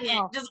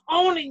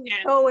owning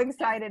it. So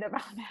excited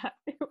about that.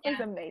 It was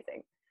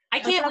amazing. I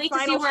can't wait to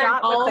see where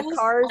it goes. With the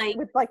cars,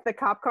 with like the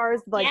cop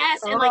cars, like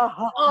and like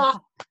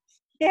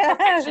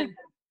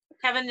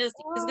Kevin he's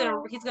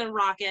gonna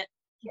rock it.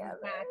 Yeah,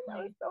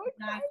 exactly.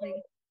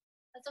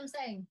 That's what I'm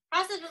saying.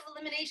 Process of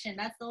elimination.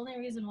 That's the only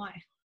reason why.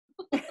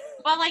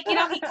 Well, like, he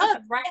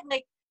could, right?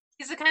 Like,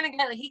 he's the kind of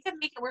guy that he could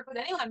make it work with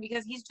anyone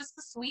because he's just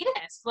the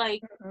sweetest.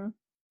 Like,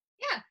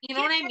 you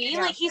know what I mean?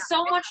 Like, he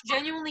so much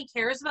genuinely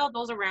cares about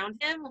those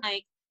around him.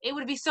 Like, it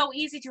would be so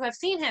easy to have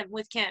seen him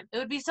with Kim. It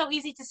would be so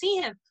easy to see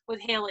him with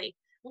Haley.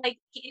 Like,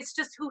 it's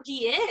just who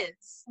he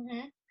is.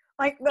 Mm-hmm.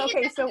 Like,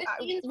 okay, so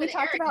we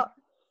talked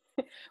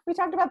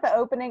about the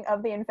opening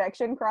of the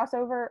Infection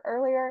crossover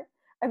earlier,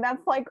 and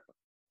that's like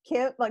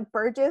Kim, like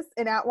Burgess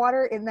and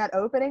Atwater in that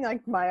opening,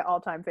 like my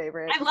all-time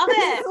favorite. I love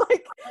it.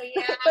 Like,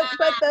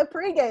 but the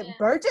pregame,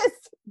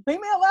 Burgess, leave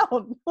me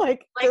alone.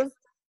 Like just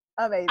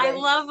amazing. I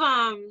love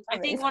I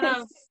think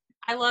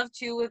I love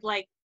too with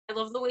like, I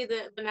love the way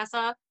that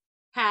Vanessa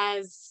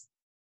has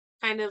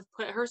kind of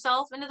put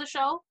herself into the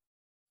show.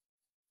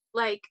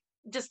 Like,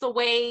 just the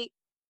way,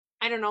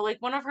 I don't know, like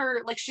one of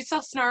her, like, she's so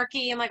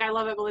snarky and like I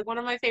love it, but like one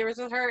of my favorites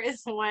with her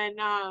is when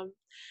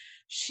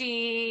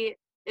she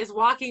is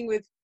walking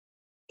with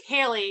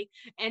Haley,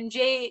 and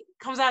Jay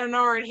comes out of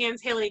nowhere and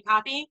hands Haley a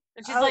copy,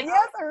 and she's like,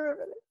 yes, I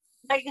remember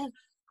that. like,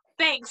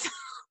 thanks.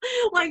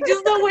 Like,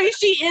 just the way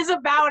she is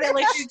about it,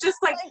 like, she's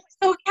just like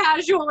so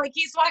casual, like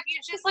he's walking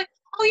and she's like,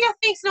 oh yeah,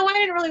 thanks, no, I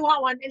didn't really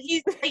want one, and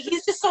he's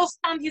just so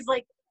stunned, he's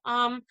like,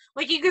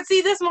 like, you could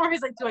see this more,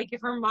 he's like, do I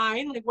give her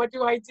mine, like, what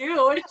do I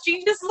do? And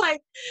she just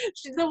like,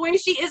 the way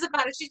she is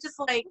about it, she's just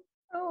like,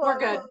 we're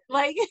good,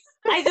 like,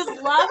 I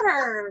just love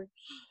her.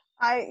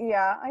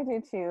 I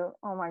do too.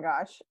 Oh my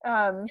gosh.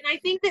 And I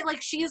think that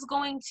like she is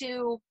going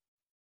to,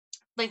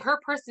 like, her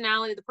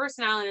personality, the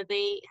personality that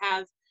they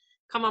have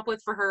come up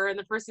with for her, and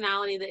the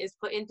personality that is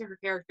put into her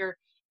character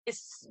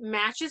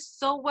matches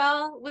so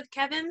well with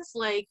Kevin's.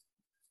 Like,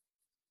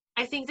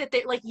 I think that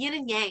they're like yin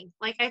and yang.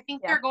 Like, I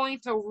think they're going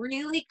to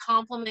really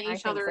complement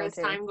each other as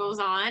time goes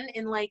on.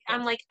 And like,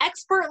 I'm like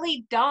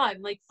expertly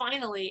done, like,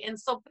 finally. And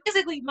so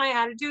basically my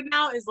attitude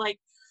now is like,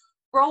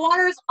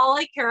 Girlwater is all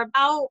I care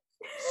about.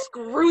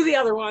 Screw the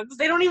other ones.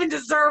 They don't even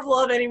deserve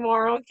love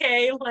anymore,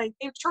 okay? Like,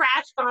 they've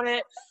trashed on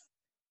it.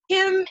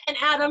 Kim and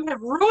Adam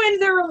have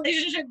ruined their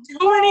relationship too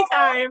many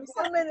times.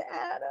 Kim and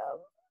Adam.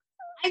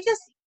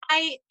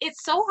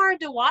 It's so hard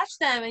to watch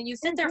them, and you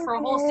sit there for a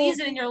whole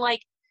season and you're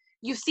like,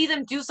 you see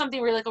them do something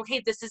where you're like,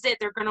 okay, this is it.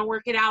 They're gonna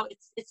work it out.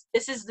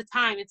 This is the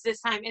time. It's this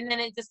time. And then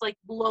it just like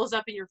blows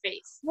up in your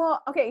face.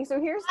 Well, okay,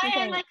 so here's the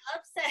thing. I'm like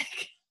upset.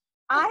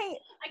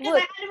 Because I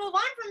had to move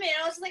on from it.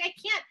 I was just like, I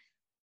can't.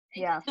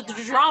 Yeah.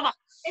 The drama.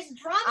 It's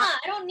drama. I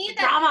don't need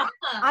that drama.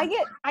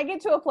 I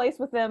get to a place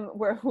with them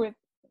where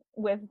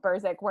with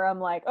Burzek where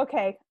I'm like,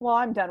 okay, well,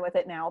 I'm done with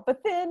it now.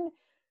 But then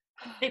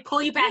they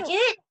pull you back in.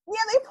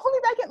 Yeah, they pull me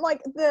back in.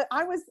 Like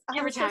I was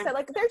so sad.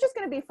 Like, they're just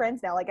gonna be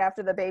friends now. Like,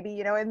 after the baby,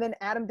 you know. And then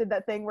Adam did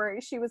that thing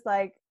where she was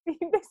like,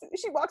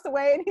 she walks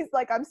away and he's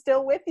like, I'm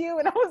still with you.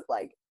 And I was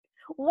like,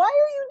 why are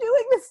you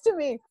doing this to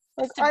me?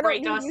 Like, I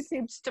don't need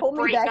you to pull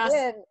me back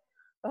in.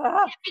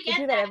 I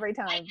do that every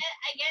time. I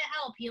get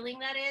how appealing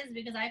that is,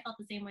 because I felt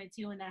the same way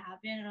too when that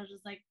happened, and I was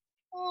just like,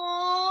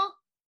 oh,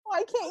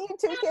 why can't you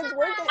two kids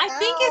work it out? I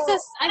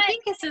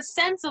think it's a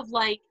sense of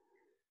like,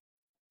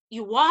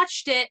 you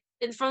watched it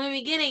from the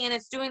beginning, and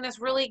it's doing this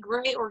really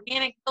great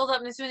organic build up,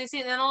 and it's doing this,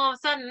 and then all of a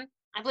sudden,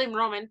 I blame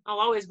Roman. I'll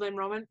always blame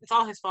Roman. It's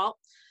all his fault.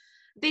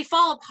 They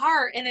fall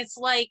apart, and it's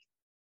like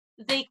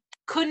they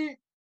couldn't.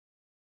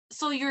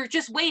 So you're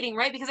just waiting,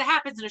 right? Because it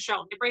happens in a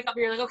show. They break up,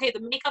 and you're like, okay,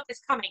 the makeup is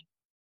coming.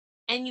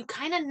 And you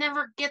kind of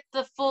never get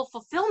the full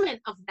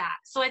fulfillment of that.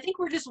 So I think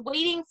we're just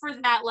waiting for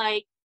that,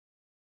 like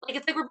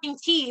it's like we're being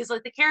teased.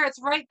 Like, the carrot's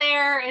right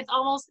there, it's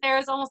almost there,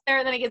 and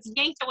then it gets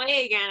yanked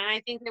away again. And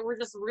I think that we're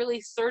just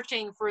really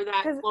searching for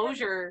that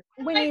closure.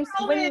 Sorry.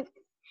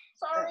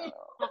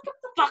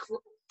 Fuck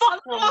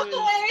Roman.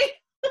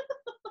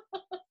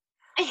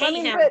 I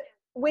hate him. But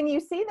when you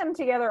see them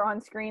together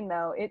on screen,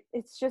 though, it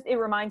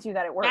reminds you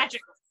that it works.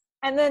 Magic.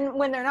 And then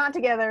when they're not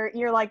together,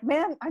 you're like,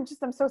 man, I'm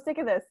so sick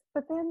of this.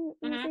 But then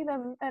you see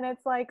them, and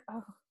it's like,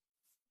 oh.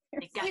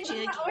 We're still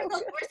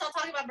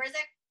talking about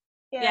Burzek?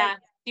 Yeah.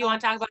 Do you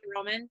want to talk about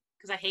Roman?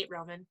 Because I hate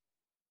Roman.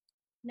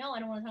 No, I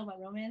don't want to talk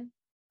about Roman.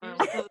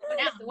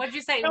 What did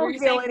you say? I don't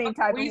feel any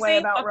type of way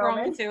about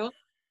Roman too.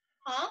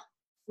 Huh?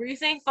 Were you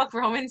saying fuck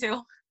Roman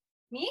too?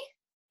 Me?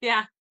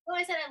 Yeah. No,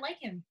 I said I like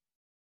him.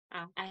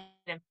 Oh, I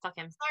hate him. Fuck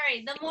him.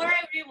 Sorry. The more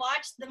I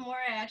rewatched, the more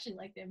I actually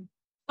liked him.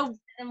 The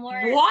more.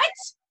 What?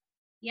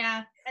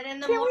 Yeah, and then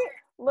the more.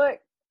 Look,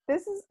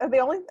 this is the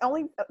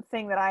only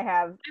thing that I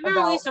have. I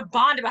remember we used to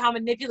bond about how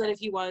manipulative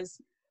he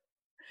was.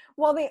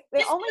 Well, the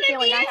only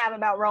feeling I have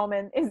about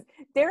Roman is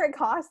Derek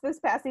Haas this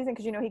past season,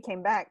 because he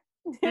came back.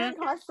 Derek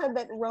Haas said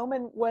that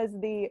Roman was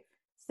the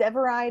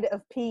Severide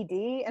of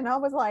PD, and I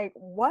was like,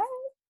 what?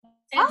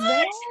 That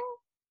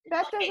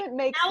doesn't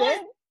make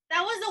sense.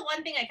 That was the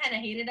one thing I kind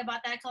of hated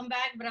about that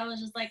comeback, but I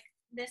was just like,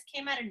 this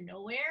came out of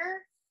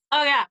nowhere.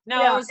 Oh yeah,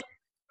 no, it was.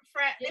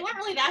 They weren't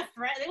really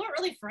they weren't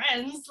really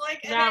friends.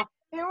 Like, no.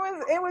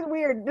 It was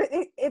weird.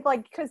 It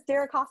like, because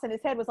Derek Haas in his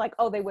head was like,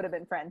 oh, they would have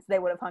been friends. They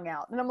would have hung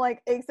out. And I'm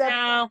like,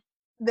 except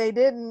they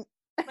didn't.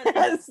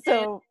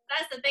 So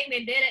that's the thing.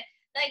 They did it.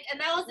 Like,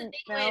 and that was the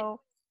thing.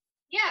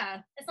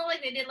 Yeah, it's not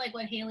like they did like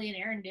what Haley and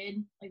Aaron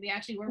did. Like, they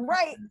actually were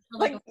right.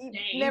 Like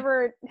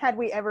never had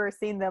we ever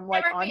seen them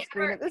like on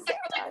screen at the same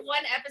time. Like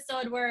one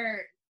episode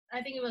where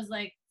I think it was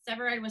like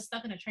Severide was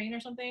stuck in a train or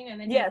something,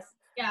 and then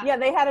yeah,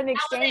 they had an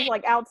exchange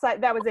like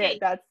outside. That was it.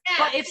 But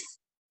if,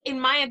 in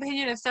my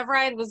opinion, if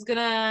Severide was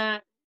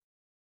gonna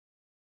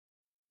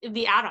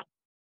be Adam.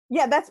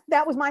 Yeah,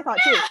 that was my thought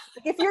too.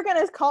 Like, if you're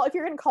gonna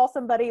call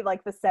somebody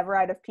like the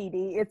Severide of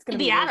PD, it's gonna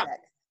be Adam. Ruzek.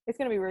 It's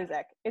gonna be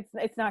Ruzek.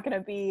 It's not gonna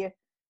be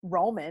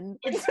Roman.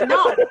 It's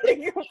not.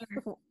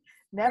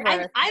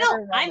 Never.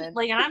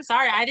 I'm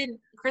sorry.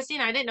 Christine,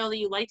 I didn't know that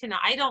you liked him.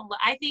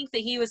 I think that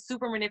he was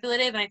super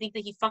manipulative, and I think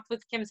that he fucked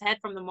with Kim's head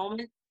from the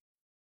moment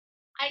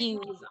he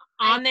was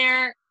on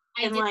there.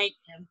 I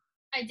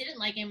didn't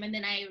like him, and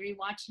then I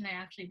rewatched, and I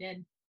actually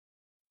did.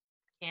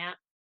 Yeah.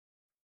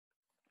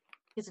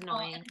 He's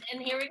annoying.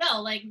 And here we go.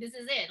 Like, this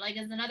is it. Like,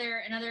 it's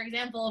another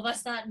example of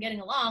us not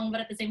getting along, but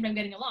at the same time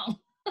getting along.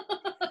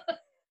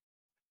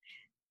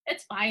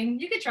 It's fine.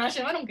 You can trash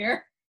him. I don't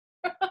care.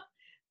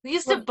 We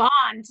used to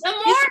bond. No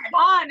more. We used to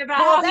bond about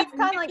how that's we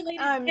kind of like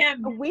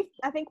him.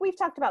 I think we've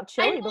talked about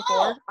Chili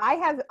before.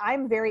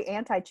 I'm very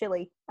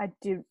anti-Chili. I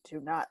do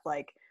not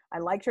like. I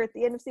liked her at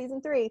the end of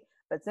season 3,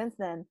 but since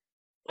then,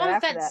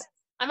 I'm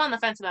on the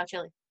fence about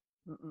Chili.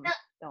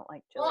 Don't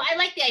like Chili. Well, I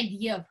like the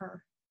idea of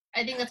her.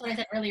 I think that's what I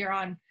said earlier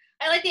on.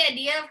 I like the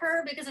idea of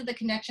her because of the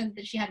connection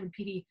that she had with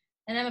PD,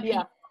 and I'm a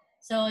PD.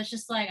 So it's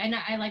just like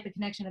I like the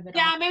connection of it.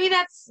 Yeah, maybe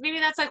that's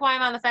like why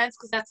I'm on the fence,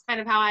 because that's kind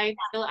of how I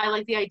feel. I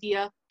like the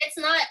idea. It's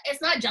not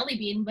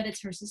Jellybean, but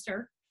it's her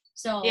sister.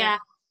 So yeah.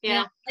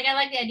 Like I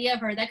like the idea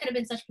of her. That could have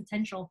been such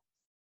potential.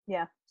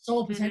 Yeah.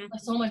 So potential,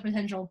 so much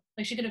potential.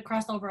 Like she could have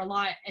crossed over a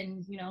lot,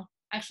 and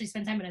actually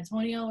spend time in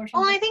Antonio or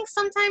something. Well, I think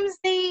sometimes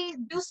they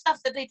do stuff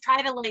that they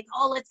try to like,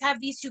 let's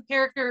have these two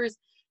characters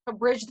to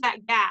bridge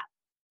that gap,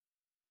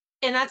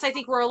 and that's I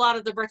think where a lot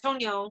of the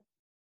Bretonio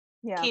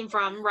came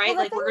from, right? Well,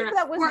 like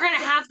we're gonna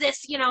have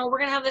this, we're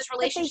gonna have this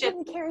relationship.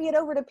 But they didn't carry it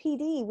over to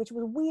PD, which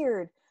was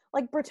weird.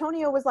 Like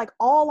Bretonio was like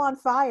all on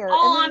fire,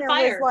 and then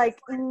there was like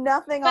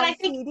nothing on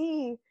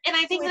PD. And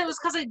I think that was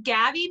because of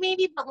Gabby,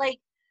 maybe. But like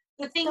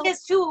the thing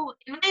is, too,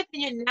 in my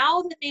opinion,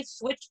 now that they've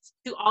switched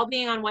to all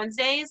being on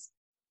Wednesdays,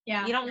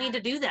 you don't need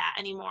to do that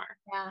anymore.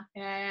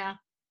 Yeah.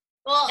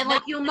 Well, and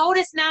like you'll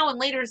notice now in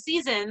later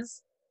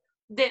seasons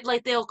that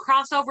like they'll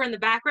cross over in the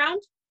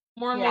background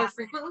more and more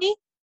frequently.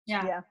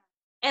 Yeah.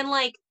 And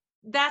like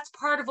that's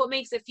part of what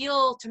makes it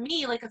feel to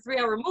me like a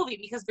 3-hour movie,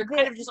 because they're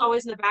kind of just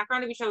always in the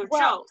background of each other's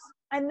shows.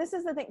 And this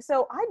is the thing.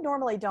 So I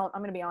normally don't,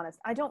 I'm going to be honest,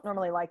 I don't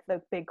normally like the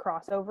big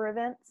crossover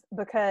events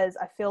because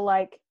I feel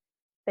like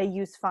they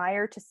use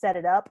Fire to set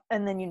it up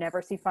and then you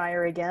never see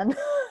Fire again.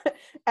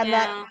 And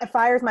that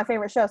Fire is my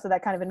favorite show, so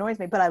that kind of annoys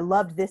me. But I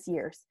loved this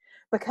year's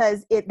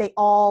because they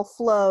all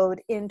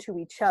flowed into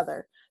each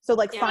other. So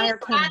like Fire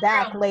came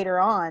back later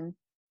on.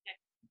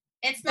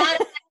 It's not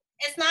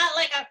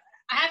like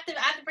I have to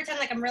pretend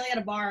like I'm really at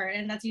a bar,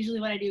 and that's usually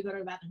what I do, go to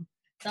the bathroom.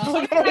 So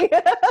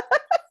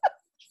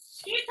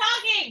keep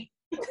talking.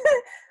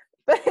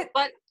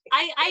 But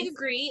I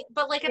agree.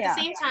 But like at the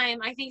same time,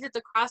 I think that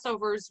the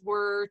crossovers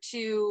were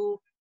to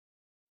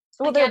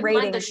they're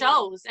blend the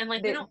shows, and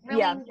like we don't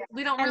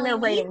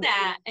really need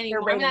that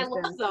anymore. I mean, I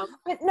love them.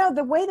 But no,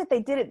 the way that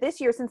they did it this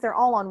year, since they're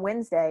all on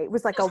Wednesday, it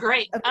was like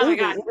great. A movie.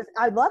 Oh my God.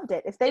 I loved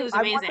it. It was amazing.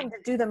 I want them to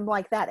do them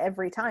like that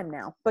every time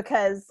now,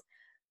 because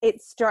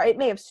it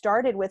may have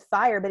started with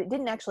Fire, but it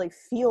didn't actually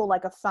feel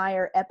like a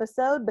Fire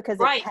episode because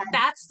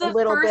that's the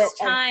first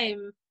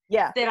time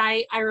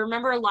that I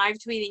remember live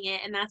tweeting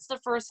it, and that's the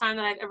first time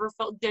that I've ever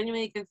felt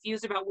genuinely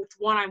confused about which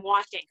one I'm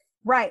watching.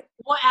 Right.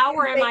 What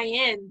hour am I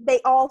in? They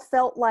all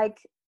felt like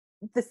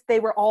they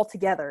were all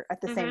together at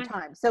the same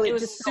time. So it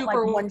just felt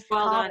like one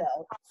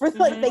Chicago.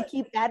 They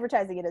keep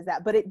advertising it as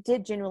that, but it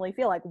did genuinely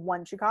feel like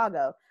one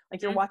Chicago.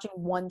 Like you're watching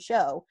one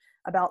show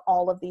about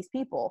all of these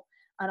people.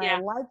 And I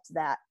liked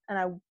that. And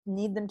I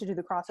need them to do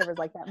the crossovers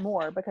like that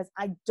more, because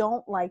I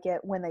don't like it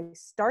when they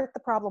start the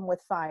problem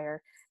with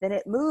Fire, then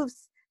it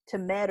moves to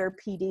Med or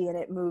PD and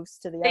it moves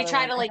to the other. They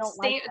tried to like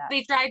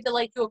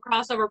do a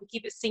crossover but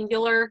keep it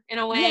singular in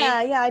a way.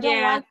 I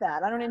don't like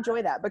that. I don't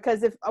enjoy that,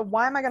 because if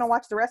why am I going to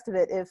watch the rest of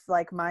it if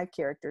like my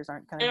characters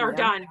aren't going to be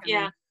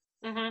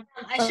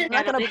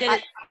done?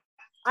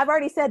 I've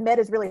already said Med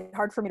is really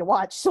hard for me to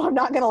watch, so I'm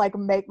not going to like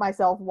make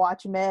myself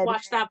watch Med.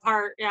 Watch that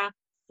part,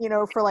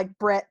 for like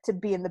Brett to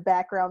be in the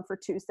background for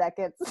 2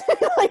 seconds.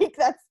 Like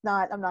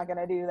I'm not going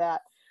to do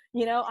that.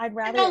 I'd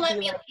rather don't let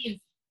me leave.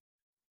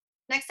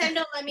 Next time,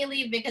 don't let me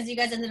leave because you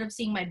guys ended up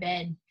seeing my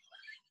bed.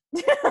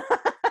 I'm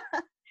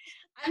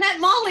at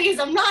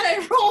Molly's. I'm not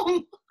at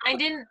home.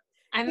 You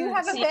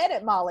have a bed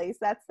at Molly's.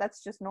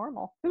 That's just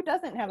normal. Who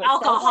doesn't have a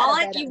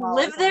alcoholic? You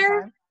live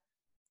there?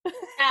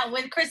 Yeah,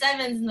 with Chris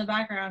Evans in the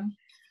background.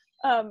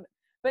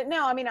 But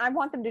no, I mean, I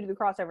want them to do the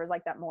crossovers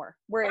like that more,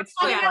 where it's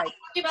we're talking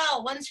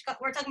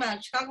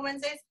about Chicago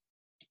Wednesdays.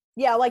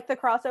 Yeah, like the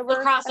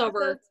crossover.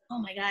 Episodes. Oh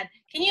my God!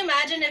 Can you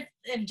imagine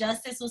if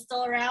Justice was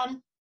still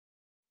around?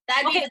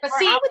 But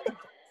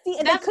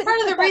that's part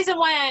of the reason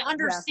why I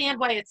understand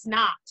why it's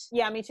not.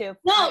 Yeah, me too.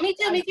 No, me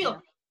too.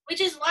 Which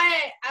is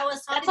why I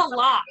was talking. That's a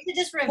lot. You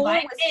should just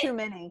revive it. Too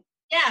many.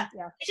 Yeah.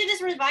 You should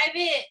just revive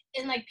it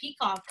in like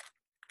Peacock.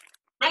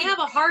 I have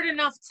a hard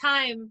enough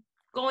time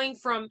going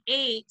from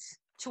 8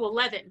 to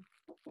 11.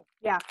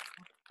 Yeah.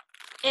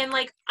 And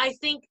like I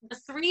think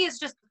 3 is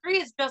just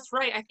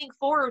right. I think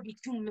 4 would be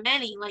too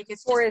many. Like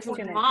it's just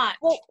too much.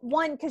 Well,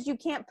 one, because you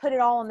can't put it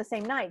all on the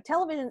same night.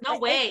 Television, no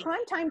way.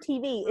 Primetime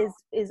TV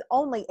is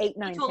only 8,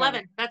 9, 8 to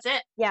 11. 10. That's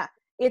it. Yeah,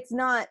 it's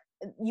not.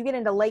 You get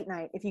into late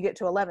night if you get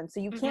to 11, so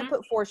you can't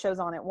put 4 shows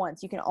on at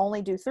once. You can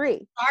only do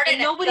 3.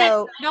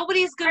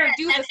 Nobody's gonna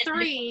do the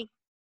 3.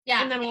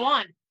 Yeah, and then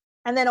 1.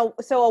 And then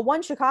a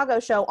one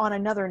Chicago show on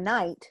another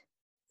night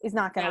is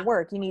not going to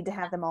work. You need to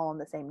have them all on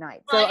the same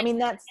night. So I mean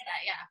that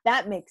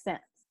makes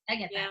sense. I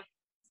get that.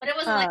 But it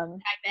wasn't like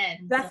back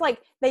then. That's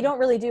like they don't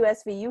really do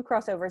SVU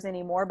crossovers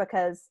anymore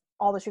because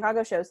all the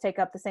Chicago shows take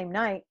up the same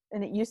night,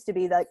 and it used to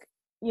be like,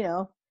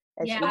 SVU.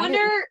 I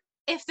wonder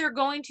if they're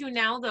going to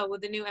now though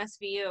with the new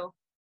SVU.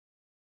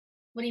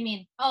 What do you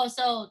mean? Oh,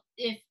 so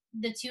if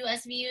the two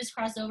SVUs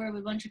cross over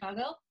with One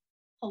Chicago?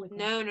 Holy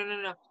no.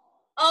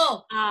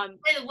 Oh,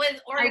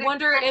 with I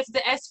wonder if the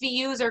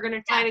SVUs are going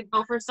to try to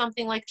go for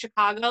something like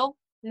Chicago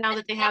now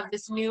that they have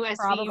this new SVU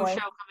Probably. show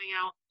coming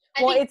out.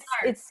 Well,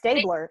 it's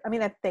Stabler. I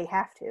mean, they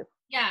have to.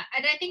 Yeah,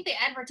 and I think they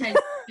advertise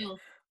it too.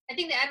 I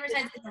think they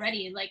advertise it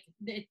already. Like,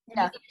 they're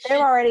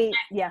already.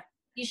 Yeah,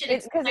 you should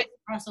expect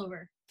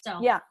crossover. So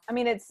yeah, I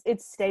mean, it's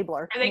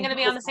Stabler. Are they going to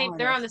be on the same?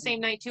 They're on the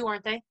same night too,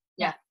 aren't they?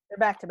 Yeah, they're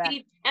back to back.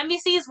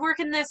 NBC is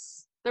working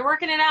this. They're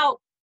working it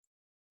out.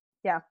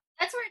 Yeah,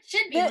 that's where it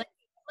should be.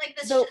 Like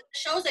the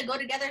shows that go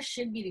together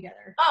should be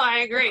together. Oh, I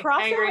agree. The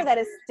crossover that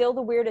is still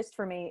the weirdest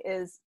for me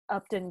is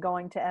Upton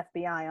going to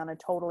FBI on a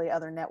totally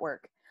other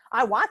network.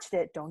 I watched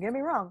it. Don't get me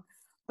wrong,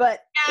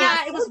 but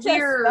it was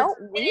weird. Felt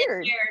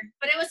weird.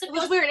 But it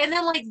was weird. And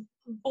then like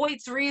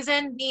Voight's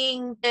reason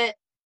being that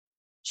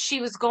she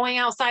was going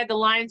outside the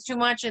lines too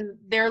much, and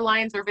their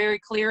lines are very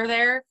clear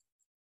there.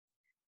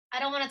 I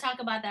don't want to talk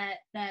about that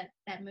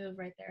move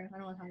right there. I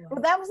don't want to talk about.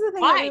 Well, that was the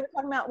thing that we were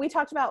talking about. We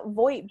talked about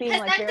Voight being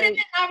like that could have been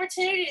an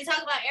opportunity to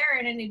talk about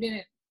Aaron, and he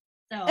didn't.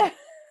 So,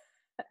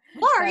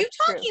 what are you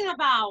talking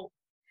about?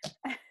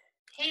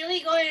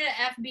 Haley going to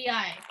the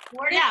FBI.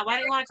 Why do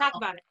you want to talk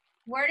about it?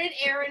 Where did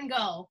Aaron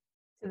go?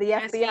 To the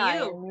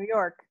FBI in New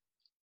York.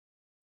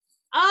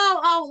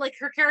 Oh, like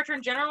her character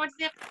in general went to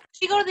the. Did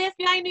she go to the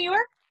FBI in New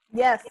York?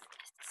 Yes.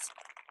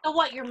 So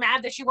what? You're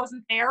mad that she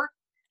wasn't there?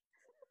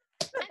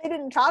 They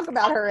didn't talk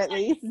about her, at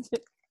least.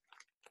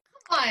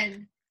 Come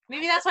on.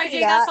 Maybe that's why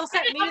Jay got so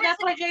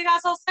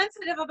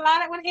sensitive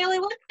about it when Haley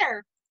went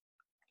there.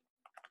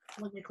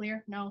 Was it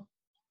clear? No.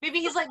 Maybe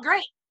he's like,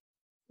 great.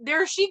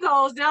 There she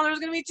goes. Now there's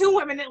going to be 2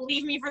 women that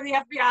leave me for the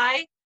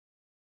FBI.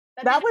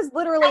 That was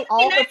literally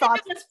all the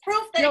thoughts. It was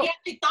proof that he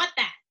actually thought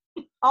that.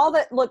 All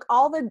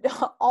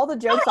the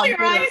jokes on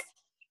Twitter.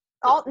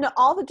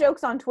 All the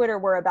jokes on Twitter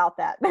were about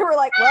that. They were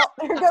like, well,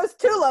 there goes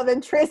 2 love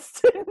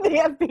interests in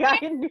the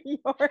FBI in New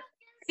York.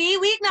 See,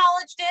 we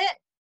acknowledged it.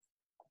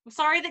 I'm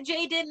sorry that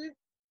Jay didn't.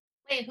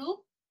 Wait, who?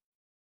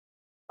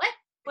 What?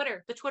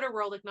 Twitter. The Twitter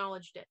world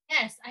acknowledged it.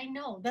 Yes, I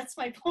know. That's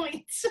my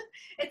point.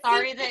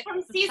 Sorry that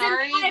Jay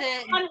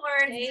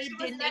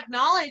didn't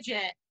acknowledge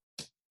it.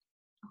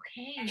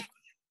 Okay.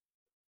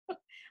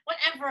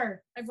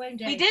 Whatever. I blame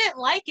Jay. We didn't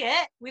like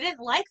it. We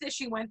didn't like that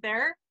she went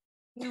there.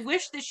 We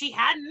wish that she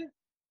hadn't.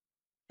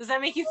 Does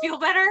that make you feel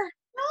better?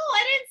 No,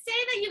 I didn't say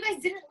that you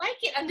guys didn't like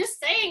it. I'm just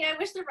saying I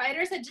wish the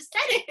writers had just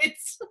said it.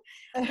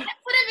 I put them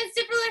in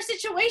similar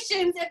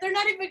situations if they're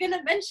not even going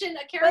to mention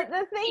a character.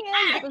 But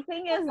the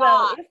thing is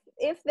though,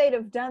 if they'd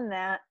have done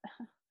that,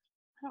 I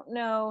don't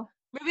know.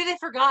 Maybe they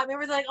forgot.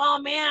 Maybe they're like, oh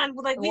man,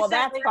 like we said,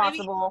 that's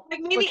possible.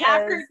 Maybe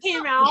after it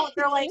came out,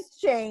 they're like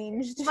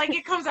changed. Like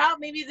it comes out,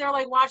 maybe they're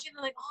like watching,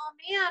 they're like, oh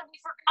man, we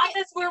forgot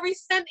that's where we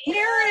sent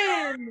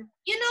Aaron.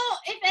 You know,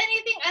 if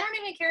anything, I don't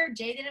even care if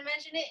Jay didn't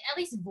mention it. At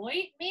least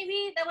Voight,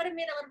 maybe that would have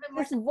made a little bit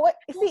more sense.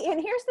 See, and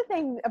here's the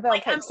thing about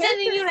like I'm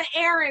sending you to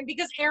Aaron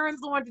because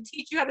Aaron's the one to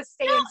teach you how to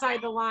stay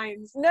inside the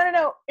lines.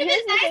 No.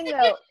 Here's the thing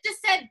though.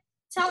 Just said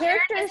tell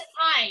Aaron I said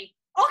hi.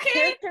 Okay.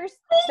 Characters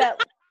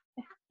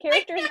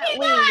that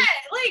leave.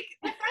 Like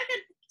the fact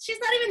that she's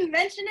not even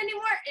mentioned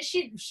anymore.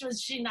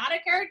 Was she not a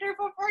character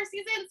for 4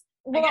 seasons?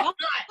 Well,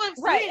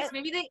 right.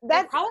 Maybe they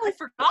probably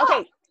forgot.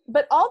 Okay,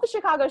 but all the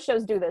Chicago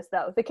shows do this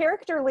though. The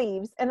character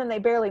leaves and then they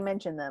barely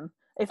mention them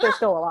if they're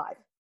still alive.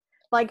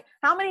 Like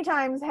how many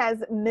times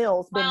has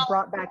Mills been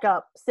brought back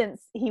up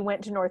since he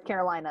went to North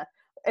Carolina?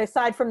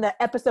 Aside from the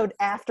episode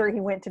after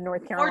he went to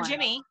North Carolina.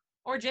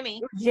 Or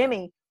Jimmy.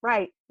 Jimmy,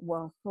 right.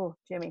 Well,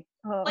 Jimmy.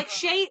 Oh. Like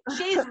Shay's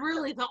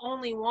really the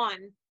only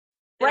one.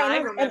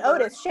 Right, and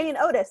Otis, Shay and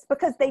Otis,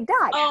 because they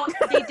died. Oh,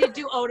 they did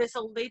do Otis.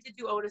 They did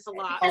do Otis a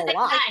lot.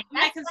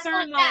 My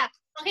concern though.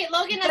 Okay,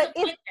 Logan has a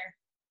point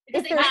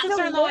there. My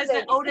concern though is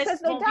that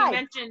Otis won't be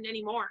mentioned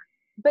anymore.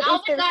 But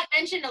Alvin got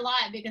mentioned a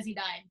lot because he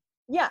died.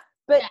 Yeah,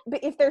 but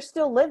if they're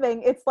still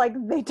living, it's like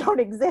they don't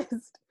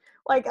exist.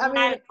 Like I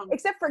mean,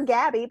 except for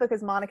Gabby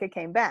because Monica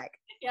came back.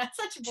 Yeah,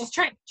 such a she's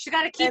trying. She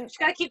got to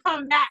keep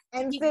coming back.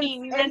 And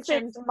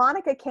since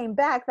Monica came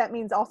back, that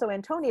means also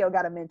Antonio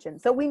got a mention.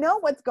 So we know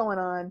what's going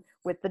on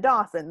with the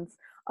Dawsons.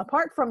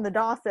 Apart from the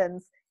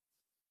Dawsons,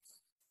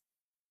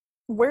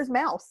 where's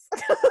Mouse?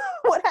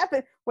 What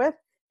happened? Is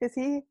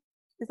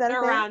that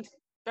around?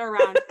 They're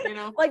around. You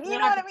know, like you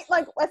know what I mean.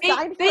 Like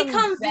aside they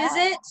come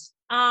visit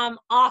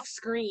off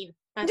screen.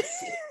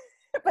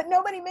 But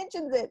nobody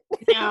mentions it.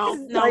 No,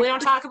 we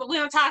don't talk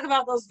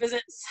about those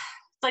visits. It's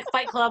like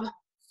Fight Club.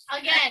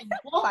 Again,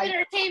 Wolf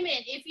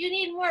Entertainment. If you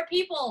need more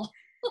people,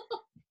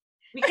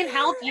 we can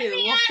help you.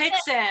 We'll fix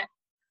it.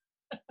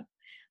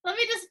 Let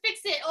me just fix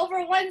it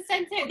over one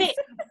sentence. Okay,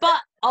 but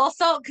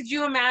also, could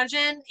you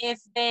imagine if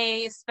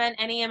they spent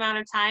any amount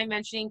of time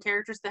mentioning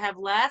characters that have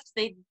left?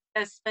 They'd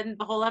spend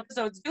the whole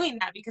episodes doing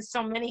that because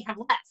so many have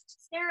left.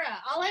 Sarah,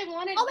 all I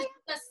wanted was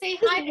to say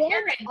hi to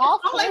Aaron. All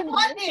I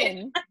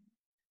wanted.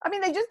 I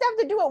mean, they just have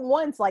to do it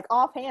once, like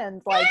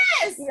offhand. Like,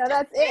 yes!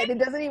 That's it. It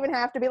doesn't even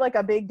have to be like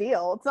a big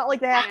deal. It's not like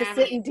they have to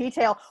sit in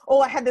detail.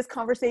 Oh, I had this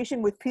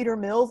conversation with Peter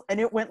Mills and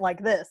it went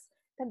like this.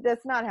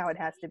 That's not how it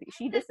has to be.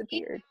 She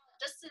disappeared.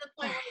 Just to the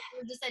point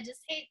where just said,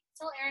 just hey,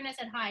 tell Erin I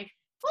said hi.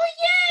 Oh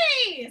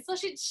yay! So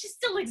she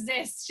still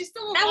exists. She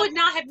still. That would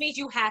not have made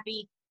you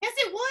happy. Yes,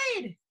 it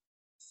would.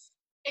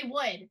 It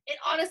would. It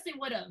honestly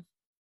would have.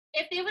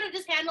 If they would have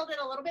just handled it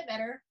a little bit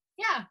better,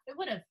 yeah, it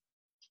would have.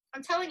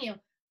 I'm telling you.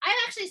 I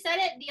actually said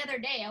it the other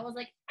day. I was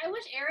like, I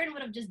wish Erin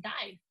would have just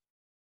died.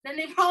 Then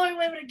they probably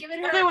would have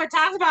given her. They would have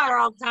talked about her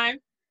all the time.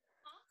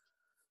 Huh?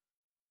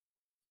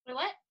 Wait,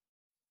 what?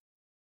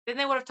 Then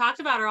they would have talked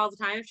about her all the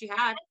time if she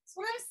had. That's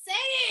what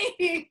I'm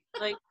saying.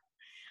 Like,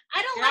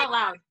 I don't you're like. not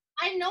allowed.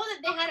 I know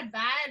that they had a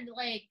bad,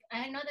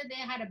 I know that they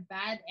had a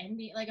bad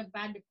ending, like a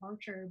bad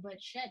departure,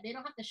 but shit, they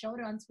don't have to show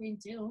it on screen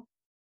too.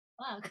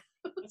 Fuck.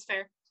 That's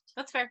fair.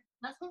 That's fair.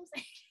 That's what I'm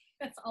saying.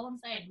 That's all I'm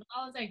saying. That's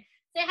all I'm saying.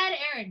 Say hi to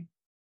Erin.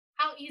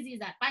 How easy is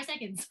that? 5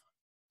 seconds.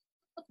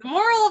 The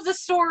moral of the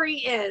story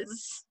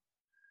is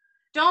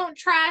don't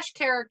trash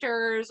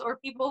characters or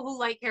people who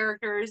like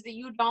characters that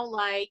you don't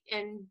like.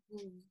 And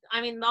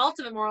I mean, the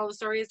ultimate moral of the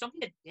story is don't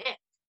be a dick.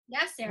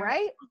 Yes, Sarah.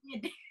 Right?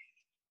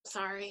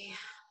 Sorry.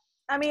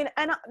 I mean,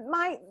 and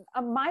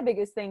my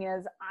biggest thing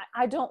is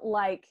I don't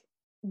like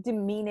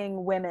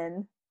demeaning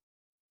women,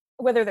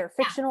 whether they're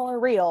fictional or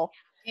real,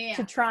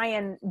 to try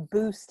and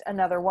boost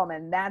another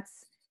woman. That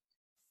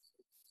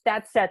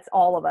sets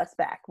all of us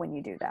back when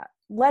you do that.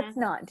 Let's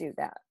not do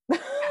that.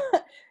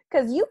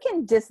 Because you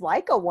can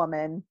dislike a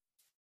woman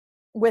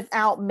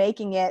without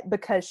making it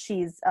because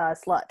she's a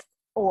slut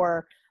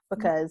or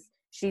because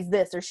she's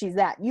this or she's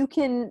that. You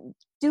can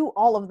do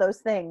all of those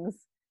things.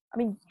 I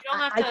mean,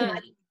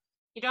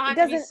 you don't have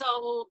to be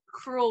so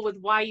cruel with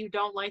why you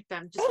don't like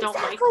them. Just don't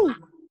like them.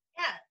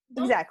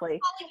 Yeah. Exactly.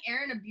 Calling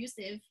Erin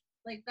abusive.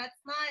 Like, that's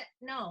not,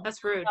 no.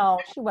 That's rude. No,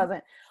 she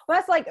wasn't. Well,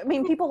 that's like, I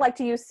mean, people like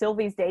to use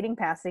Sylvie's dating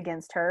pass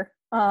against her.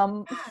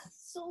 Yeah,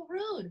 so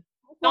rude.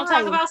 Don't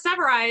talk about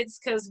Severides,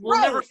 because we'll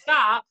never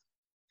stop.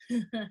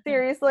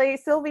 Seriously,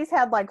 Sylvie's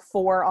had like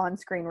 4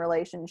 on-screen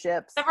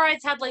relationships.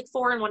 Severides had like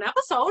 4 in one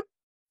episode.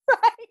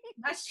 Right.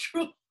 That's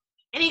true.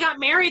 And he got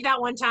married that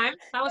one time.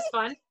 That was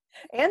fun.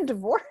 And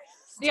divorced.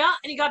 Yeah,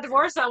 and he got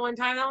divorced that one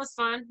time. That was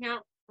fun. Yeah.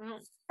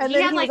 And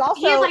then he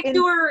had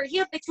 2 or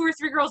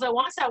 3 girls at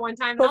once at one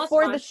time.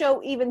 Before the show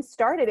even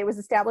started, it was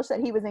established that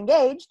he was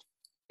engaged.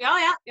 Yeah.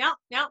 Oh,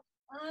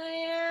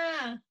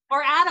 yeah.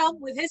 Or Adam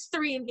with his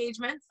 3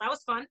 engagements. That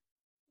was fun.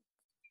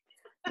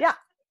 Yeah.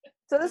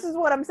 So this is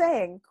what I'm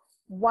saying.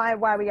 Why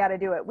we got to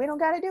do it? We don't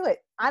got to do it.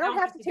 I don't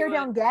have to tear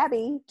down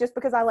Gabby just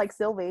because I like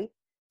Sylvie.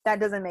 That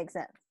doesn't make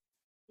sense.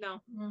 No.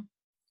 Mm-hmm.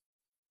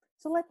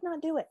 So let's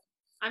not do it.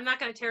 I'm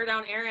not going to tear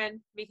down Erin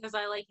because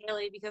I like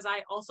Haley because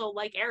I also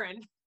like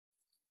Erin.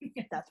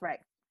 That's right.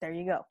 There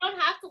you go. You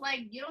don't have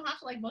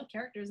to like both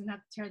characters and have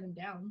to tear them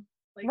down.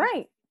 Like,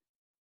 right.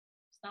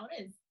 That's how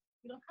it is.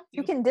 You don't have to.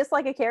 You can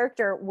dislike a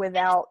character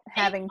without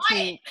having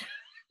to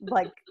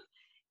like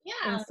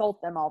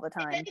insult them all the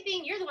time. If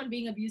anything, you're the one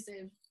being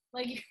abusive.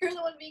 Like, you're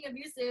the one being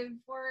abusive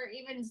for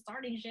even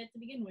starting shit to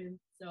begin with.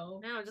 So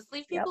no, just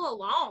leave people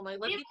alone. Like,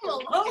 let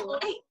people alone.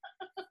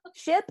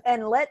 Ship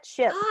and let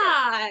ship.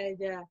 God.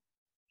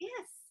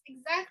 Yes,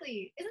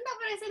 exactly. Isn't that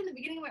what I said in the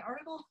beginning of my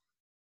article?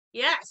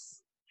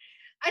 Yes.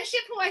 I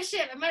ship who I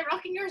ship. Am I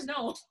rocking yours?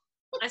 No.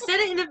 I said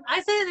it in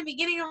the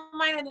beginning of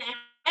mine and the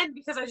end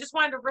because I just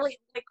wanted to really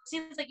like.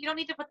 Seems like you don't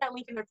need to put that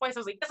link in there twice. I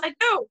was like, yes, I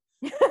do.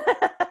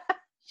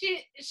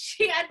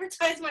 She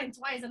advertised mine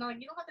twice, and I'm like,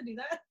 you don't have to do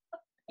that.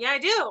 Yeah, I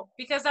do,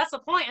 because that's the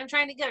point I'm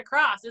trying to get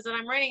across, is that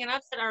I'm writing an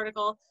upset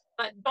article,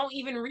 but don't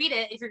even read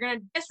it if you're going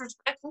to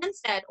disrespect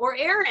Winstead or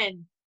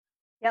Erin.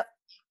 Yep.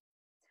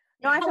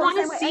 No, I want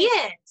to see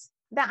it.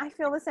 I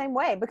feel the same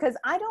way, because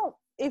I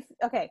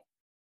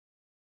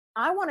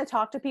want to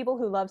talk to people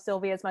who love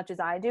Sylvie as much as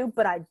I do,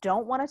 but I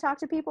don't want to talk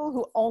to people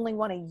who only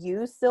want to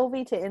use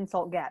Sylvie to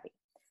insult Gabby.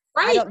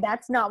 Right.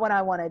 That's not what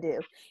I want to do.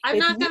 I'm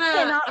not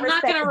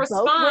gonna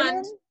respond.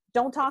 Women,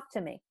 don't talk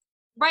to me.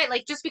 Right,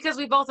 like just because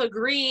we both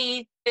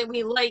agree that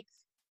we like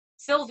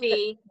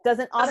Sylvie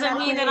doesn't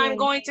mean that I'm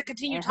going to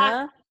continue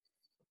talking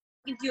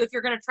to you if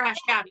you're going to trash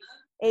Gabby.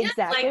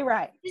 Exactly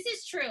right. This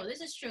is true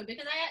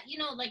because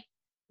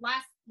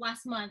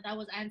last month I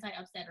was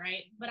anti-upset,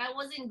 right? But I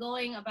wasn't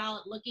going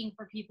about looking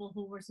for people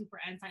who were super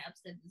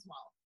anti-upset as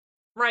well.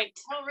 Right.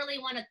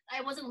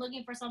 I wasn't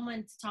looking for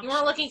someone to talk. You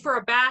weren't looking for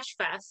a bash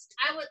fest.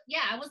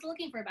 I was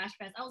looking for a bash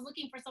fest. I was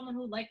looking for someone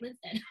who liked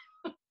Linstead.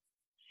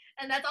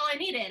 And that's all I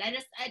needed.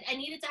 I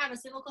needed to have a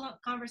civil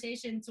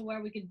conversation to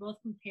where we could both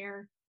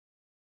compare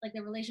like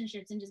the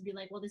relationships and just be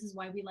like, well, this is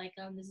why we like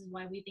them. This is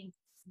why we think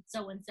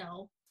so and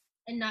so,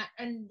 and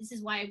this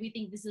is why we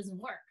think this doesn't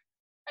work.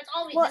 That's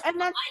all that's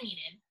all I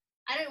needed.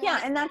 I didn't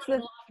want to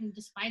go off and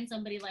just find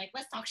somebody like,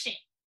 let's talk shit.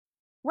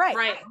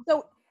 Right.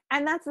 So,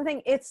 and that's the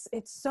thing. It's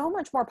so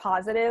much more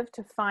positive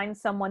to find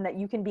someone that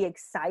you can be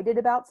excited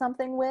about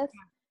something with.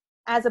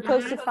 As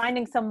opposed to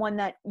finding someone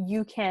that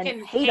you can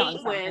hate on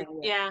something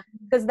with. Yeah.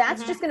 Because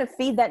that's just going to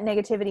feed that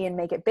negativity and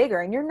make it bigger,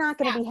 and you're not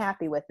going to be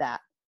happy with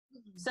that.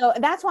 So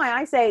that's why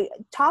I say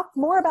talk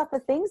more about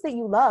the things that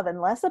you love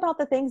and less about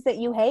the things that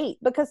you hate,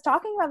 because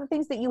talking about the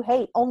things that you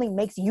hate only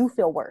makes you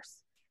feel worse.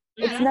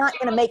 It's not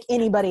going to make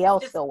anybody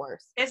else feel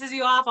worse. Pisses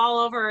you off all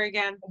over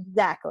again.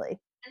 Exactly.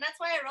 And that's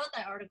why I wrote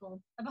that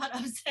article about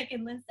Upset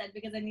and Linstead,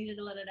 because I needed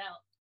to let it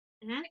out.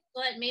 Mm-hmm.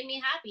 So it made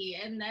me happy,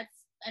 and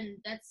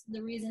that's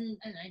the reason.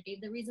 And I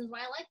gave the reasons why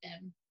I like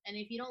them. And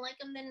if you don't like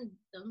them, then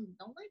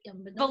don't like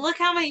them. But look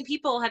how many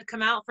people had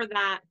come out for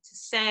that to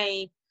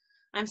say,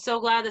 I'm so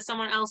glad that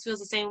someone else feels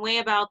the same way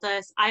about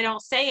this. I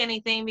don't say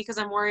anything because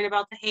I'm worried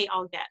about the hate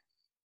I'll get.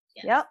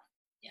 Yes. Yep.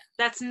 Yeah.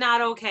 That's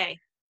not okay.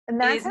 And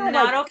that's it is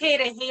not okay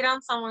to hate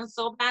on someone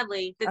so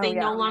badly that they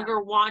no longer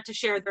want to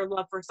share their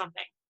love for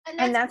something.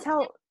 And that's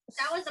how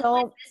that was the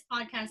point of this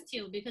podcast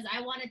too, because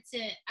I wanted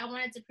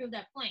to prove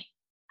that point.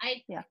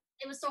 It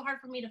was so hard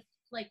for me to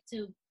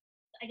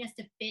I guess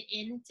to fit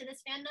into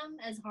this fandom.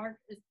 It's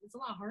a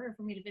lot harder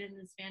for me to fit into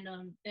this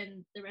fandom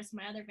than the rest of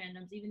my other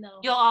fandoms, even though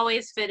you'll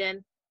always fit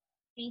in.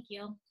 Thank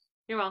you.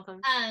 You're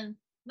welcome.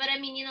 But I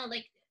mean,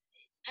 like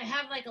I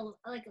have like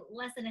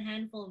less than a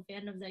handful of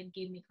fandoms that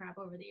gave me crap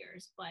over the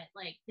years, but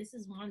like this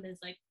is one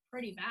that's like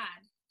pretty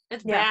bad.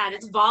 It's bad.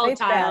 It's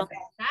volatile.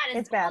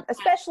 It's bad,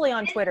 especially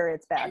on Twitter.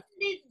 It's bad.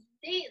 They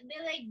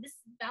like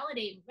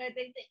disvalidate, but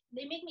they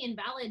make me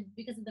invalid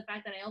because of the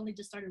fact that I only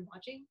just started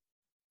watching.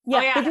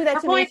 Yeah, they do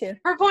that to me too.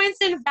 Her point's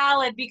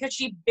invalid because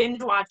she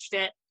binge watched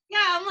it.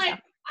 Yeah, I'm like,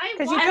 I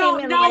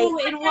don't know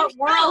in what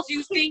world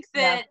you think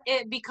that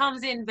it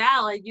becomes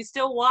invalid. You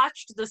still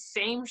watched the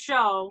same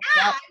show.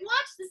 Yeah, I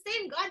watched the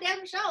same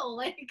goddamn show.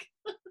 Like,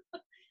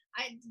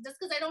 just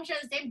because I don't share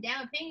the same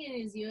damn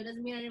opinion as you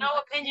doesn't mean I didn't. No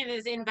opinion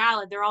is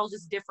invalid. They're all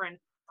just different.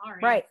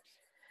 Sorry. Right.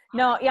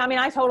 No, yeah, I mean,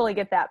 I totally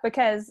get that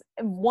because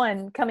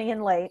one, coming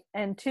in late,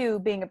 and two,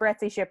 being a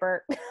Bretzi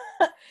shipper,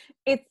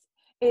 it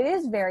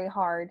is very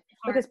hard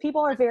because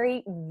people are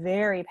very,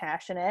 very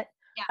passionate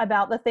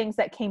about the things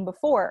that came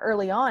before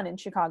early on in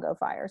Chicago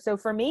Fire. So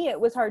for me, it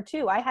was hard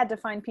too. I had to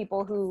find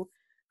people who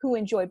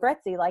enjoy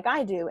Bretzi like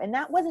I do. And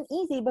that wasn't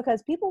easy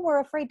because people were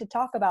afraid to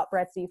talk about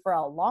Bretzi for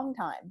a long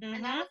time. Mm-hmm.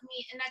 And that was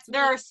me. And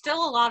there are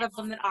still a lot of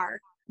them that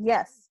are.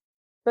 Yes.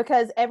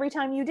 Because every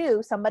time you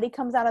do, somebody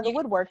comes out of the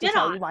woodwork to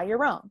tell you why you're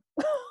wrong.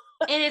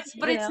 And it's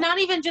not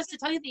even just to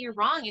tell you that you're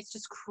wrong. It's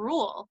just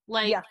cruel.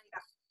 Like,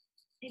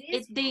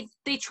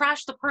 they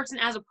trash the person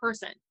as a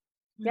person.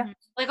 Yeah.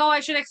 Like, oh, I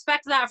should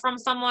expect that from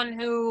someone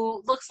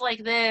who looks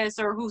like this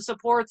or who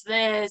supports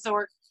this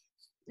or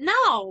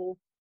no.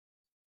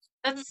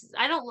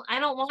 I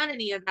don't want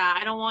any of that.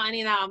 I don't want any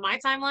of that on my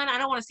timeline. I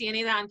don't want to see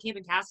any of that on Cape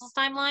and Castle's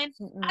timeline.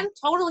 Mm-mm. I'm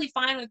totally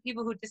fine with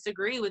people who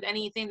disagree with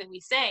anything that we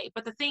say.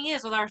 But the thing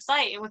is with our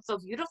site and what's so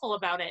beautiful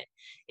about it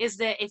is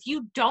that if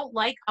you don't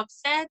like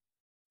Upstead,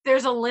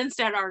 there's a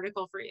Linstead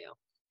article for you.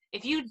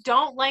 If you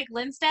don't like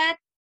Linstead,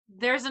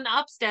 there's an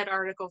Upstead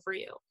article for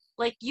you.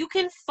 Like, you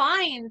can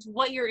find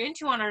what you're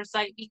into on our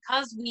site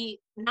because we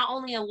not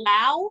only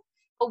allow,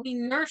 but we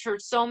nurture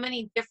so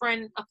many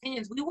different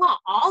opinions. We want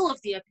all of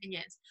the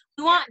opinions.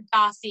 We want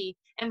Dossie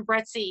and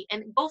Bretzi,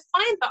 and go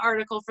find the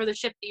article for the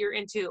ship that you're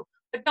into,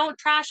 but don't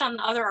trash on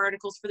the other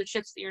articles for the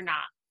ships that you're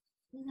not.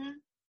 Mm-hmm.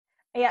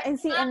 Yeah, and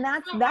see, and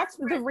that's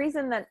the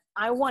reason that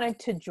I wanted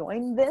to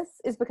join this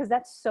is because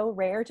that's so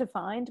rare to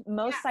find.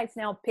 Most sites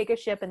now pick a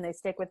ship and they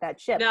stick with that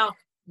ship. No,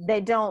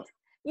 they don't.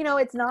 You know,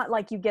 it's not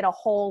like you get a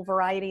whole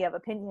variety of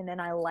opinion,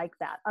 and I like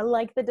that. I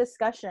like the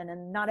discussion,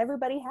 and not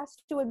everybody has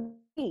to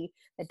agree.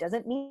 It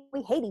doesn't mean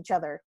we hate each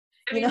other.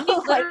 I mean,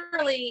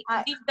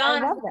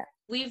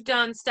 we've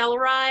done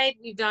Stellaride,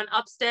 we've done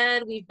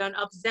Upstead, we've done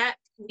Upzet,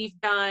 we've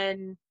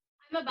done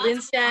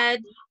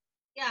Linstead.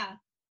 Yeah.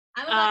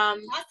 I'm about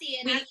Dossie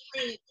and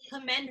actually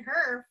commend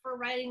her for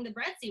writing the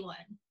Bretzi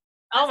one.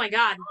 Oh my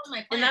God.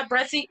 And that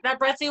Bretzi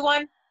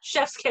one,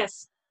 chef's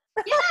kiss.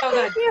 Yeah. So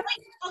good.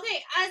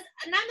 Okay,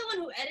 and I'm the one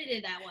who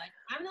edited that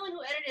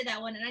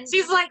one. And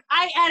she's like,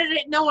 I edited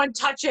it, no one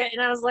touch it.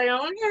 And I was like,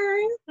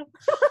 okay.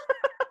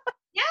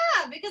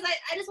 Yeah, because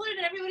I just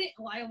wanted everybody,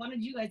 I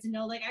wanted you guys to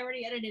know, like, I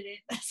already edited it.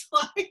 That's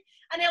why.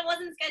 And it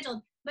wasn't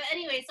scheduled. But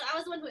anyway, so I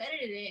was the one who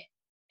edited it.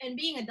 And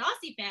being a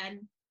Dossie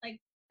fan,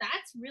 like,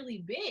 that's really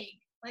big.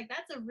 Like,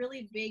 that's a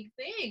really big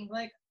thing.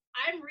 Like,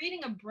 I'm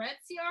reading a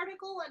Bretzi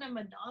article and I'm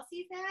a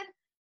Dossie fan.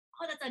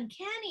 Oh, that's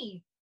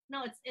uncanny.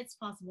 No, it's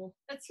possible.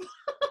 It's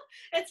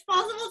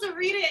possible to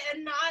read it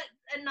and not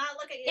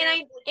look at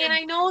it. And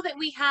I know that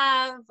we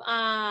have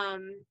a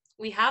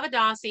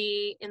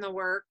Dossie in the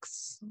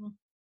works. Mm-hmm.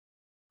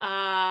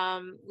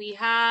 We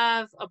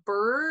have a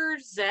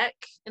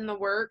Burzek in the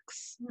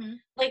works. Mm-hmm.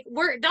 Like,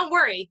 don't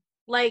worry.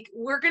 Like,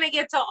 we're gonna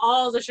get to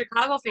all the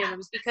Chicago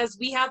fandoms because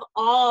we have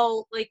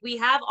all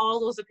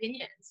those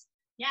opinions.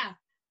 Yeah.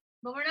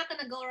 But we're not going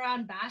to go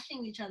around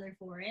bashing each other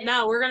for it.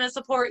 No, we're going to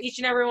support each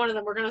and every one of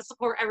them. We're going to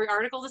support every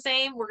article the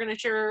same. We're going to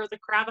share the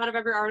crap out of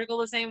every article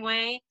the same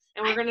way.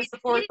 And we're going to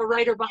support the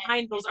writer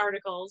behind those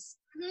articles.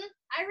 Mm-hmm.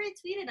 I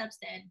retweeted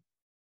Upstead.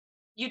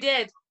 You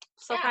did.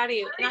 So proud of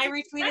you. And I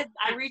retweeted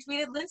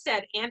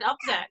Linstead and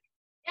Upset.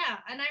 Yeah,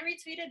 and I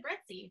retweeted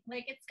Bretzi.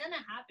 Like, it's going to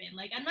happen.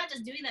 Like, I'm not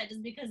just doing that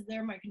just because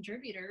they're my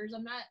contributors.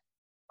 I'm not,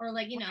 or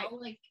like, you know,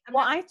 like.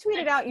 I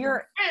tweeted out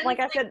your, like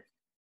I said,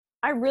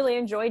 I really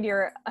enjoyed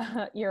your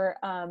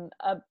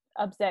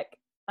Upzek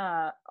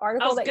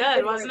article that you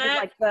did, wasn't it?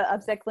 Like the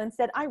Upset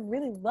Glinstead. I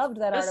really loved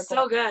that article. It was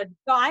so good.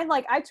 So I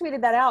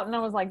tweeted that out and I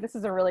was like, this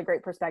is a really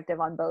great perspective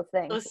on both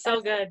things. It was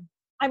so good.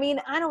 I mean,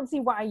 I don't see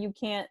why you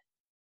can't,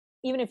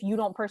 even if you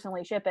don't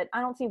personally ship it,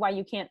 I don't see why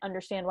you can't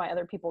understand why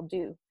other people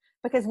do.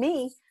 Because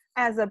me,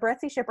 as a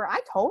Brettsey shipper,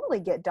 I totally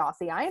get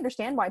Dawsey. I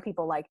understand why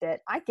people liked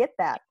it. I get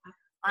that.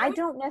 I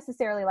don't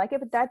necessarily like it,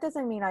 but that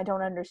doesn't mean I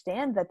don't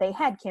understand that they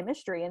had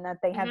chemistry and that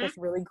they had this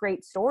really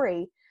great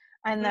story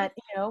and that,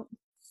 you know,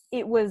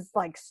 it was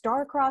like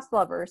star-crossed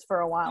lovers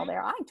for a while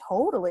there. I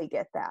totally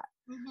get that.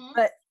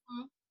 But,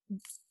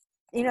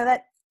 you know,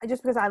 that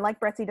just because I like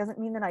Brettsey doesn't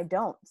mean that I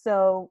don't.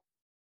 So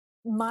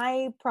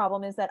my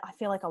problem is that I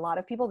feel like a lot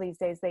of people these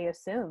days, they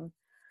assume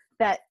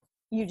that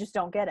you just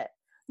don't get it.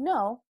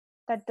 No,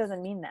 that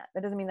doesn't mean that.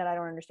 That doesn't mean that I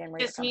don't understand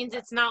where it just means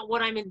it's not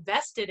what I'm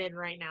invested in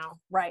right now.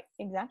 Right,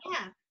 exactly.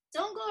 Yeah.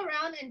 Don't go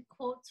around and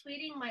quote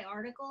tweeting my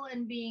article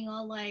and being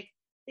all like,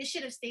 this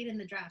should have stayed in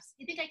the drafts.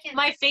 You think I can't?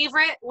 My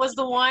favorite was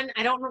the one,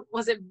 I don't know,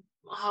 was it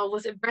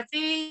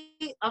Brettsey,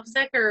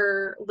 Upset,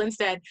 or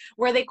Glinstead,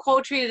 where they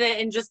quote treated it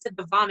and just did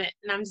the vomit,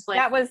 and I'm just like,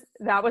 that was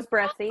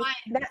Brettsey.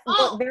 Okay,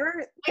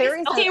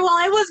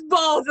 well, it was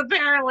both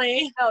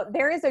apparently. No,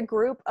 there is a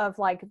group of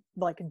like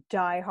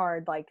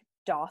diehard like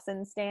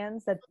Dawson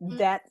stands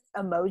that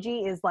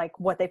emoji is like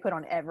what they put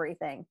on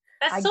everything.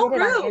 That's so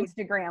rude. I get it on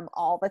Instagram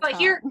all the time. But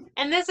here,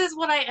 and this is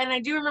what I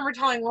do remember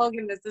telling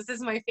Logan this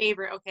is my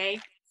favorite, okay?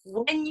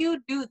 When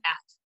you do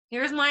that,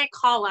 here's my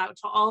call out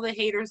to all the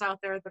haters out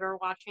there that are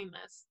watching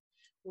this.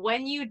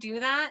 When you do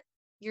that,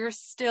 you're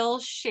still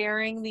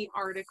sharing the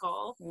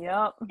article.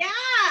 Yep.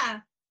 Yeah.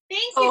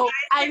 Thank you. So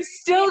I'm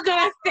still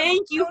going to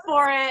thank you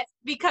for it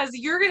because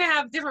you're going to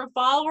have different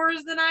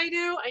followers than I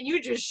do, and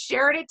you just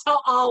shared it to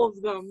all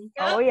of them.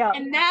 Oh, yeah.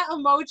 And that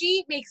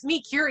emoji makes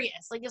me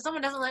curious. Like, if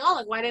someone doesn't like, oh,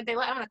 like, why didn't they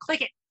I'm going to click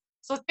it.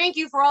 So thank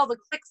you for all the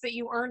clicks that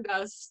you earned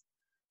us.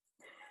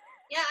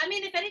 Yeah, I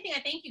mean, if anything, I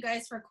thank you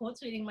guys for quote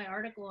tweeting my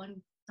article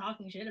and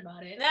talking shit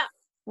about it. Yeah.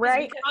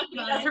 Right.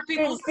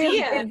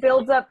 It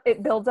builds up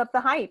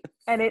the hype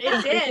and it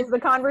increases the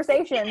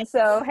conversation.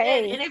 So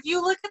hey. And if you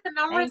look at the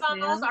numbers on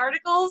those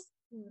articles,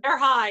 they're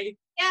high.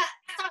 Yeah.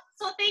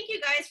 So thank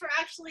you guys for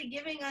actually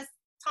giving us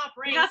top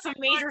rank. We got some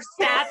major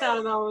stats out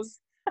of those.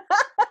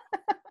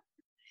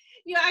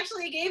 You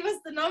actually gave us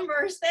the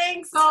numbers.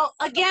 Thanks. So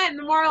again,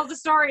 the moral of the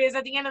story is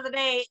at the end of the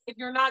day, if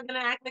you're not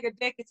gonna act like a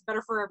dick, it's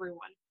better for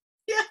everyone.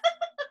 Yeah.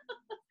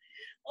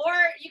 Or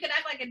you could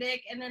act like a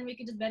dick and then we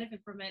could just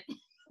benefit from it.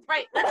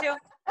 Right, that too.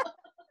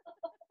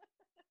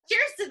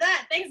 Cheers to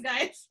that. Thanks,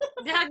 guys.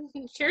 Yeah,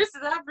 cheers to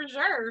that for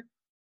sure.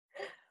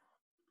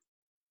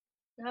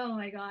 Oh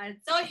my god.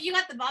 So you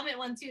got the vomit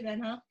one too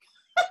then, huh?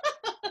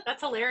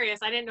 That's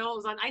hilarious. I didn't know it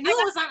was on. I knew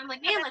it was on. I'm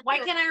like, man, like, why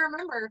can't I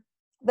remember?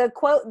 The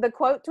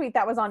quote tweet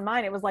that was on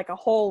mine, it was like a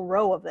whole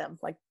row of them.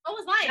 Like, that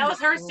was mine. That was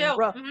hers too.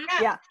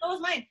 Mm-hmm. Yeah, that was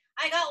mine.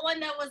 I got one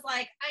that was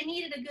like, I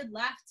needed a good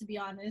laugh, to be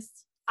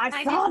honest.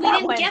 I saw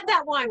that one. We didn't get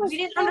that one. We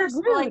didn't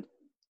understand. Like,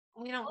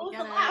 we don't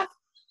get it.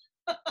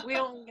 We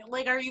don't,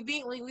 like, are you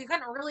being, like, we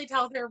couldn't really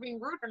tell if they were being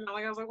rude or not.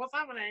 Like, I was like, what's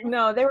happening?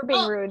 No, they were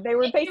being rude. They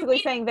were basically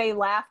saying they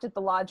laughed at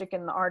the logic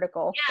in the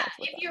article. Yeah,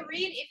 if you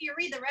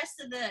read the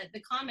rest of the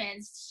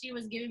comments, she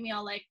was giving me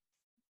all like,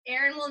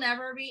 Aaron will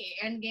never be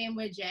endgame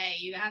with Jay.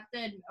 You have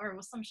to, or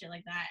some shit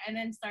like that. And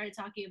then started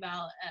talking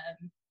about, I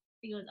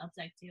think it was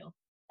Upzek too.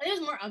 I think it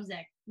was more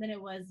Upzek than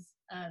it was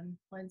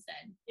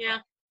Glinstead. Yeah.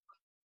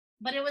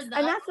 But it was and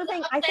that's the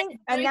thing, I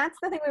think, and that's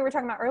the thing we were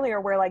talking about earlier,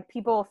 where like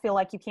people feel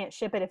like you can't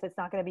ship it if it's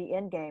not going to be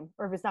in game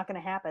or if it's not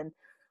going to happen.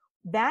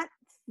 That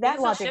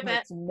logic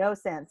makes no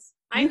sense.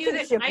 I knew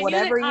that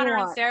Connor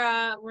and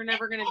Sarah were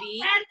never going to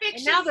be.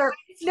 And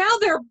now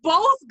they're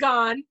both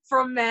gone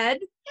from Med.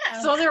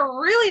 Yeah. So they're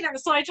really not.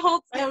 So I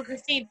told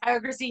Christine,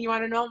 you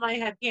want to know what my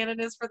headcanon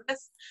is for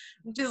this?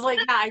 She's like,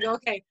 yeah. I go,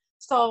 okay.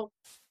 So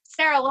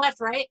Sarah left,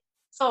 right?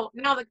 So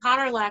now that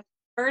Connor left,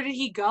 where did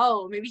he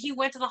go? Maybe he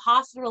went to the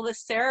hospital that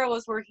Sarah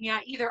was working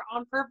at, either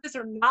on purpose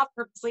or not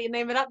purposely, and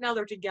they met up. Now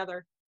they're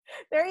together.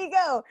 There you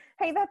go.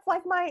 Hey, that's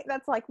like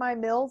my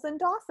Mills and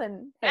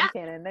Dawson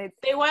headcanon.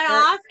 They went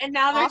off, and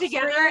now they're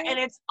together, and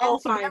it's all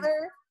fine.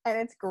 And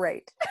it's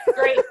great.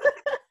 Great.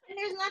 And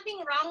there's nothing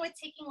wrong with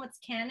taking what's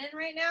canon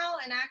right now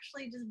and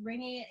actually just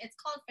bringing it. It's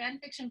called fan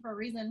fiction for a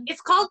reason.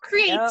 It's called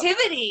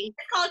creativity.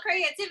 It's called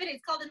creativity.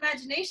 It's called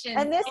imagination.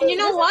 And you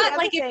know what?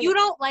 Like, if you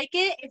don't like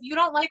it, if you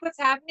don't like what's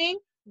happening,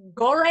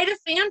 go write a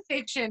fan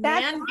fiction,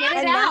 man.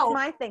 Get it out. That's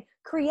my thing.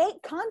 Create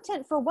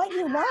content for what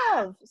you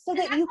love so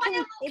that you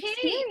can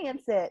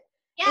experience it.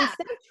 Yeah.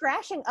 Instead of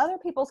trashing other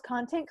people's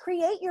content,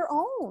 create your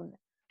own.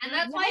 And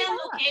that's why I'm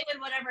okay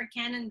with whatever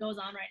canon goes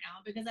on right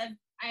now, because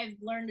I've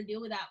learned to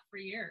deal with that for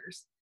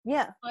years.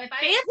 Yeah. So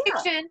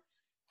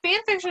fan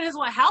fiction is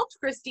what helped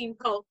Christine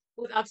cope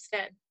with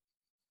Upstead.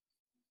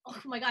 Oh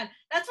my god.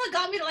 That's what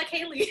got me to like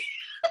Haley.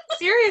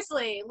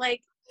 Seriously.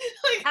 Like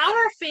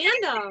counter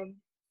fandom.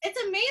 It's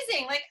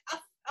amazing. Like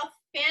a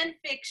fan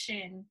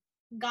fiction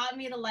got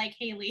me to like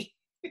Haley.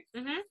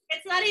 Mm-hmm.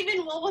 It's not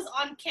even what was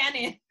on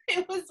canon.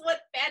 It was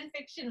what fan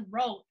fiction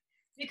wrote,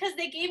 because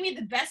they gave me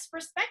the best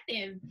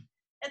perspective.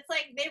 It's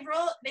like they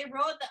wrote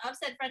the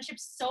upset friendship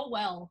so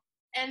well,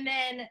 and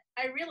then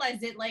I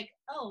realized it like,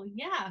 oh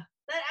yeah,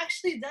 that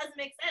actually does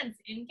make sense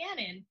in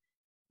canon.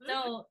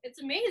 So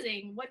it's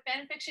amazing what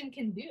fan fiction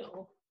can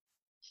do.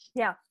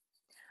 Yeah.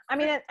 I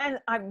mean, and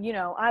I'm,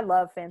 I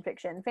love fan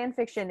fiction. Fan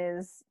fiction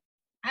is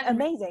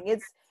amazing.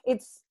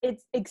 It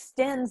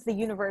extends the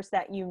universe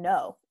that you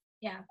know.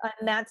 Yeah.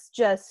 And that's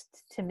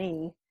just, to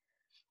me,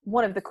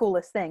 one of the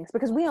coolest things,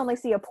 because we only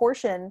see a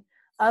portion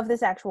of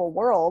this actual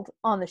world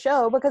on the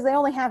show because they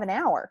only have an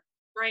hour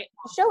to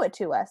show it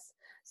to us.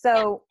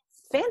 So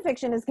fan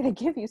fiction is going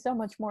to give you so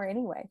much more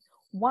anyway.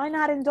 Why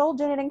not indulge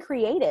in it and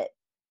create it?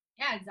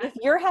 Yeah, exactly. If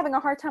you're having a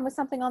hard time with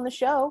something on the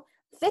show,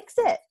 fix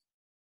it.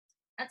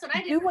 That's what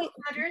I did.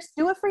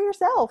 Do it for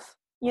yourself.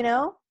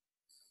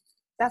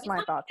 That's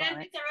my thoughts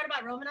on it. I read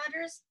about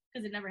Romanagers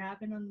because it never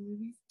happened on the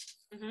movies.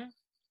 Mm-hmm.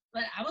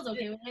 But I was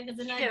okay with it because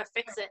then I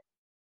fix it.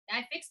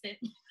 I fixed it.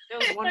 It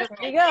was wonderful.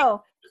 There you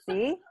go.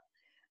 See?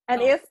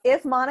 And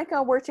if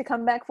Monica were to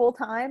come back full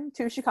time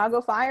to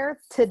Chicago Fire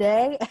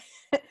today,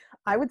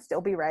 I would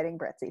still be writing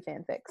Bretzi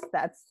fanfics.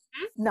 That's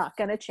not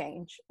going to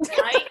change.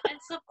 Write and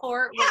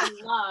support what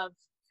you love,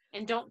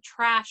 and don't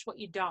trash what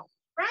you don't.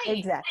 Right.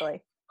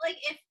 Exactly. Like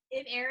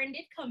if Aaron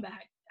did come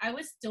back, I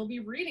would still be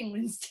reading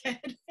instead.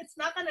 It's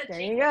not going to change.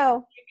 There you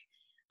go.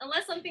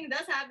 Unless something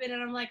does happen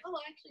and I'm like, oh,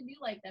 I actually do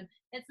like them.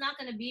 It's not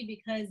going to be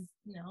because,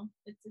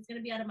 it's going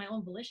to be out of my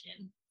own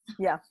volition.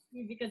 Yeah.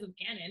 Because of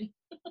canon.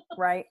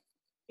 Right.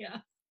 Yeah.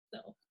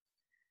 So.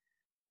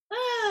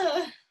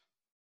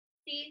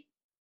 See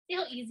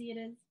how easy it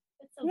is.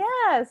 It's so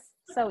yes.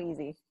 So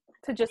easy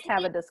to just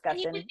have a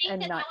discussion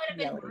and not. I would have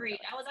been worried.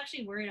 I was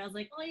actually worried. I was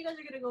like, oh, you guys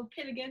are going to go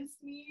pit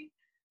against me.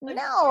 Like,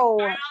 no. All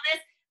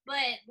this. But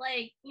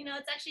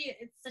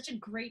it's such a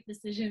great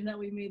decision that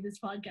we made this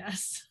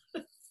podcast.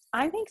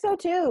 I think so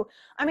too.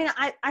 I mean,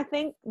 I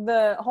think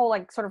the whole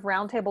sort of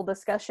roundtable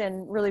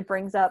discussion really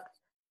brings up,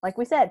 like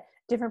we said,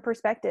 different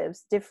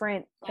perspectives,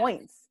 different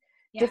points,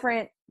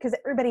 different, because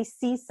everybody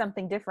sees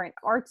something different.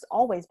 Art's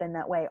always been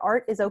that way.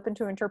 Art is open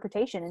to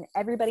interpretation, and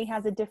everybody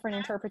has a different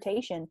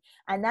interpretation,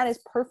 and that is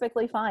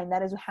perfectly fine.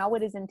 That is how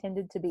it is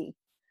intended to be.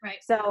 Right.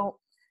 So,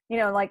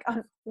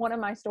 on one of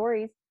my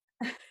stories,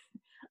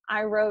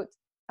 I wrote,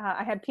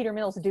 I had Peter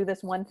Mills do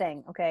this one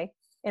thing, okay?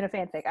 In a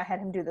fanfic, I had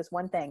him do this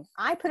one thing.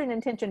 I put an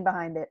intention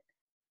behind it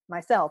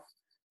myself,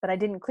 but I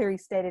didn't clearly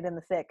state it in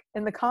the fic.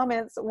 And the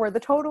comments were the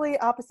totally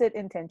opposite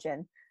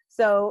intention.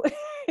 So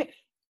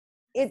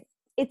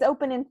it's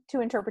open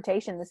to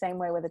interpretation the same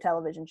way with a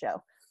television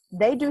show.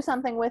 They do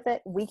something with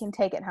it. We can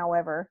take it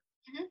however,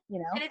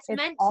 And it's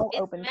meant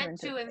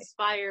to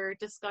inspire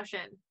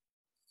discussion.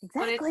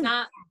 Exactly.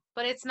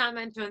 But it's not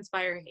meant to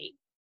inspire hate.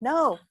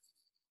 No.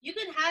 You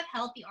can have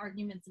healthy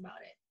arguments about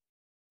it.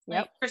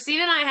 Yep.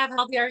 Christine and I have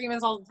healthy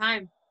arguments all the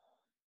time.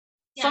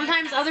 Yeah,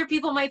 sometimes other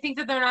people might think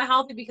that they're not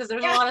healthy because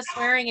there's a lot of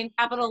swearing and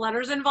capital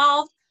letters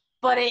involved,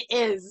 but it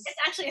is. It's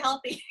actually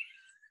healthy.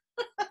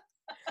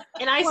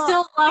 And I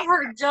still love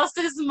her just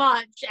as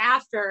much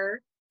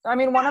after. I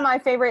mean, one of my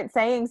favorite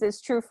sayings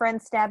is true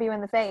friends stab you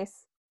in the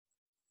face.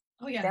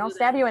 Oh, yeah. They don't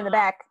stab you in the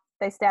back.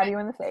 They stab you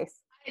in the face.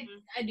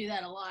 I do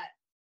that a lot.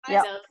 I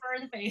stab her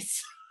in the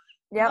face.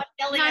 Yep.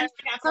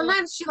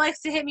 Sometimes she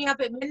likes to hit me up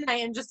at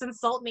midnight and just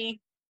insult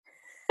me.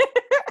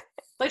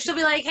 Like she'll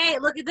be like, hey,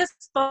 look at this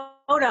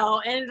photo,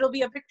 and it'll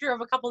be a picture of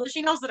a couple that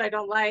she knows that I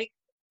don't like.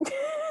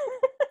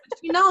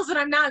 She knows that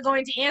I'm not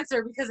going to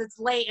answer because it's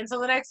late, and so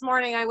the next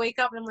morning I wake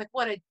up and I'm like,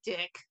 what a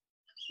dick.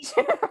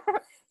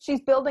 She's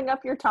building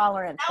up your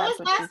tolerance. That was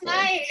last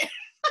night.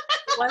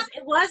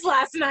 It was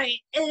last night.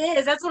 It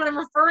is. That's what I'm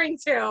referring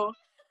to.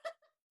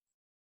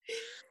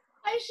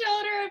 I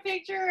showed her a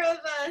picture of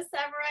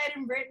Severide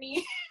and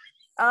Brittany.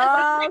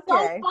 Oh, okay.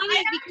 So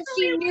funny because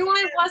she knew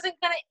I wasn't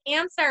going to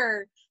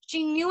answer.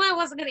 She knew I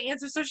wasn't going to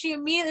answer, so she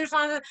immediately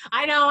responded,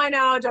 I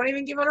know, don't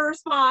even give it a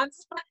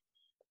response.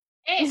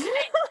 Hey,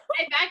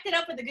 I backed it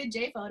up with a good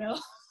J photo.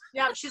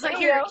 Yeah, she's like,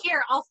 here,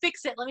 I'll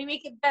fix it. Let me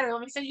make it better.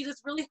 Let me send you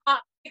this really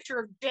hot picture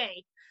of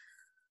Jay.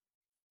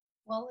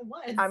 Well, it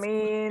was. I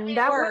mean,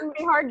 that wouldn't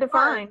be hard to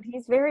find.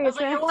 He's very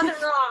attractive. Like, I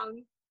wasn't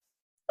wrong.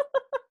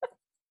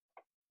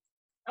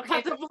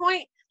 Okay. But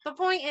the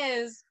point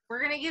is, we're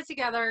going to get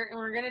together and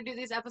we're going to do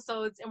these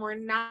episodes and we're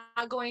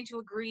not going to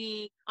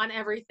agree on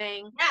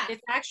everything. Yeah.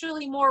 It's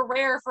actually more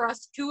rare for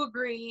us to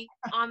agree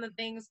on the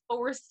things, but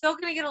we're still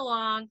going to get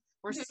along.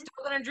 We're still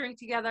going to drink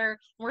together.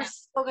 We're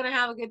still going to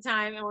have a good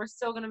time, and we're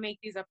still going to make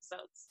these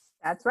episodes.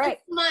 That's right.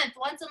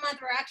 Once a month,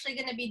 we're actually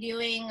going to be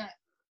doing,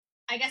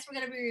 I guess we're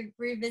going to be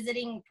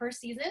revisiting per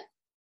season,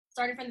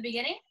 starting from the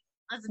beginning.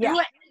 Let's do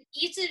it.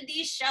 Each of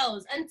these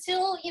shows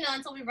until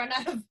we run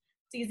out of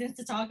seasons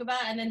to talk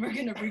about, and then we're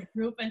going to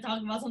regroup and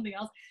talk about something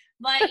else.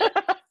 But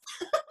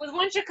with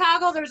One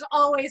Chicago, there's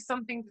always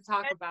something to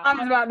talk about. I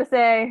was about to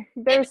say,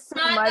 there's so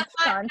much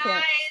content.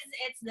 Guys,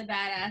 it's the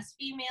badass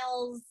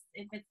females.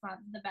 If it's not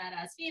the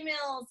badass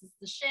females, it's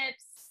the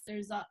ships.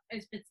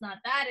 If it's not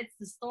that, it's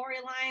the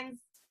storylines.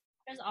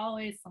 There's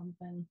always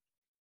something.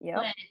 Yeah.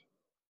 But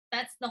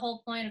that's the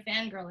whole point of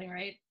fangirling,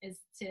 right? Is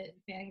to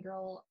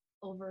fangirl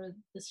over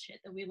the shit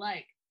that we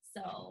like.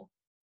 So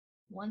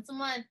once a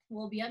month,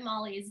 we'll be at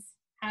Molly's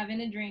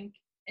having a drink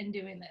and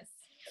doing this.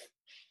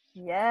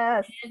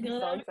 Yes, I'm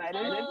so excited.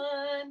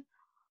 And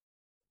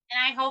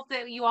I hope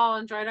that you all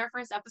enjoyed our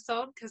first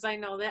episode, because I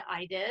know that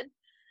I did.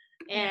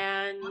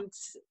 And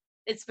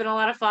it's been a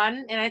lot of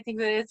fun, and I think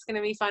that it's going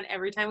to be fun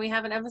every time we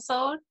have an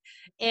episode.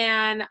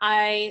 And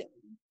I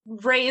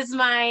raise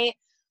my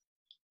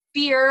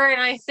beer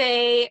and I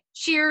say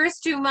cheers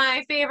to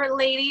my favorite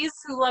ladies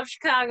who love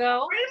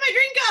Chicago. Where did my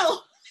drink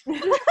go?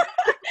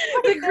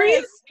 The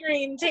green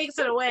screen takes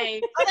it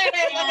away. Oh, there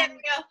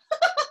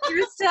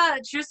we go.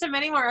 Cheers to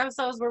many more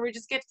episodes where we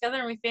just get together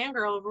and we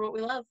fangirl over what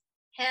we love.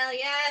 Hell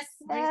yes.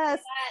 Yes.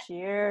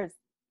 Cheers.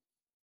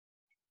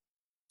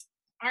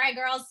 All right,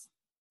 girls.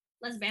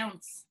 Let's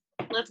bounce.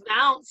 Let's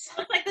bounce.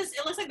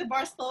 It looks like the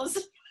bar's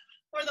closed.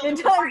 Or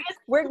the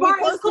bar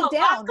closed it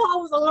down.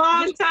 Closed a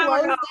long time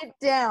ago. Closed it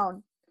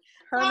down.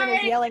 Herman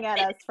is yelling at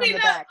us from the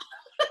back.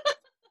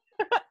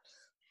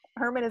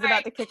 Herman is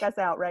about to kick us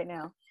out right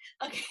now.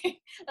 Okay,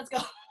 let's go.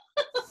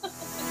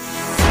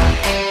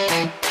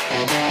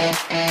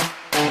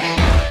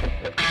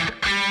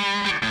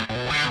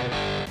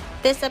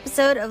 This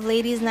episode of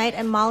Ladies Night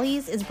at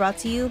Molly's is brought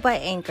to you by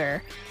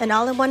Anchor, an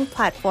all-in-one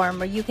platform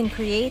where you can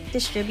create,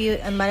 distribute,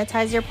 and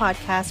monetize your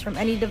podcast from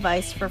any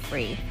device for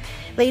free.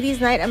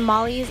 Ladies Night at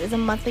Molly's is a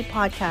monthly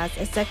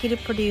podcast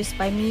executive produced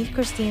by me,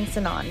 Christine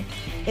Sanon.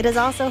 It is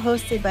also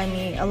hosted by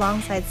me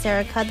alongside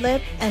Sarah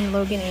Cudlip and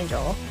Logan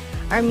Angel.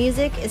 Our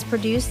music is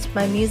produced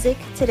by Music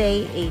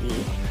Today 80.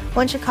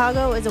 One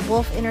Chicago is a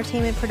Wolf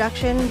Entertainment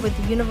production with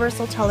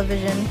Universal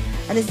Television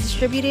and is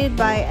distributed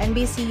by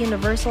NBC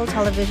Universal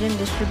Television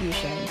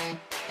Distribution.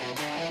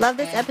 Love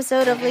this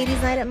episode of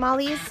Ladies Night at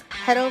Molly's?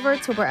 Head over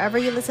to wherever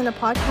you listen to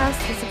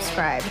podcasts to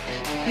subscribe.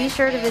 Be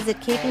sure to visit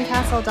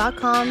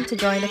capeandcastle.com to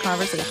join the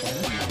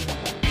conversation.